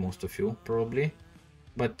chat, most of you probably,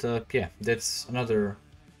 but yeah, that's another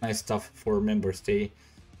nice stuff for members. They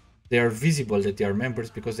are visible that they are members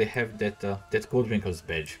because they have that CodeWrinkles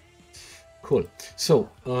badge. Cool. So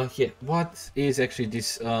yeah, what is actually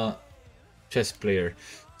this chess player?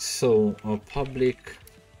 So public,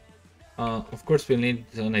 of course we'll need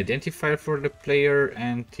an identifier for the player,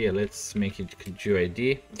 and yeah, let's make it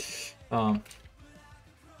GUID,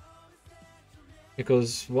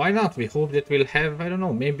 because why not? We hope that we'll have, I don't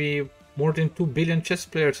know, maybe more than 2 billion chess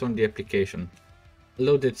players on the application,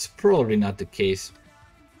 although that's probably not the case.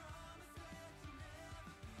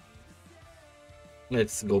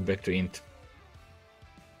 Let's go back to int.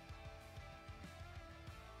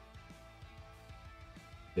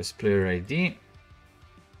 This player ID.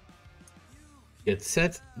 Get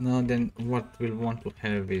set. Now then what we'll want to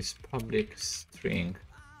have is public string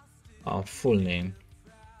full name.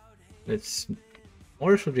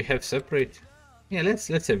 Or should we have separate? Yeah, let's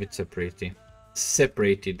have it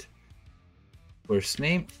separated first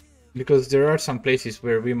name, because there are some places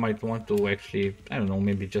where we might want to actually, I don't know,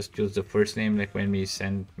 maybe just use the first name, like when we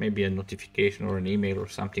send maybe a notification or an email or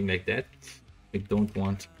something like that. We don't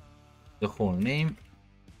want the whole name.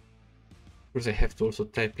 Of course, I have to also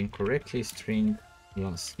type in correctly string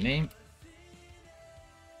last name.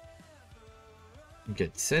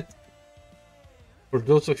 Get set. For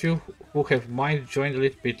those of you who might join a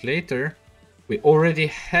little bit later, we already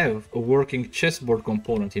have a working chessboard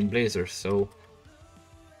component in Blazor, so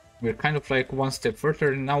we're kind of like one step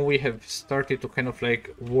further. Now we have started to kind of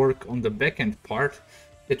like work on the backend part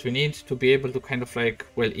that we need to be able to kind of like,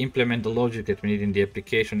 well, implement the logic that we need in the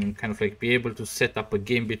application and kind of like be able to set up a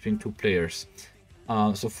game between two players.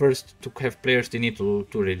 So first, to have players, they need to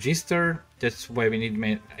register. That's why we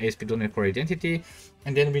need ASP.NET Core Identity.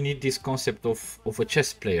 And then we need this concept of a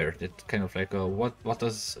chess player. That kind of like, what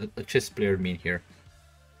does a chess player mean here?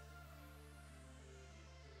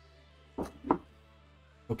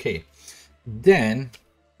 Okay, then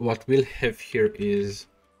what we'll have here is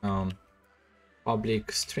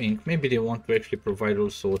public string. Maybe they want to actually provide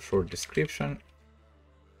also a short description.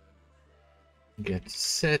 Get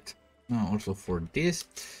set. Also for this,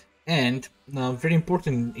 and very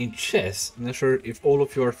important in chess, I'm not sure if all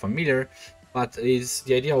of you are familiar, but is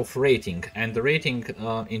the idea of rating. And the rating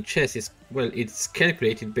in chess is, well, it's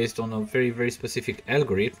calculated based on a very specific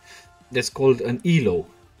algorithm that's called an ELO.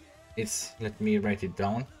 It's, let me write it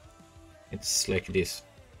down, it's like this.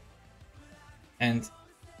 And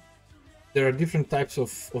there are different types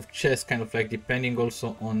of chess, kind of like depending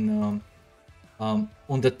also on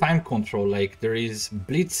the time control. Like there is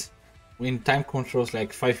blitz, in time controls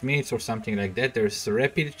like 5 minutes or something like that. There's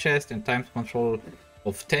rapid chess and time control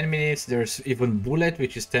of 10 minutes. There's even bullet,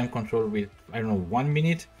 which is time control with, I don't know, 1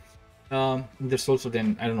 minute. There's also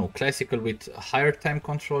then, I don't know, classical with higher time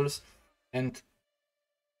controls. And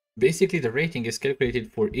basically the rating is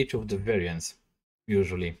calculated for each of the variants,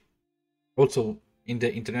 usually. Also in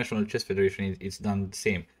the International Chess Federation, it's done the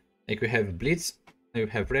same. Like we have blitz, you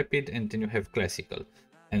have rapid, and then you have classical.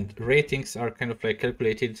 And ratings are kind of like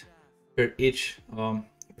calculated per each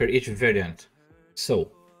variant.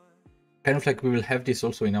 So kind of like we will have this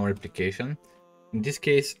also in our application. In this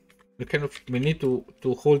case, we need to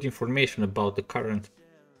hold information about the current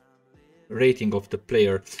rating of the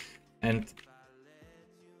player, and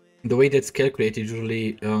the way that's calculated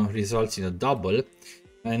usually results in a double,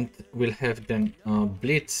 and we'll have then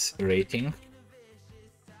blitz rating.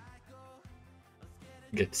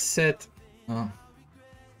 Get set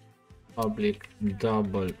public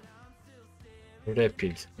double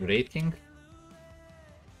rapid rating.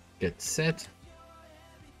 Get set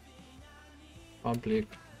public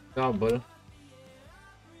double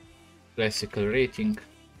classical rating.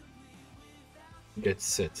 Get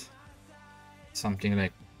set, something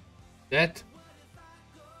like that.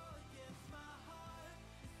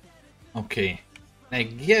 Okay, I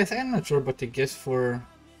guess, I'm not sure, but I guess for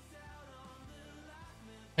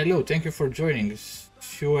hello, thank you for joining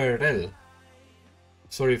CQRS.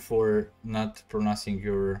 Sorry for not pronouncing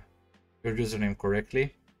your username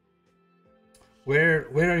correctly. Where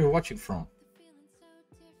are you watching from?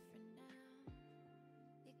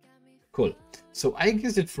 Cool. So I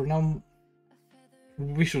guess that for now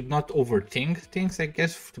we should not overthink things, I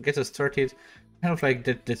guess, to get us started. Kind of like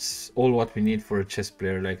that's all what we need for a chess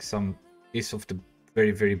player, like some piece of the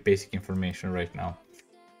very basic information right now.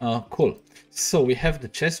 Cool. So we have the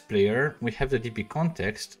chess player, we have the DB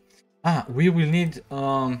context. We will need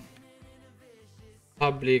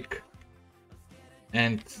public,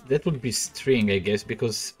 and that would be string, I guess,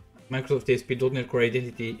 because Microsoft ASP.NET Core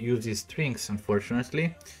Identity uses strings,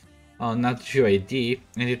 unfortunately, not GUID,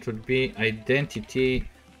 and it would be identity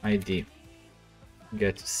ID.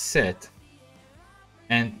 Get set,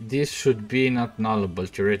 and this should be not nullable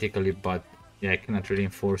theoretically, but yeah, I cannot really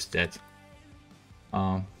enforce that.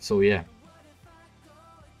 So yeah,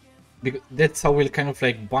 because that's how we'll kind of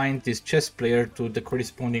like bind this chess player to the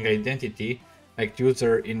corresponding identity, like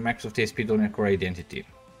user in Microsoft ASP.NET Core Identity.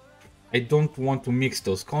 I don't want to mix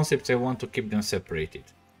those concepts, I want to keep them separated.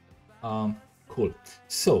 Cool.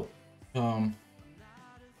 So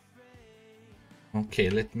okay,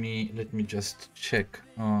 let me just check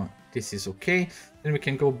this is okay. Then we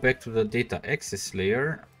can go back to the data access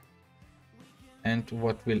layer, and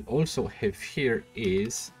what we'll also have here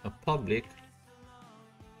is a public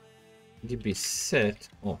db set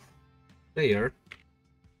of player.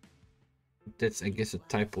 That's, I guess, a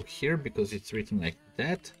typo here because it's written like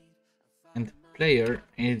that, and player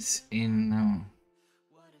is in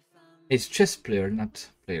it's chess player, not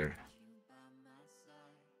player.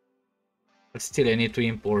 But still, I need to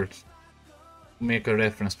import, make a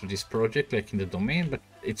reference to this project like in the domain, but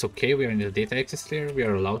it's okay, we are in the data access layer, we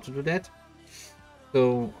are allowed to do that.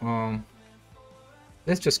 So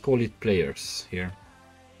let's just call it players here.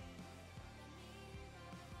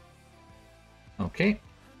 Okay,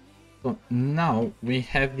 so now we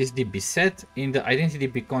have this DB set. In the identity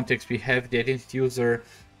DB context, we have the identity user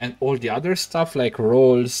and all the other stuff like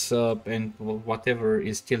roles and whatever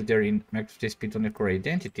is still there in Microsoft ASP.NET Core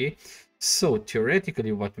Identity. So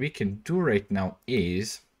theoretically, what we can do right now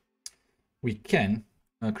is we can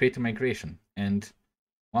create a migration, and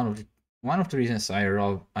one of the one of the reasons I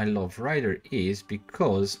love Rider is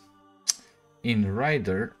because in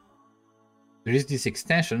Rider there is this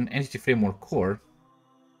extension, Entity Framework Core,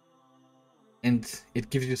 and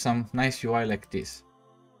it gives you some nice UI like this.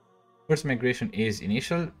 First migration is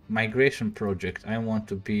initial migration project. I want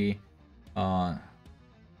to be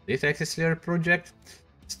data access layer project,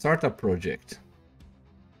 startup project,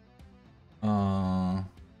 app.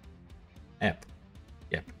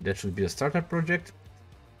 Yep, that should be a startup project.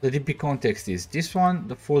 The DB context is this one.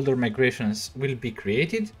 The folder migrations will be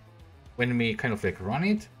created when we kind of like run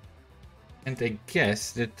it. And I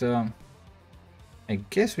guess that we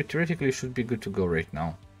theoretically should be good to go right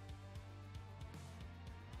now.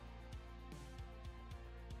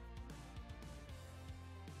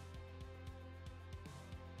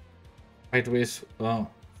 By the way,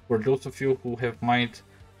 for those of you who might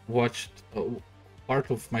watched part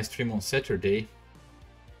of my stream on Saturday,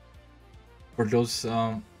 for those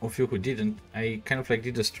of you who didn't, I kind of like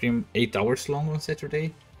did a stream 8 hours long on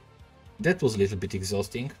Saturday. That was a little bit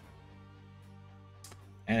exhausting.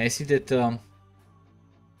 And I see that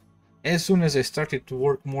as soon as I started to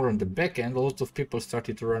work more on the back end, a lot of people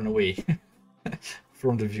started to run away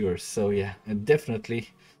from the viewers. So yeah, definitely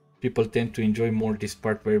people tend to enjoy more this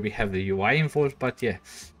part where we have the UI involved. But yeah,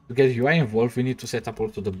 to get UI involved, we need to set up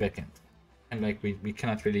also the backend. And like we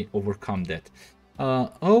cannot really overcome that.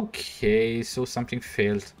 Okay, so something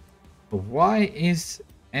failed. Why is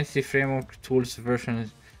Entity Framework Tools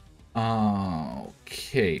version...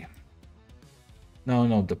 okay.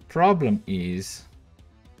 No, the problem is...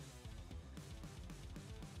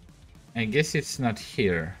 I guess it's not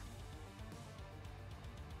here.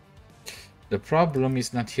 The problem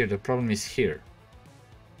is not here, the problem is here.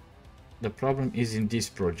 The problem is in this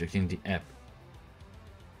project, in the app.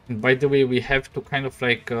 And by the way, we have to kind of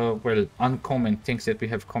like, well, uncomment things that we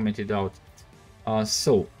have commented out.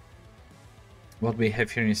 So, what we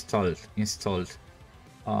have here installed.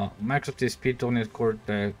 Microsoft ASP, .NET Core,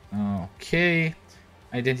 okay.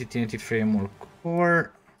 Identity Framework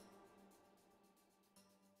Core.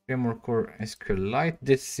 Framework Core SQLite.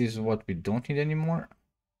 This is what we don't need anymore.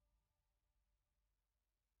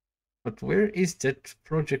 But where is that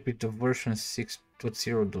project with the version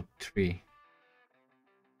 6.0.3?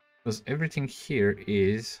 Because everything here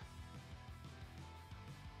is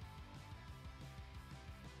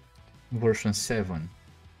version 7.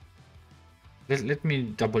 Let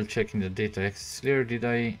me double check in the data access layer. Did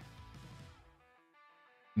I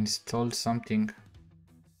install something?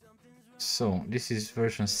 So this is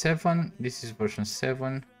version 7, this is version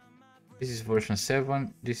 7, this is version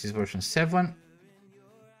 7, this is version 7.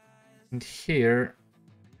 And here,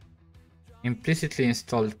 implicitly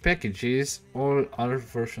installed packages, all are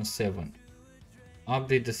version 7.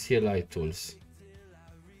 Update the CLI tools.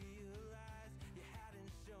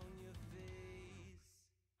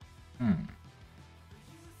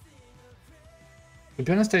 To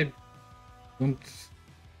be honest, I don't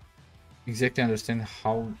exactly understand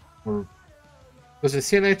how, or because the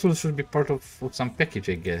CLI tools should be part of some package,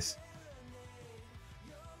 I guess.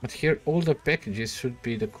 But here all the packages should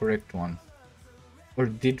be the correct one. Or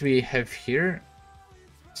did we have here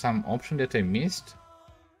some option that I missed?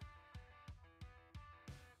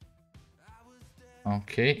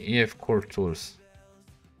 Okay, EF core tools.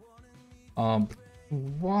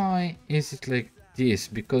 Why is it like this?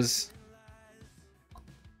 Because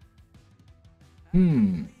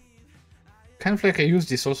kind of like I used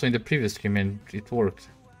this also in the previous stream and it worked.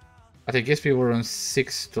 But I guess we were on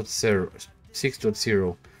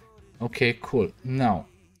 6.0. Okay, cool. Now,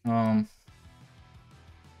 to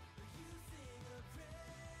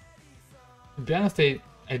be honest, I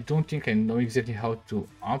don't think I know exactly how to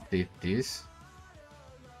update this.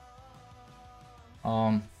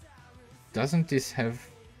 Doesn't this have...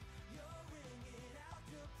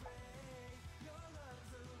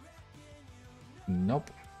 Nope.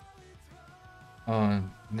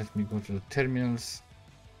 Let me go to the terminals.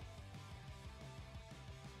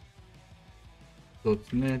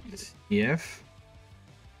 .NET EF.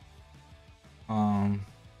 Yeah,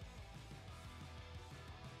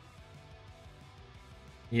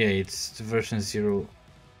 it's version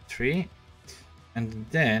 0.3, and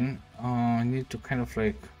then I need to kind of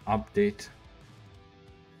like update.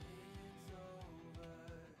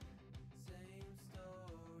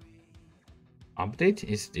 Update,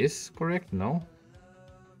 is this correct? No.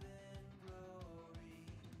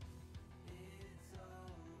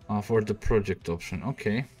 For the project option,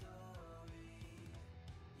 okay.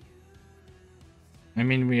 I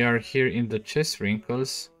mean, we are here in the chest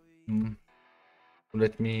wrinkles.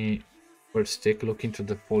 Let me first take a look into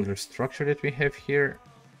the folder structure that we have here.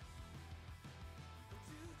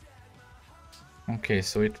 Okay,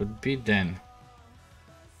 so it would be then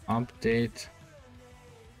update.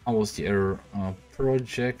 How was the error?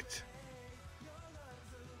 Project,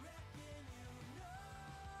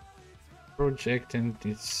 and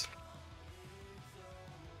it's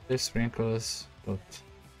test sprinkles dot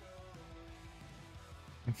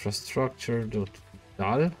infrastructure dot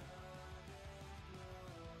dal.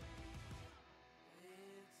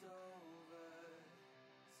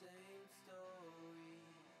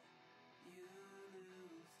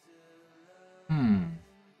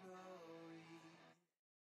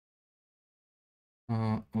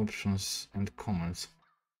 Options and commands.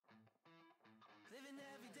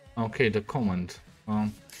 Okay, the command.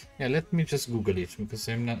 Yeah, let me just Google it because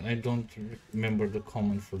I don't remember the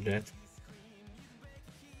command for that.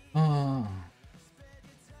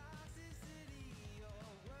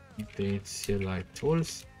 Update CLI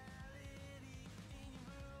tools.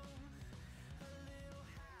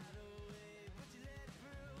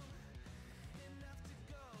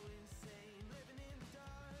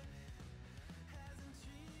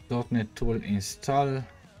 .NET tool install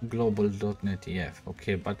global.NET EF.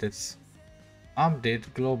 Okay, but it's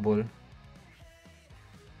update global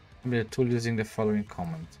the tool using the following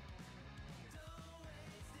command.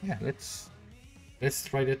 Yeah, let's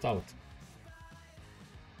try that out.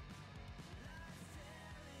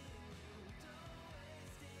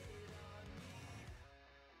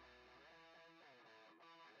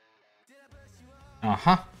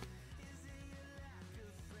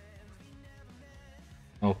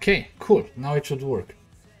 Okay, cool. Now it should work.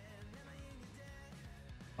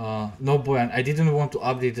 No, Boyan, I didn't want to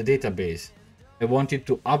update the database. I wanted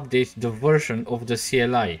to update the version of the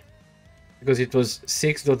CLI because it was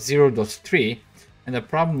 6.0.3, and the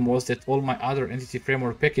problem was that all my other entity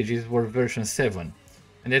framework packages were version 7,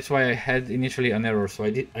 and that's why I had initially an error. So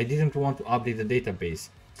I didn't want to update the database.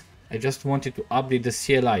 I just wanted to update the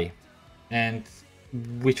CLI, and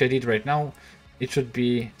which I did right now. It should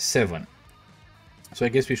be 7. So I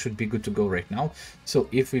guess we should be good to go right now. So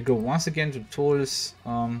if we go once again to tools,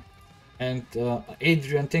 and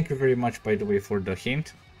Adrian, thank you very much, by the way, for the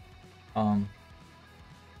hint.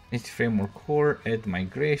 Entity framework core, add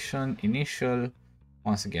migration, initial,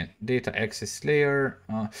 once again, data access layer.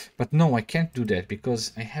 But no, I can't do that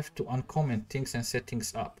because I have to uncomment things and set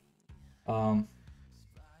things up.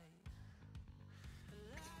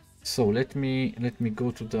 So let me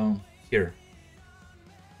go to the here.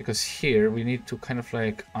 Because here we need to kind of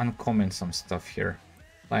like uncomment some stuff here,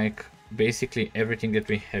 like basically everything that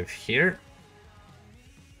we have here.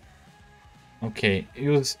 Okay,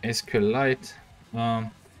 use SQLite. I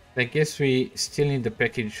guess we still need the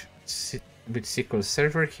package with SQL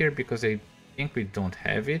Server here because I think we don't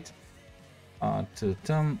have it. To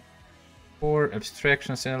them for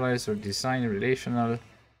abstractions, analyzer, design, relational.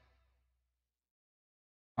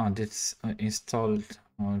 That's installed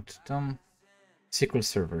to them. SQL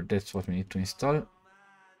Server, that's what we need to install.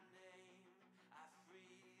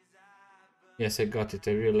 Yes, I got it.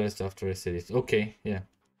 I realized after I said it. Okay, yeah.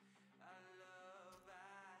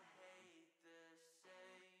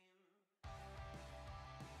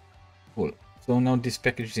 Cool. So now this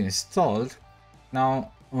package is installed.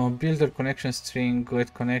 Now builder connection string,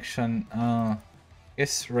 get connection.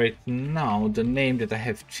 Yes, right now the name that I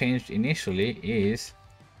have changed initially is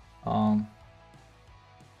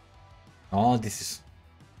oh, this is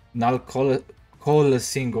null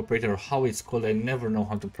coalescing operator. How it's called, I never know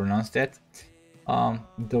how to pronounce that.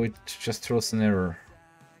 Though it just throws an error.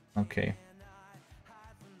 Okay.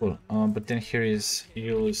 Cool. But then here is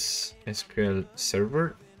use SQL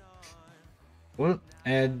Server. Cool.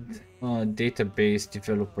 Add database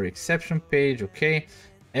developer exception page. Okay.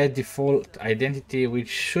 Add default identity, which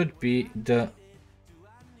should be the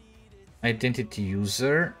identity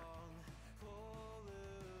user.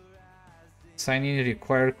 Sign in,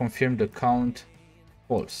 require confirmed account,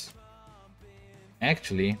 false.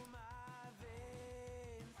 Actually,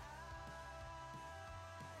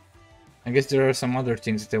 I guess there are some other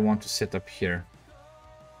things that I want to set up here.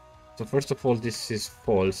 So first of all, this is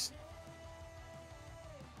false.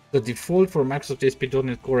 The default for Microsoft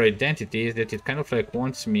ASP.NET Core identity is that it kind of like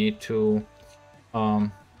wants me to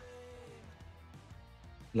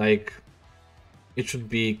like it should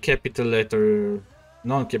be capital letter,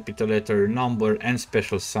 non-capital letter, number, and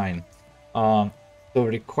special sign. So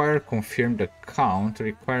require confirmed account,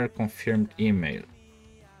 require confirmed email.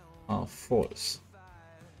 False.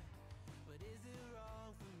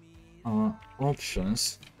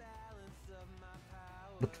 Options.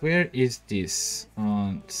 But where is this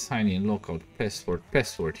sign in local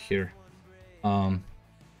password here?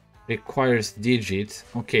 Requires digit.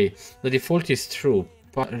 Okay, the default is true.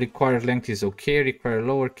 required length is okay. Require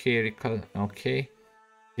lower key, okay.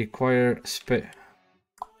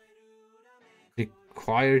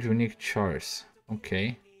 Required unique chars,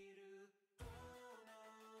 okay.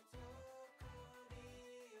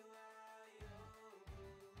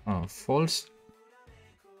 Oh, false.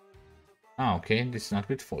 Ah, okay, this is not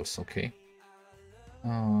with false, okay.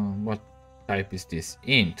 What type is this?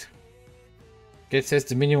 Int. It says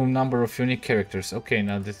the minimum number of unique characters. Okay,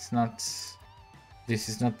 now that's not... This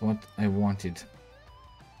is not what I wanted.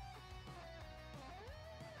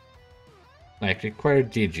 Like required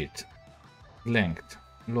digit. Length.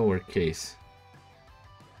 Lowercase.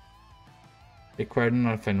 Required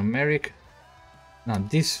non-alphanumeric. Now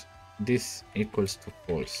this equals to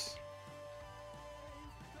false.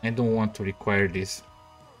 I don't want to require this.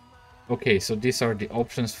 Okay, so these are the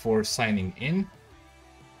options for signing in.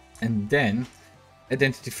 And then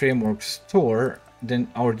identity framework store, then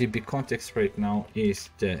our DB context right now is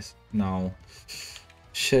this. Now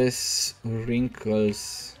chess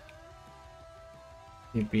wrinkles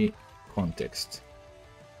DB context.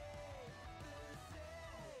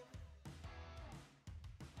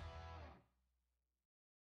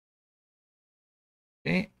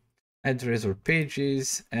 Okay, add Blazor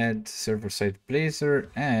pages, add server-side Blazor,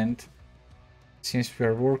 and since we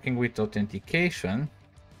are working with authentication,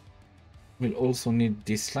 we'll also need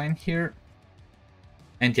this line here.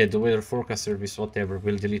 And yeah, the weather forecast service, whatever,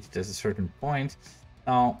 we'll delete it at a certain point.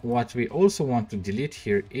 Now, what we also want to delete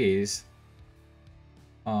here is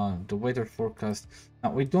the weather forecast.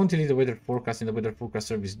 Now, we don't delete the weather forecast in the weather forecast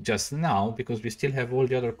service just now, because we still have all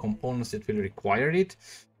the other components that will require it.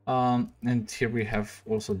 And here we have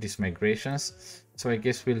also these migrations. So I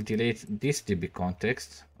guess we'll delete this DB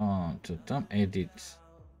context to edit,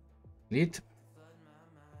 delete,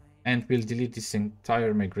 and we'll delete this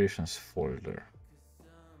entire migrations folder.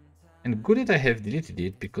 And good that I have deleted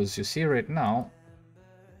it, because you see right now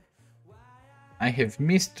I have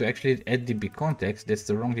missed to actually add DB context. That's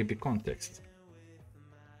the wrong DB context.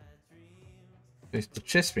 It's the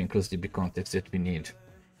chess wrinkles DB context that we need.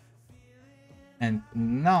 And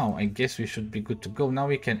now I guess we should be good to go. Now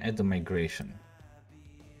we can add the migration.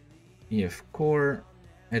 EF core,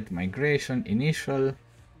 add migration, initial,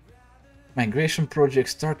 migration project,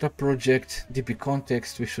 startup project, DB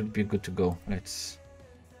context. We should be good to go. Let's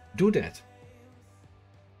do that.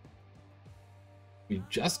 We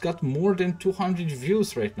just got more than 200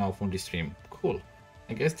 views right now from this stream. Cool.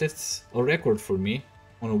 I guess that's a record for me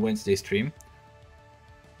on a Wednesday stream.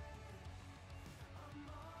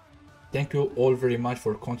 Thank you all very much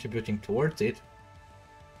for contributing towards it.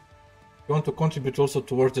 If you want to contribute also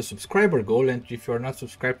towards the subscriber goal, and if you are not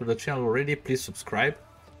subscribed to the channel already, please subscribe.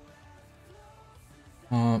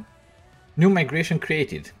 New migration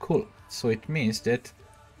created. Cool. So it means that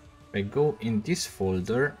if I go in this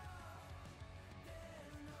folder,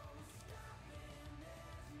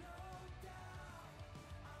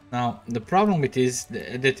 now the problem with it is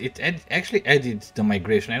that it actually added the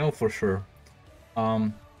migration. I know for sure.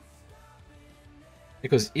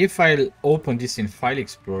 Because if I open this in File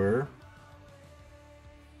Explorer,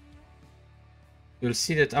 you'll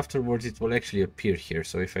see that afterwards it will actually appear here.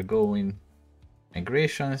 So if I go in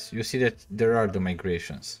migrations, you see that there are the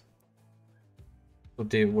migrations. So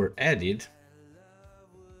they were added.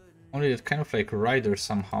 Only that kind of like Rider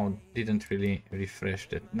somehow didn't really refresh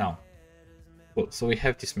that. Now, cool. So we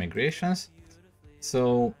have these migrations.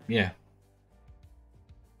 So yeah,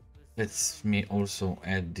 let me also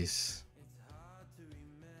add this.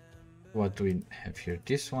 What do we have here?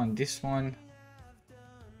 This one, and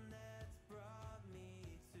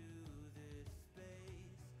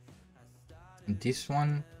this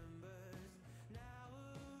one,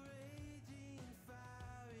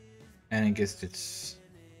 and I guess it's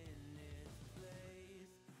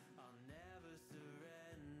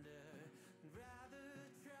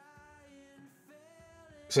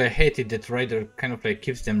so I hate it that Rider kind of like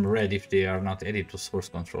keeps them red if they are not added to source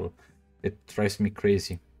control. It drives me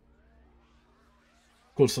crazy.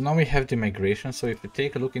 Cool, so now we have the migration. So if we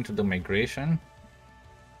take a look into the migration,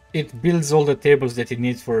 it builds all the tables that it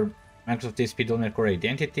needs for Microsoft ASP.NET Core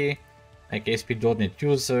Identity, like ASP.NET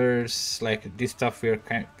users, like this stuff. We are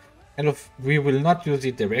kind of we will not use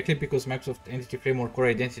it directly because Microsoft Entity Framework Core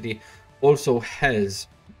Identity also has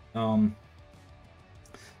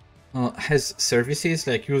services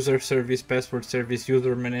like user service, password service,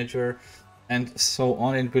 user manager, and so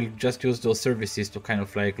on. And we'll just use those services to kind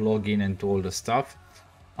of like log in and do all the stuff.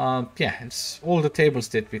 Yeah, it's all the tables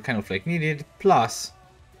that we kind of like needed, plus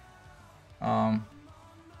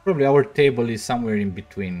probably our table is somewhere in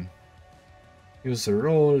between. User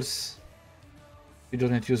roles, we don't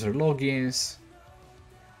have user logins,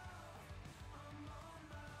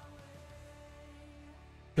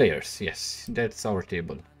 Players, yes, that's our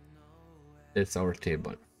table. That's our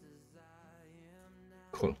table.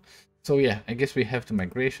 Cool. So yeah, I guess we have the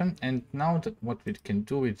migration, and now that what we can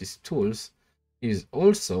do with these tools is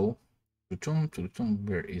also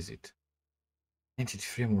where is it? Entity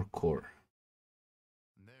framework core.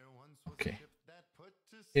 Okay.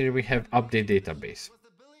 Here we have update database.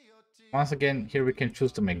 Once again, here we can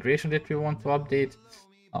choose the migration that we want to update,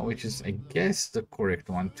 which is, I guess, the correct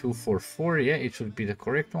one. 244, yeah, it should be the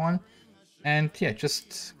correct one. And yeah,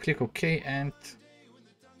 just click OK, and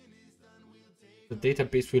the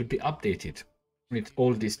database will be updated with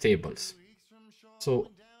all these tables. So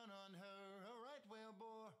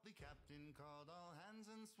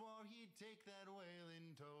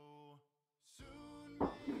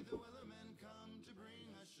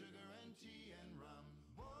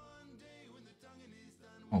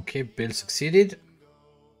okay, build succeeded.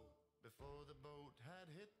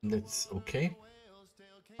 That's okay.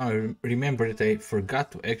 I remember that I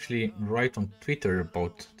forgot to actually write on Twitter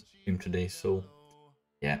about him today, so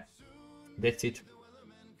yeah, that's it.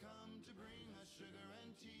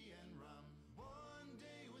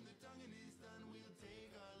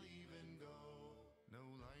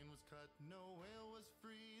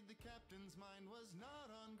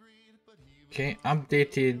 Okay,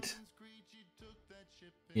 updated.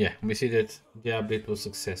 Yeah, we see that the update was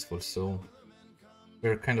successful, so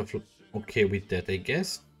we're kind of okay with that, I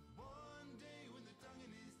guess.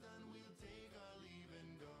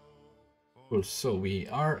 Cool, so we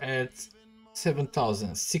are at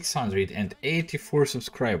 7,684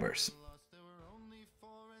 subscribers.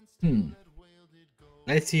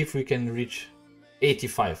 Let's see if we can reach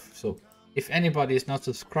 85. So if anybody is not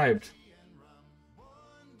subscribed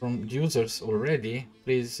from users already,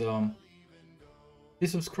 please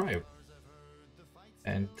please subscribe.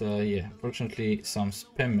 And yeah, unfortunately some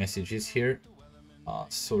spam messages here.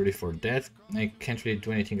 Sorry for that. I can't really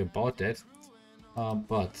do anything about that.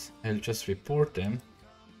 But I'll just report them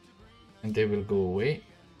and they will go away.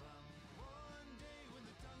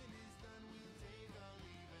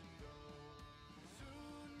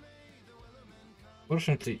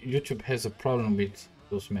 Fortunately, YouTube has a problem with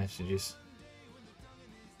those messages.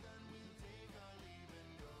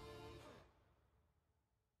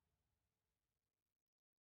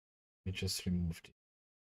 We just removed it.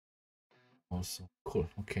 Also, cool,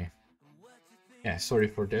 okay. Yeah, sorry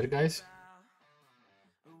for that, guys.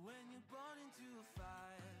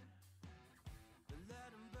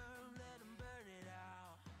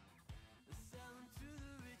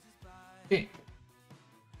 Okay.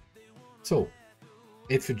 So,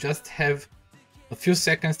 if you just have a few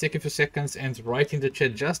seconds, take a few seconds and write in the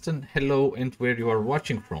chat just an hello and where you are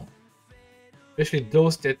watching from. Especially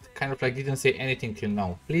those that kind of like didn't say anything till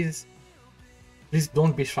now. Please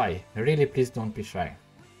don't be shy. Really, please don't be shy.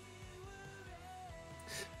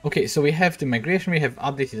 Okay, so we have the migration, we have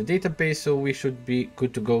updated the database, so we should be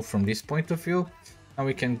good to go from this point of view. Now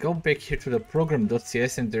we can go back here to the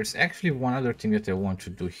program.cs, and there's actually one other thing that I want to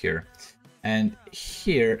do here. And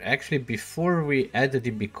here, actually, before we add the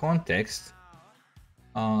DB context,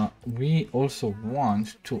 we also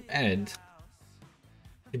want to add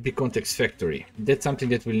DB context factory. That's something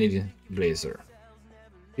that we'll need in Blazor.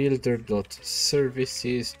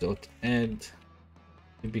 Builder.services.add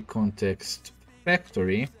DB context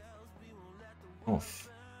factory of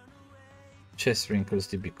chest wrinkles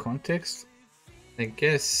DB context. I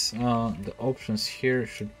guess the options here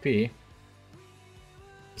should be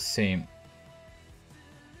the same.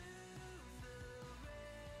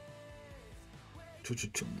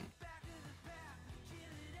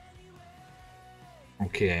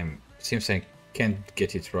 Okay, seems I can't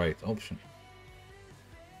get it right. Option.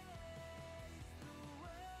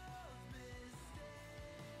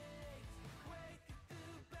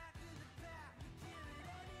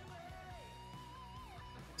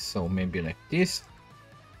 So maybe like this.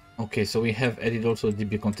 Okay, so we have added also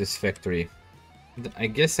DB context factory. I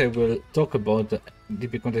guess I will talk about the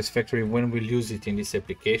DB context factory when we'll use it in this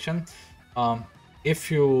application.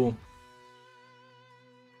 If you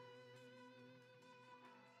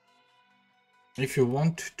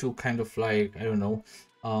want to kind of like, I don't know,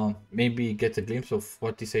 maybe get a glimpse of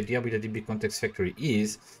what this idea with the DB context factory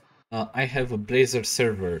is, I have a Blazor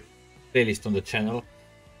Server playlist on the channel,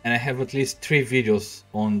 and I have at least 3 videos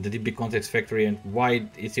on the DB context factory and why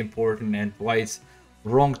it's important and why it's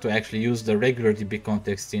wrong to actually use the regular DB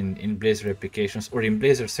context in Blazor applications or in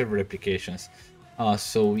Blazor Server applications.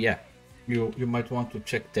 So yeah, you might want to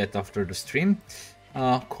check that after the stream.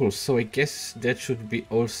 Cool, so I guess that should be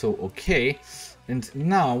also okay. And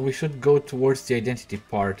now we should go towards the identity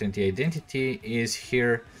part, and the identity is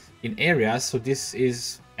here in areas. So this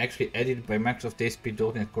is actually added by Microsoft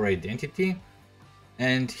ASP.NET Core Identity.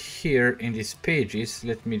 And here in these pages,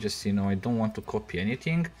 let me just, you know, I don't want to copy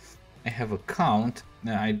anything. I have a count,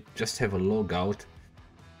 I just have a logout.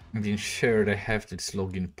 And in shared, I have this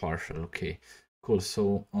login partial. Okay, cool.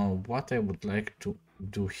 So what I would like to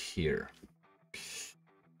do here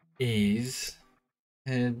is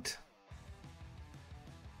add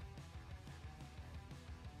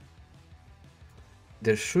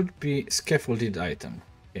there should be scaffolded item.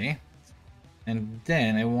 Okay, and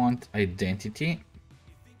then I want identity.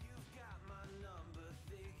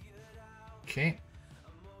 Okay.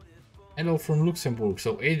 Hello from Luxembourg.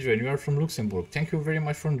 So Adrian, you are from Luxembourg. Thank you very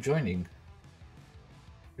much for joining.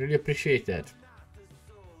 Really appreciate that.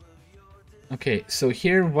 Okay, so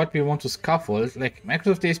here what we want to scaffold, like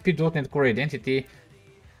Microsoft ASP.NET Core Identity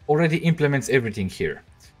already implements everything here.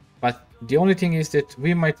 But the only thing is that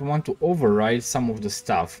we might want to override some of the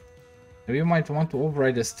stuff. We might want to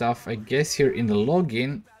override the stuff, I guess, here in the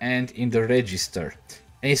login and in the register.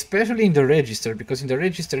 And especially in the register, because in the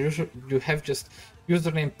register you have just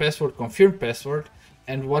username, password, confirm password,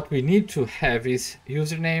 and what we need to have is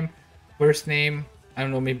username, first name, I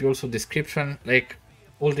don't know, maybe also description, like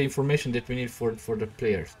all the information that we need for the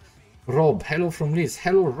players. Rob, hello from Liz.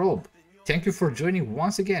 Hello Rob, thank you for joining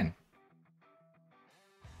once again.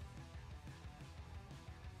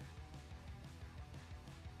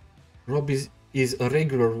 Rob is a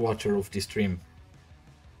regular watcher of this stream,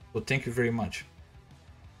 so thank you very much.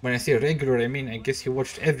 When I say regular, I mean I guess he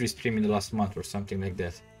watched every stream in the last month or something like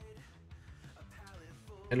that.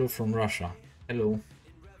 Hello from Russia. Hello.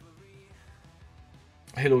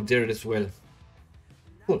 Hello there as well.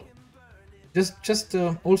 Cool. Just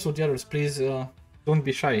also the others, please don't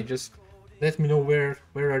be shy. Just let me know where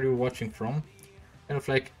are you watching from. Kind of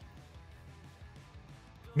like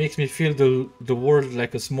makes me feel the world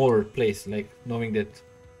like a smaller place, like knowing that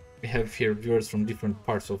we have here viewers from different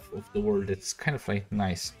parts of the world. It's kind of like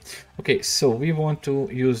nice. Okay, so we want to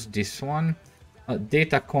use this one,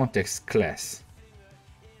 data context class.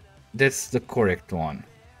 That's the correct one.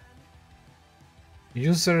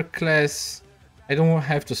 User class, I don't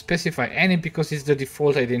have to specify any because it's the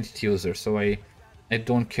default identity user, so I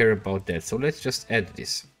don't care about that. So let's just add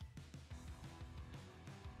this.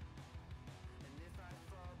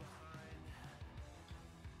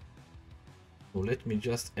 So let me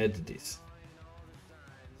just add this.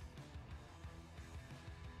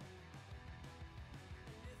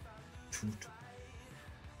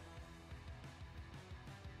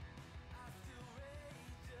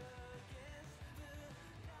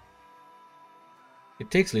 It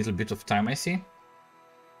takes a little bit of time, I see.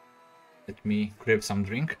 Let me grab some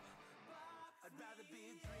drink.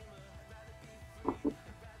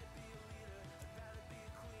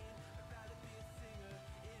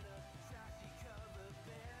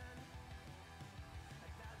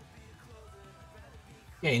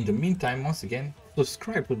 Yeah, in the meantime, once again,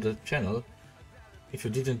 subscribe to the channel if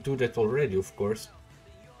you didn't do that already, of course.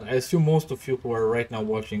 I assume most of you who are right now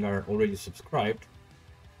watching are already subscribed.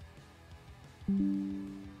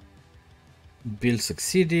 Bill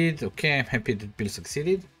succeeded. Okay, I'm happy that Bill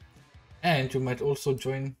succeeded. And you might also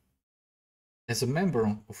join as a member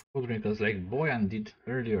of CodeWrinkles like Boyan did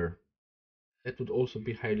earlier. That would also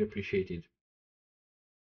be highly appreciated.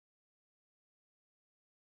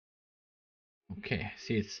 Okay,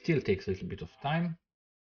 see, it still takes a little bit of time.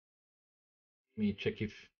 Let me check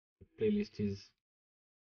if the playlist is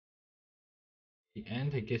the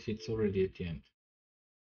end. I guess it's already at the end.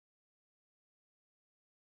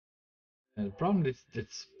 And the problem is that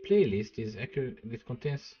playlist is actually, it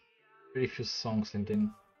contains very few songs, and then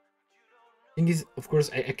thing is, of course,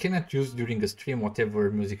 I cannot use during a stream whatever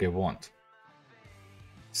music I want.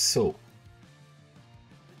 So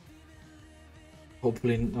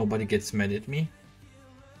hopefully nobody gets mad at me.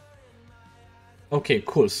 Okay,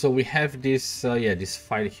 cool. So we have this, yeah, this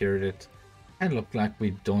file here that kind of look like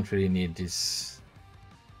we don't really need this.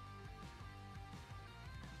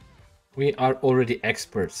 We are already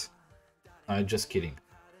experts. Just kidding.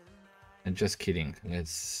 Just kidding.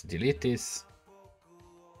 Let's delete this.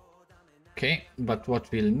 Okay, but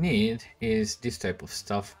what we'll need is this type of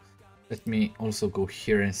stuff. Let me also go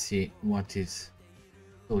here and see what is.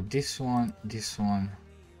 So this one, this one,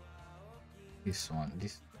 this one,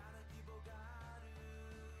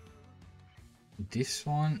 this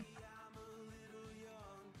one.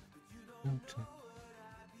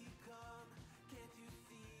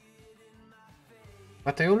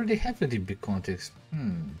 But I already have the DB context.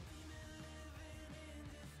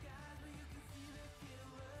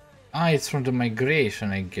 Ah, it's from the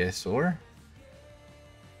migration, I guess, or?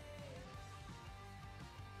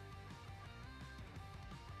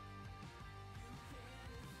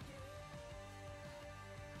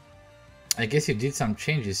 I guess you did some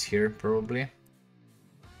changes here, probably.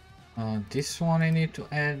 This one I need to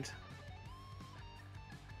add.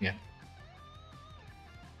 Yeah.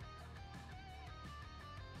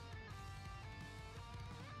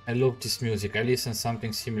 I love this music. I listen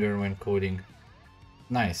something similar when coding.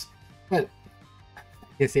 Nice. Well,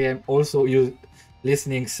 I say I'm also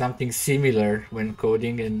listening something similar when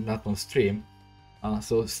coding and not on stream.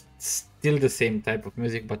 So still the same type of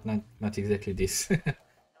music, but not exactly this.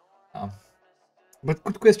 But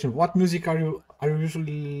good question. What music are you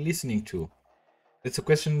usually listening to? It's a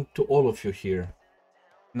question to all of you here,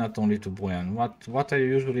 not only to Boyan. What are you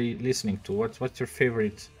usually listening to? What's your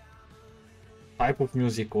favorite type of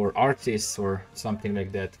music or artists or something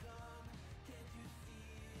like that?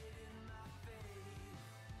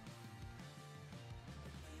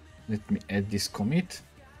 Let me add this commit.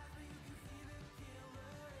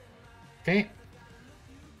 Okay.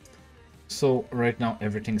 So right now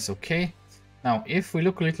everything's okay. Now, if we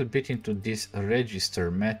look a little bit into this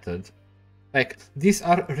register method, like these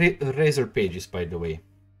are Razor pages, by the way.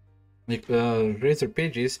 Like Razor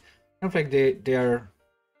pages, kind of like they are.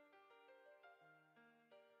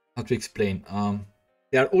 How to explain?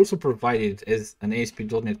 They are also provided as an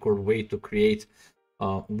ASP.NET Core way to create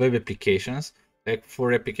web applications. Like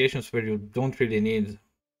for applications where you don't really need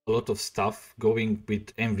a lot of stuff going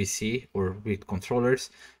with MVC or with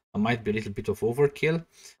controllers, might be a little bit of overkill.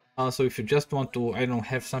 So if you just want to, I don't know,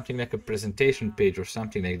 have something like a presentation page or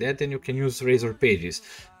something like that, then you can use Razor pages.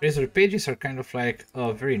 Razor pages are kind of like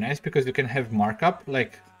very nice because you can have markup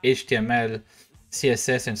like HTML,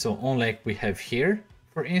 CSS, and so on, like we have here,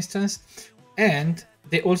 for instance. And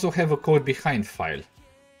they also have a code behind file,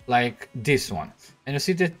 like this one. And you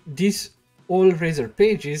see that these all Razor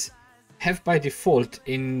pages have by default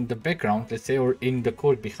in the background, let's say, or in the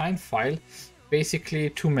code behind file,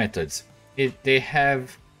 basically two methods. They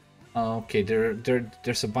have okay,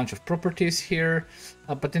 there's a bunch of properties here,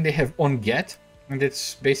 but then they have onGet, and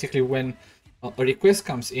that's basically when a request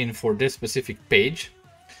comes in for that specific page,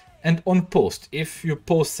 and onPost if you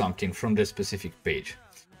post something from that specific page.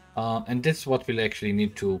 And that's what we'll actually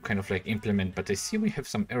need to kind of like implement. But I see we have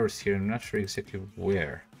some errors here. I'm not sure exactly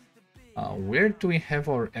where. Where do we have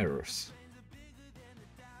our errors?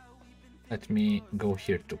 Let me go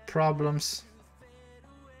here to problems,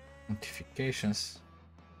 notifications.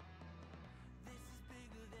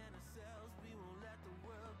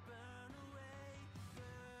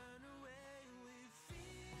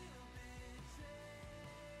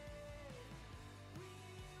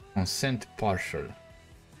 Consent partial.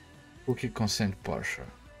 Cookie consent partial.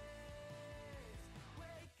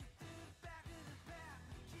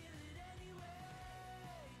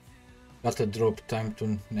 Data drop, time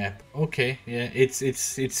to nap. Okay, yeah,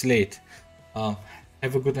 it's late. Have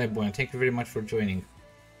a good night, boy. Thank you very much for joining.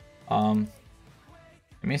 I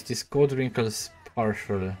missed this code wrinkles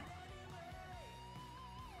partial.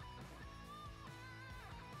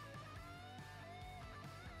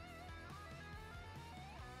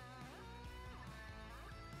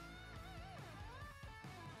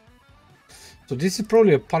 So this is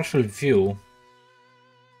probably a partial view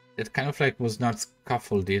that kind of like was not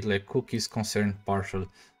scaffolded, like cookies concern partial.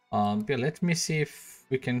 Yeah, let me see if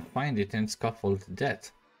we can find it and scaffold that.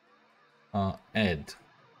 Add.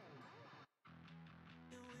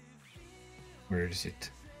 Where is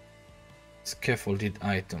it? Scaffolded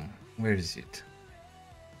item. Where is it?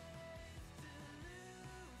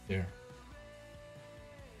 There.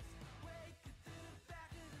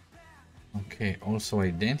 Okay, also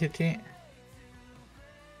identity.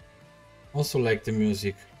 Also like the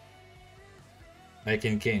music. Like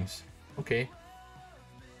in games. Okay.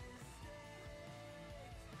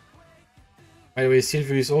 By the way,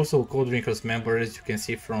 Silvio is also a Code Wrinkles member, as you can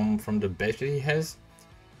see from the badge that he has.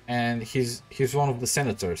 And he's one of the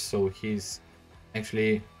senators, so he's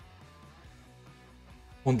actually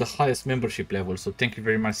on the highest membership level. So thank you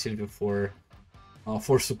very much, Silvio,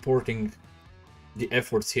 for supporting the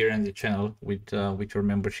efforts here and the channel with your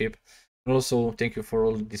membership. And also thank you for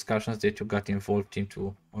all the discussions that you got involved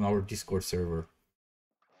into on our Discord server.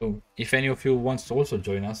 So if any of you wants to also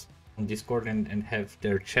join us on Discord and have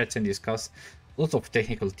their chats and discuss lots of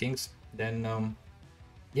technical things, then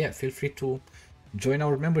yeah, feel free to join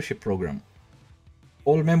our membership program.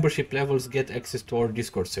 All membership levels get access to our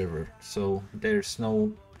Discord server, so there's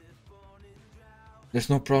no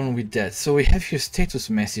problem with that. So we have your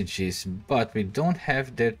status messages, but we don't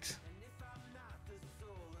have that.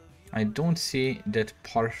 I don't see that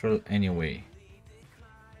partial anyway.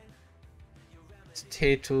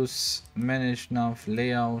 Status, manage nav,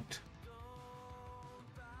 layout,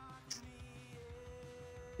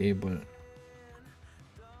 table.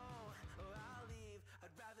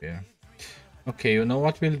 Yeah. Okay, you know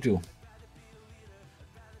what we'll do?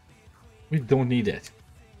 We don't need it.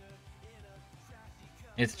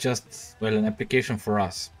 It's just, well, an application for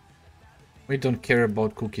us. We don't care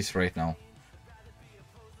about cookies right now.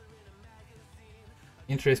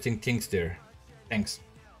 Interesting things there. Thanks.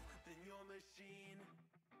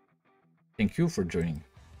 Thank you for joining.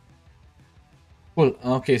 Well,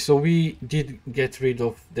 okay, so we did get rid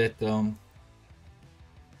of that.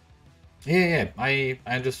 Yeah, I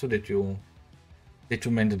understood that you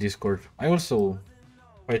meant the Discord. I also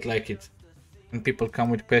quite like it when people come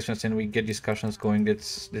with questions and we get discussions going.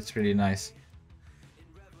 That's really nice.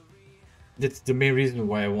 That's the main reason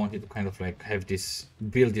why I wanted to kind of like have this,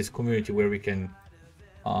 build this community where we can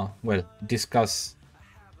well, discuss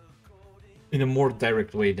in a more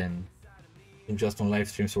direct way than just on live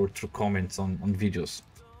streams or through comments on videos.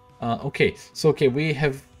 Okay, so okay, we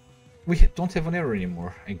don't have an error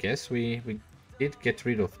anymore. I guess we did get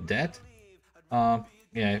rid of that. Yeah,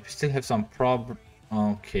 we still have some prob.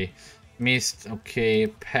 Okay, missed. Okay,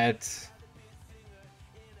 pet.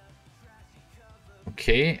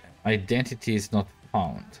 Okay, identity is not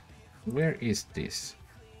found. Where is this?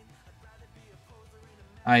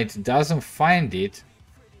 It doesn't find it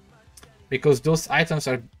because those items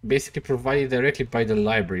are basically provided directly by the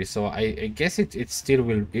library. So I guess it still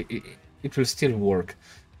will it will still work,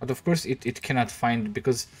 but of course it cannot find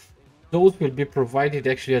because those will be provided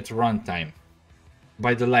actually at runtime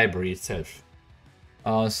by the library itself.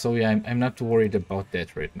 So yeah, I'm not too worried about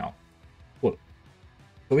that right now. Cool.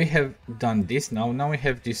 So we have done this now. Now we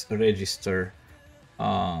have this register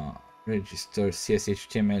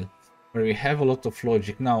CSHTML where we have a lot of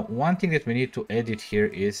logic. Now, one thing that we need to edit here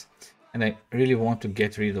is, and I really want to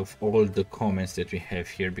get rid of all the comments that we have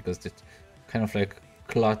here because that kind of like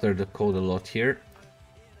clutter the code a lot here.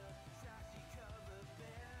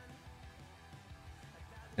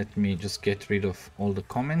 Let me just get rid of all the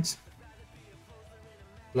comments.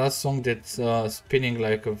 Last song that's spinning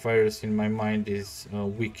like a virus in my mind is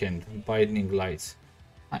Weekend, Binding Lights.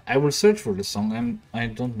 I will search for the song. I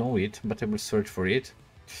don't know it, but I will search for it.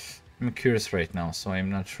 I'm curious right now, so I'm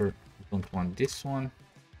not sure. I don't want this one,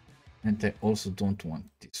 and I also don't want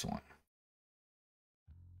this one,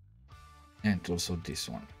 and also this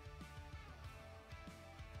one.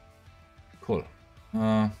 Cool.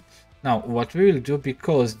 Now what we will do,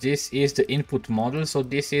 because this is the input model, so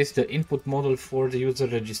this is the input model for the user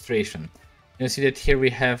registration. You see that here we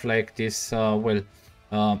have like this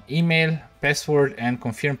email, password, and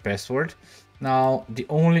confirm password. Now the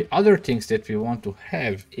only other things that we want to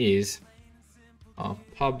have is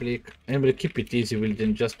public, and we'll keep it easy. We'll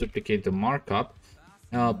then just duplicate the markup.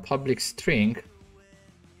 Public string.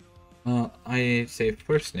 I say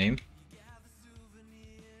first name.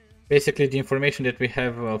 Basically the information that we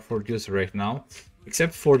have for the user right now,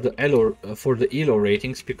 except for the ELO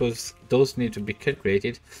ratings, because those need to be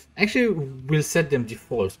calculated. Actually, we'll set them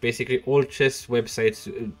defaults. Basically, all chess websites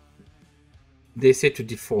they set to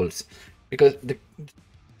defaults, because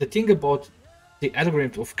the thing about the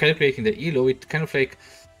algorithm of calculating the ELO, it kind of like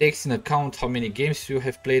takes in account how many games you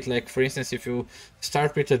have played. Like for instance, if you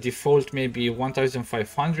start with a default maybe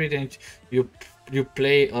 1500 and you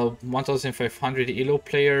play a 1500 ELO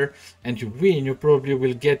player and you win, you probably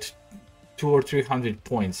will get 200 or 300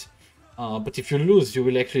 points. But if you lose, you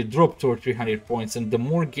will actually drop 200 or 300 points. And the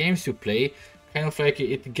more games you play, kind of like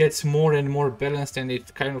it gets more and more balanced, and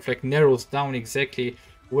it kind of like narrows down exactly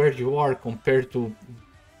where you are compared to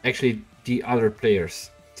actually the other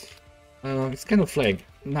players. It's kind of like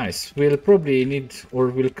nice. We'll probably need, or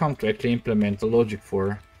we'll come to actually implement the logic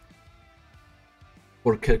for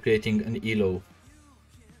calculating an ELO,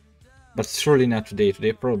 but surely not today.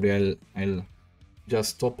 Today probably I'll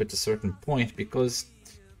just stop at a certain point because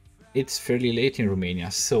it's fairly late in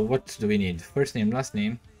Romania. So what do we need? First name, last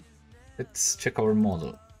name. Let's check our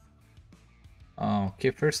model.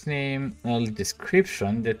 Okay, first name,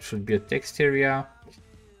 description, that should be a text area.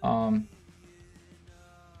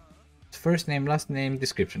 First name, last name,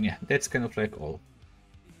 description. Yeah, that's kind of like all.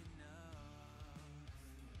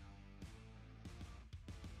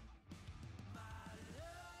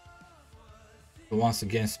 So once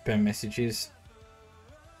again, spam messages.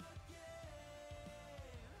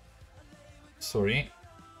 Sorry.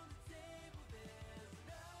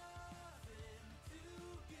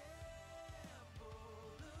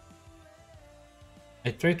 I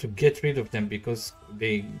try to get rid of them because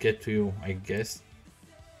they get to you, I guess.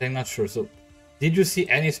 I'm not sure. So, did you see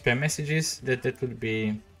any spam messages? That would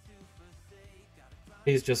be.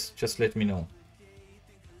 Please just let me know.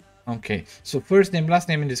 Okay, so first name, last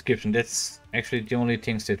name, and description. That's actually the only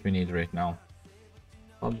things that we need right now.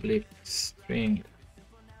 Public string.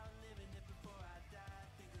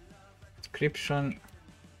 description.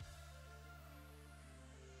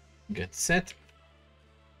 Get set.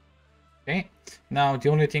 Okay, now the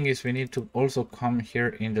only thing is we need to also come here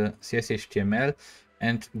in the CSHTML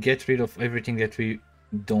and get rid of everything that we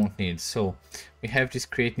don't need. So we have this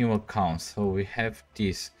create new account. So we have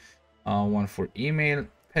this one for email,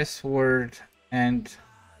 password, and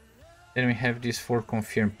then we have this for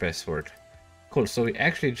confirm password. Cool, so we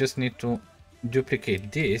actually just need to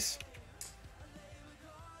duplicate this.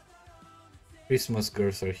 Christmas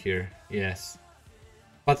girls are here, yes.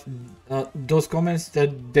 But those comments that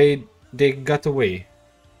they got away.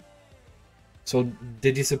 So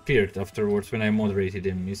they disappeared afterwards when I moderated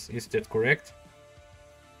them. Is that correct?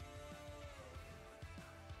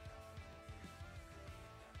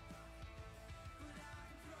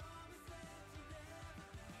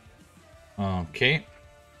 Okay.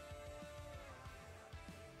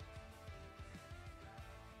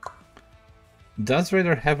 Does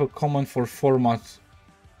Radar have a command for format?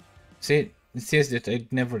 See, it says that I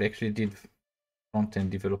never actually did front-end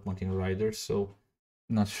development in Rider, so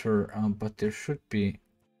not sure, but there should be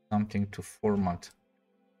something to format.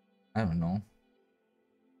 I don't know.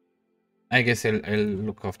 I guess I'll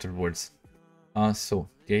look afterwards. So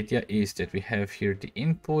the idea is that we have here the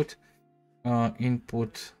input.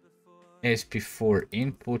 Input ASP4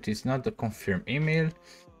 input is not the confirm email.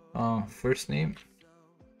 First name.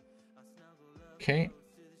 Okay.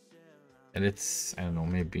 And let's, I don't know,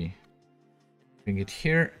 maybe bring it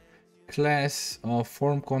here. Class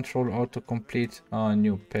form control autocomplete.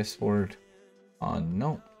 New password.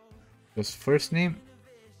 No, just first name.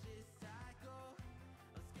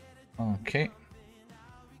 Okay.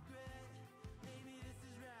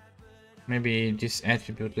 Maybe this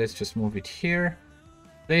attribute, let's just move it here.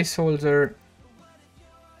 Placeholder.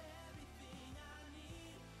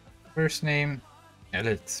 First name. Yeah,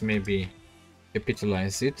 let's maybe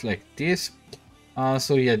capitalize it like this.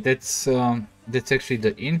 So yeah, that's actually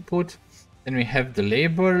the input. Then we have the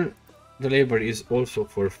label. The label is also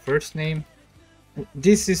for first name.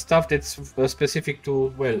 This is stuff that's specific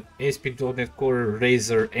to, well, ASP.NET Core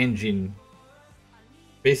Razor engine.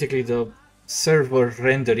 Basically the server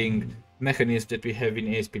rendering mechanism that we have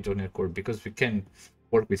in ASP.NET Core, because we can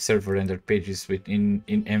work with server rendered pages in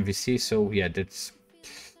MVC. So yeah, that's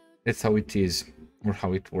how it is, or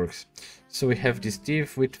how it works. So we have this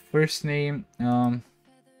div with first name,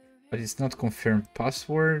 but it's not confirmed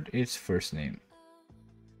password, it's first name.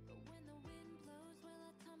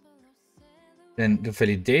 Then the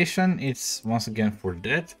validation, it's once again for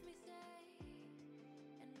that.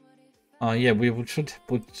 Yeah, we should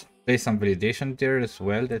place some validation there as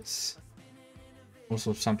well. That's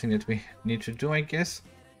also something that we need to do, I guess.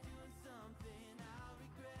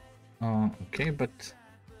 Okay, but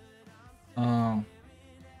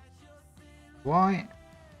why?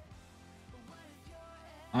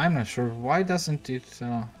 I'm not sure. Why doesn't it?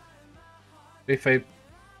 If I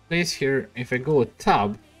place here, if I go a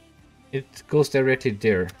tab, it goes directly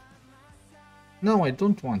there. No, I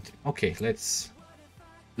don't want. Okay, let's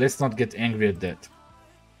not get angry at that.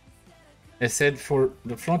 As said, for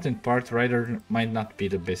the front-end part, Rider might not be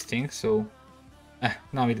the best thing, so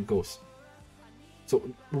now it goes. So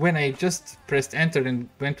when I just pressed enter and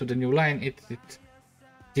went to the new line, it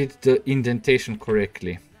did the indentation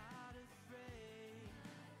correctly.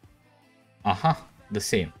 Aha, the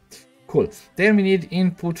same. Cool. Then we need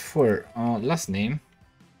input for last name.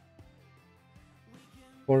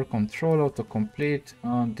 For control autocomplete,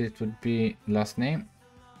 this would be last name.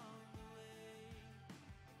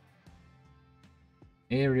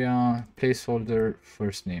 Area placeholder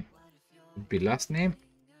first name would be last name.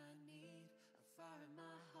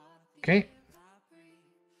 Okay.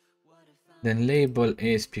 Then label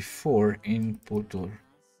ASP4 input or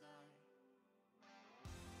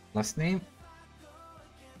last name,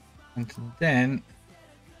 and then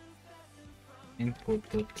input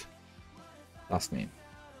dot last name.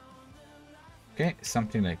 Okay,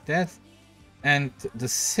 something like that. And the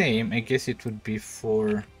same, I guess it would be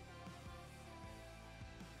for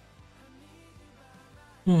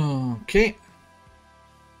okay.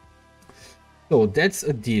 So that's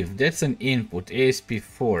a div, that's an input,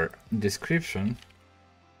 ASP4 description.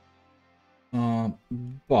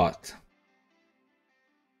 But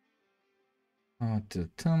the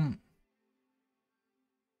term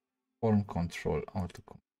form control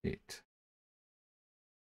autocomplete.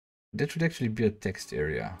 That should actually be a text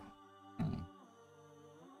area.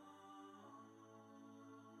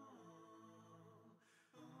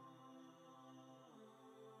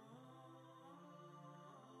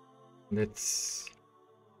 Let's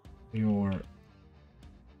your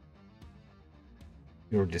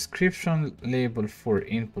description label for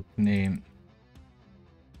input name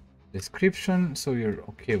description. So you're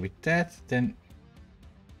okay with that. Then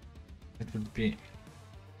it would be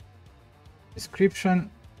description.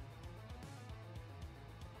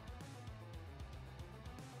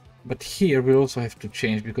 But here we also have to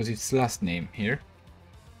change because it's last name here.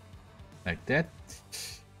 Like that.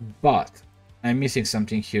 But I'm missing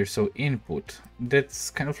something here. So input.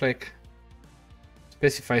 That's kind of like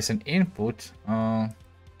specifies an input.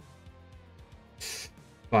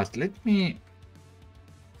 But let me,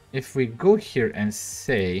 if we go here and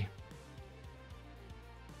say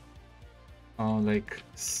like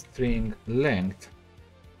string length,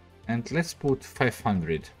 and let's put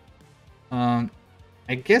 500.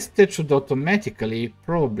 I guess that should automatically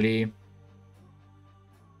probably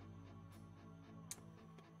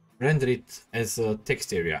render it as a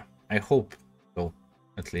text area. I hope so,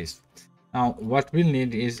 at least. Now, what we'll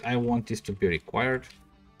need is, I want this to be required.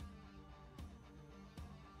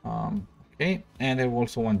 Okay, and I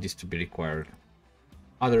also want this to be required.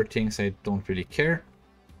 Other things I don't really care.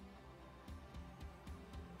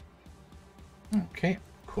 Okay,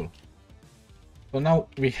 cool. So now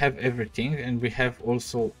we have everything, and we have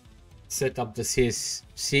also set up the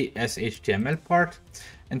CSHTML part.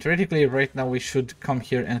 And theoretically right now we should come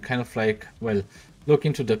here and kind of like, well, look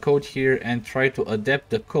into the code here and try to adapt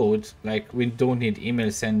the code. Like, we don't need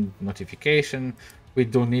email send notification. We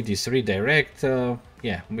don't need this redirect.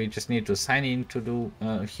 Yeah, we just need to sign in to do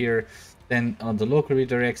here. Then the local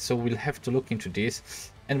redirect. So we'll have to look into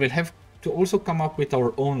this, and we'll have to also come up with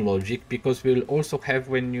our own logic, because we'll also have,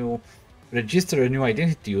 when you register a new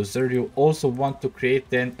identity user, you also want to create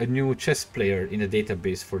then a new chess player in the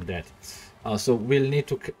database for that. So we'll need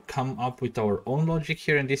to come up with our own logic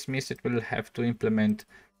here, and this means that we'll have to implement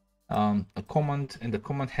a command and the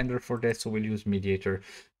command handler for that. So we'll use mediator.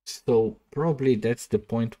 So probably that's the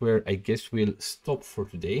point where I guess we'll stop for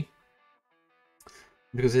today,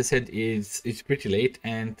 because I said it's pretty late,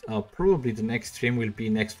 and probably the next stream will be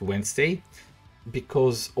next Wednesday,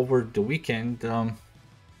 because over the weekend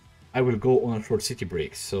I will go on a short city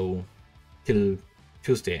break, so till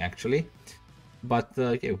Tuesday actually. But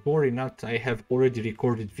yeah, worry not, I have already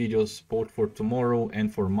recorded videos both for tomorrow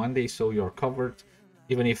and for Monday, so you're covered.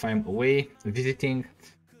 Even if I'm away visiting,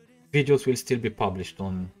 videos will still be published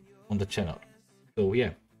on the channel. So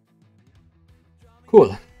yeah,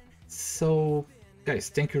 cool. So guys,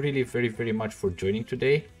 thank you really very much for joining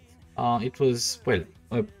today. It was, well,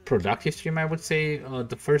 a productive stream, I would say.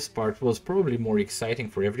 The first part was probably more exciting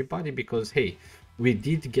for everybody, because hey, we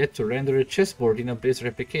did get to render a chessboard in a Blazor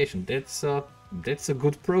application. That's a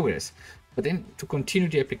good progress. But then to continue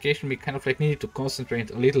the application, we kind of like needed to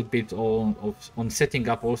concentrate a little bit on setting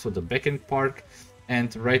up also the backend part.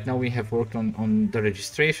 And right now we have worked on the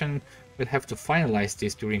registration. We'll have to finalize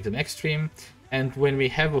this during the next stream. And when we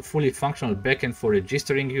have a fully functional backend for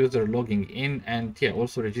registering user, logging in, and yeah,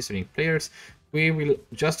 also registering players, we will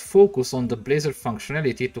just focus on the Blazor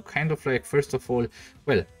functionality to kind of like, first of all,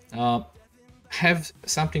 well, have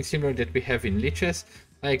something similar that we have in Lichess,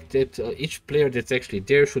 like that each player that's actually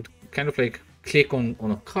there should kind of like click on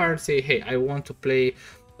a card, say, hey, I want to play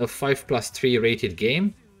a 5+3 rated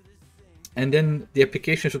game. And then the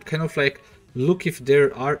application should kind of like look if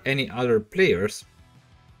there are any other players,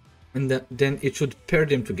 and then it should pair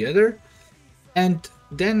them together, and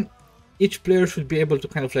then each player should be able to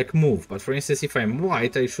kind of like move. But for instance, if I'm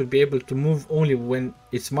white, I should be able to move only when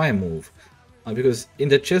it's my move, because in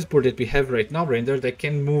the chessboard that we have right now rendered, I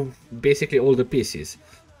can move basically all the pieces,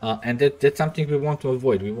 and that's something we want to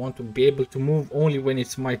avoid. We want to be able to move only when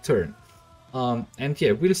it's my turn. And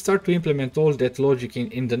yeah, we'll start to implement all that logic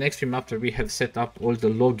in the next stream after we have set up all the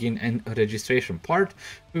login and registration part.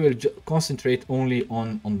 We will concentrate only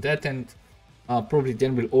on that, and probably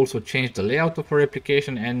then we'll also change the layout of our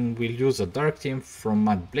application, and we'll use a dark theme from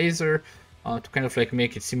Blazor to kind of like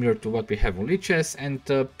make it similar to what we have on Lichess. And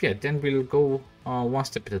yeah, then we'll go one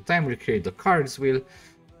step at a time. We'll create the cards. We'll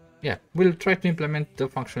try to implement the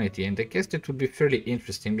functionality, and I guess that would be fairly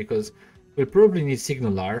interesting, because we'll probably need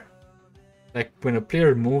SignalR. Like when a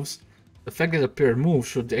player moves, the fact that a player moves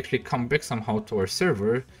should actually come back somehow to our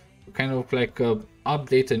server to kind of like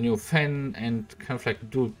update a new fan and kind of like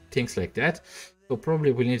do things like that. So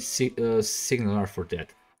probably we need SignalR for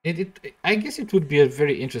that. I guess it would be a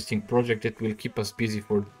very interesting project that will keep us busy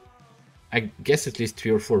for, I guess, at least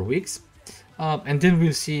 3 or 4 weeks. And then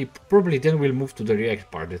we'll see, probably then we'll move to the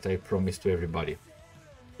React part that I promised to everybody.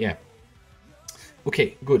 Yeah.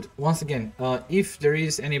 Okay, good. Once again, if there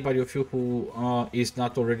is anybody of you who is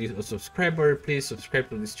not already a subscriber, please subscribe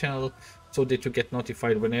to this channel so that you get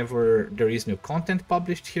notified whenever there is new content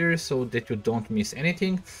published here, so that you don't miss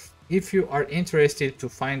anything. if you are interested to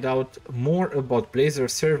find out more about Blazor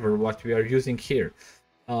Server, what we are using here,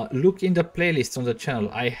 look in the playlist on the channel.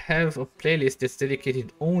 I have a playlist that's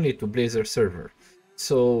dedicated only to Blazor Server.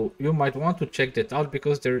 So you might want to check that out,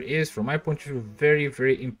 because there is, from my point of view,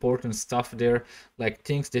 very important stuff there, like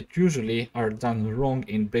things that usually are done wrong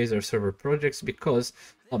in Blazor Server projects, because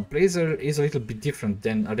Blazor is a little bit different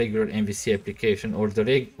than a regular MVC application or the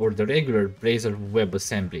regular Blazor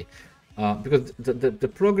WebAssembly. Because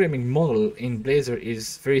the programming model in Blazor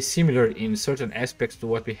is very similar in certain aspects to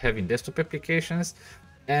what we have in desktop applications,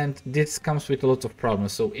 and this comes with a lot of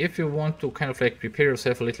problems. So if you want to kind of like prepare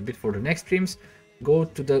yourself a little bit for the next streams, go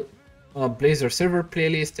to the Blazor Server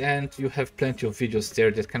playlist, and you have plenty of videos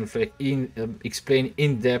there that kind of like explain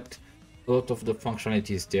in depth a lot of the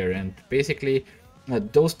functionalities there. And basically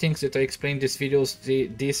those things that I explain in these videos,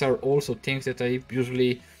 these are also things that I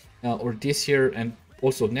usually or this year and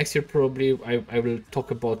also next year probably I will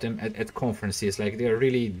talk about them at conferences. Like, they are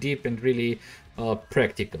really deep and really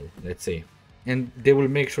practical, let's say, and they will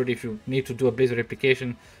make sure that if you need to do a Blazor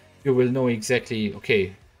application, you will know exactly,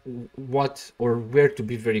 okay, what or where to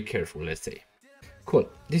be very careful, let's say. Cool.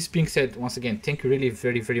 This being said, once again, thank you really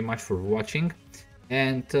very much for watching,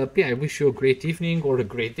 and yeah, I wish you a great evening or a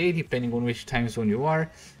great day, depending on which time zone you are,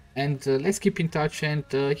 and let's keep in touch, and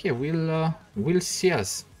yeah, we'll see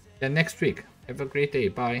us next week. Have a great day.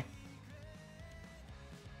 Bye.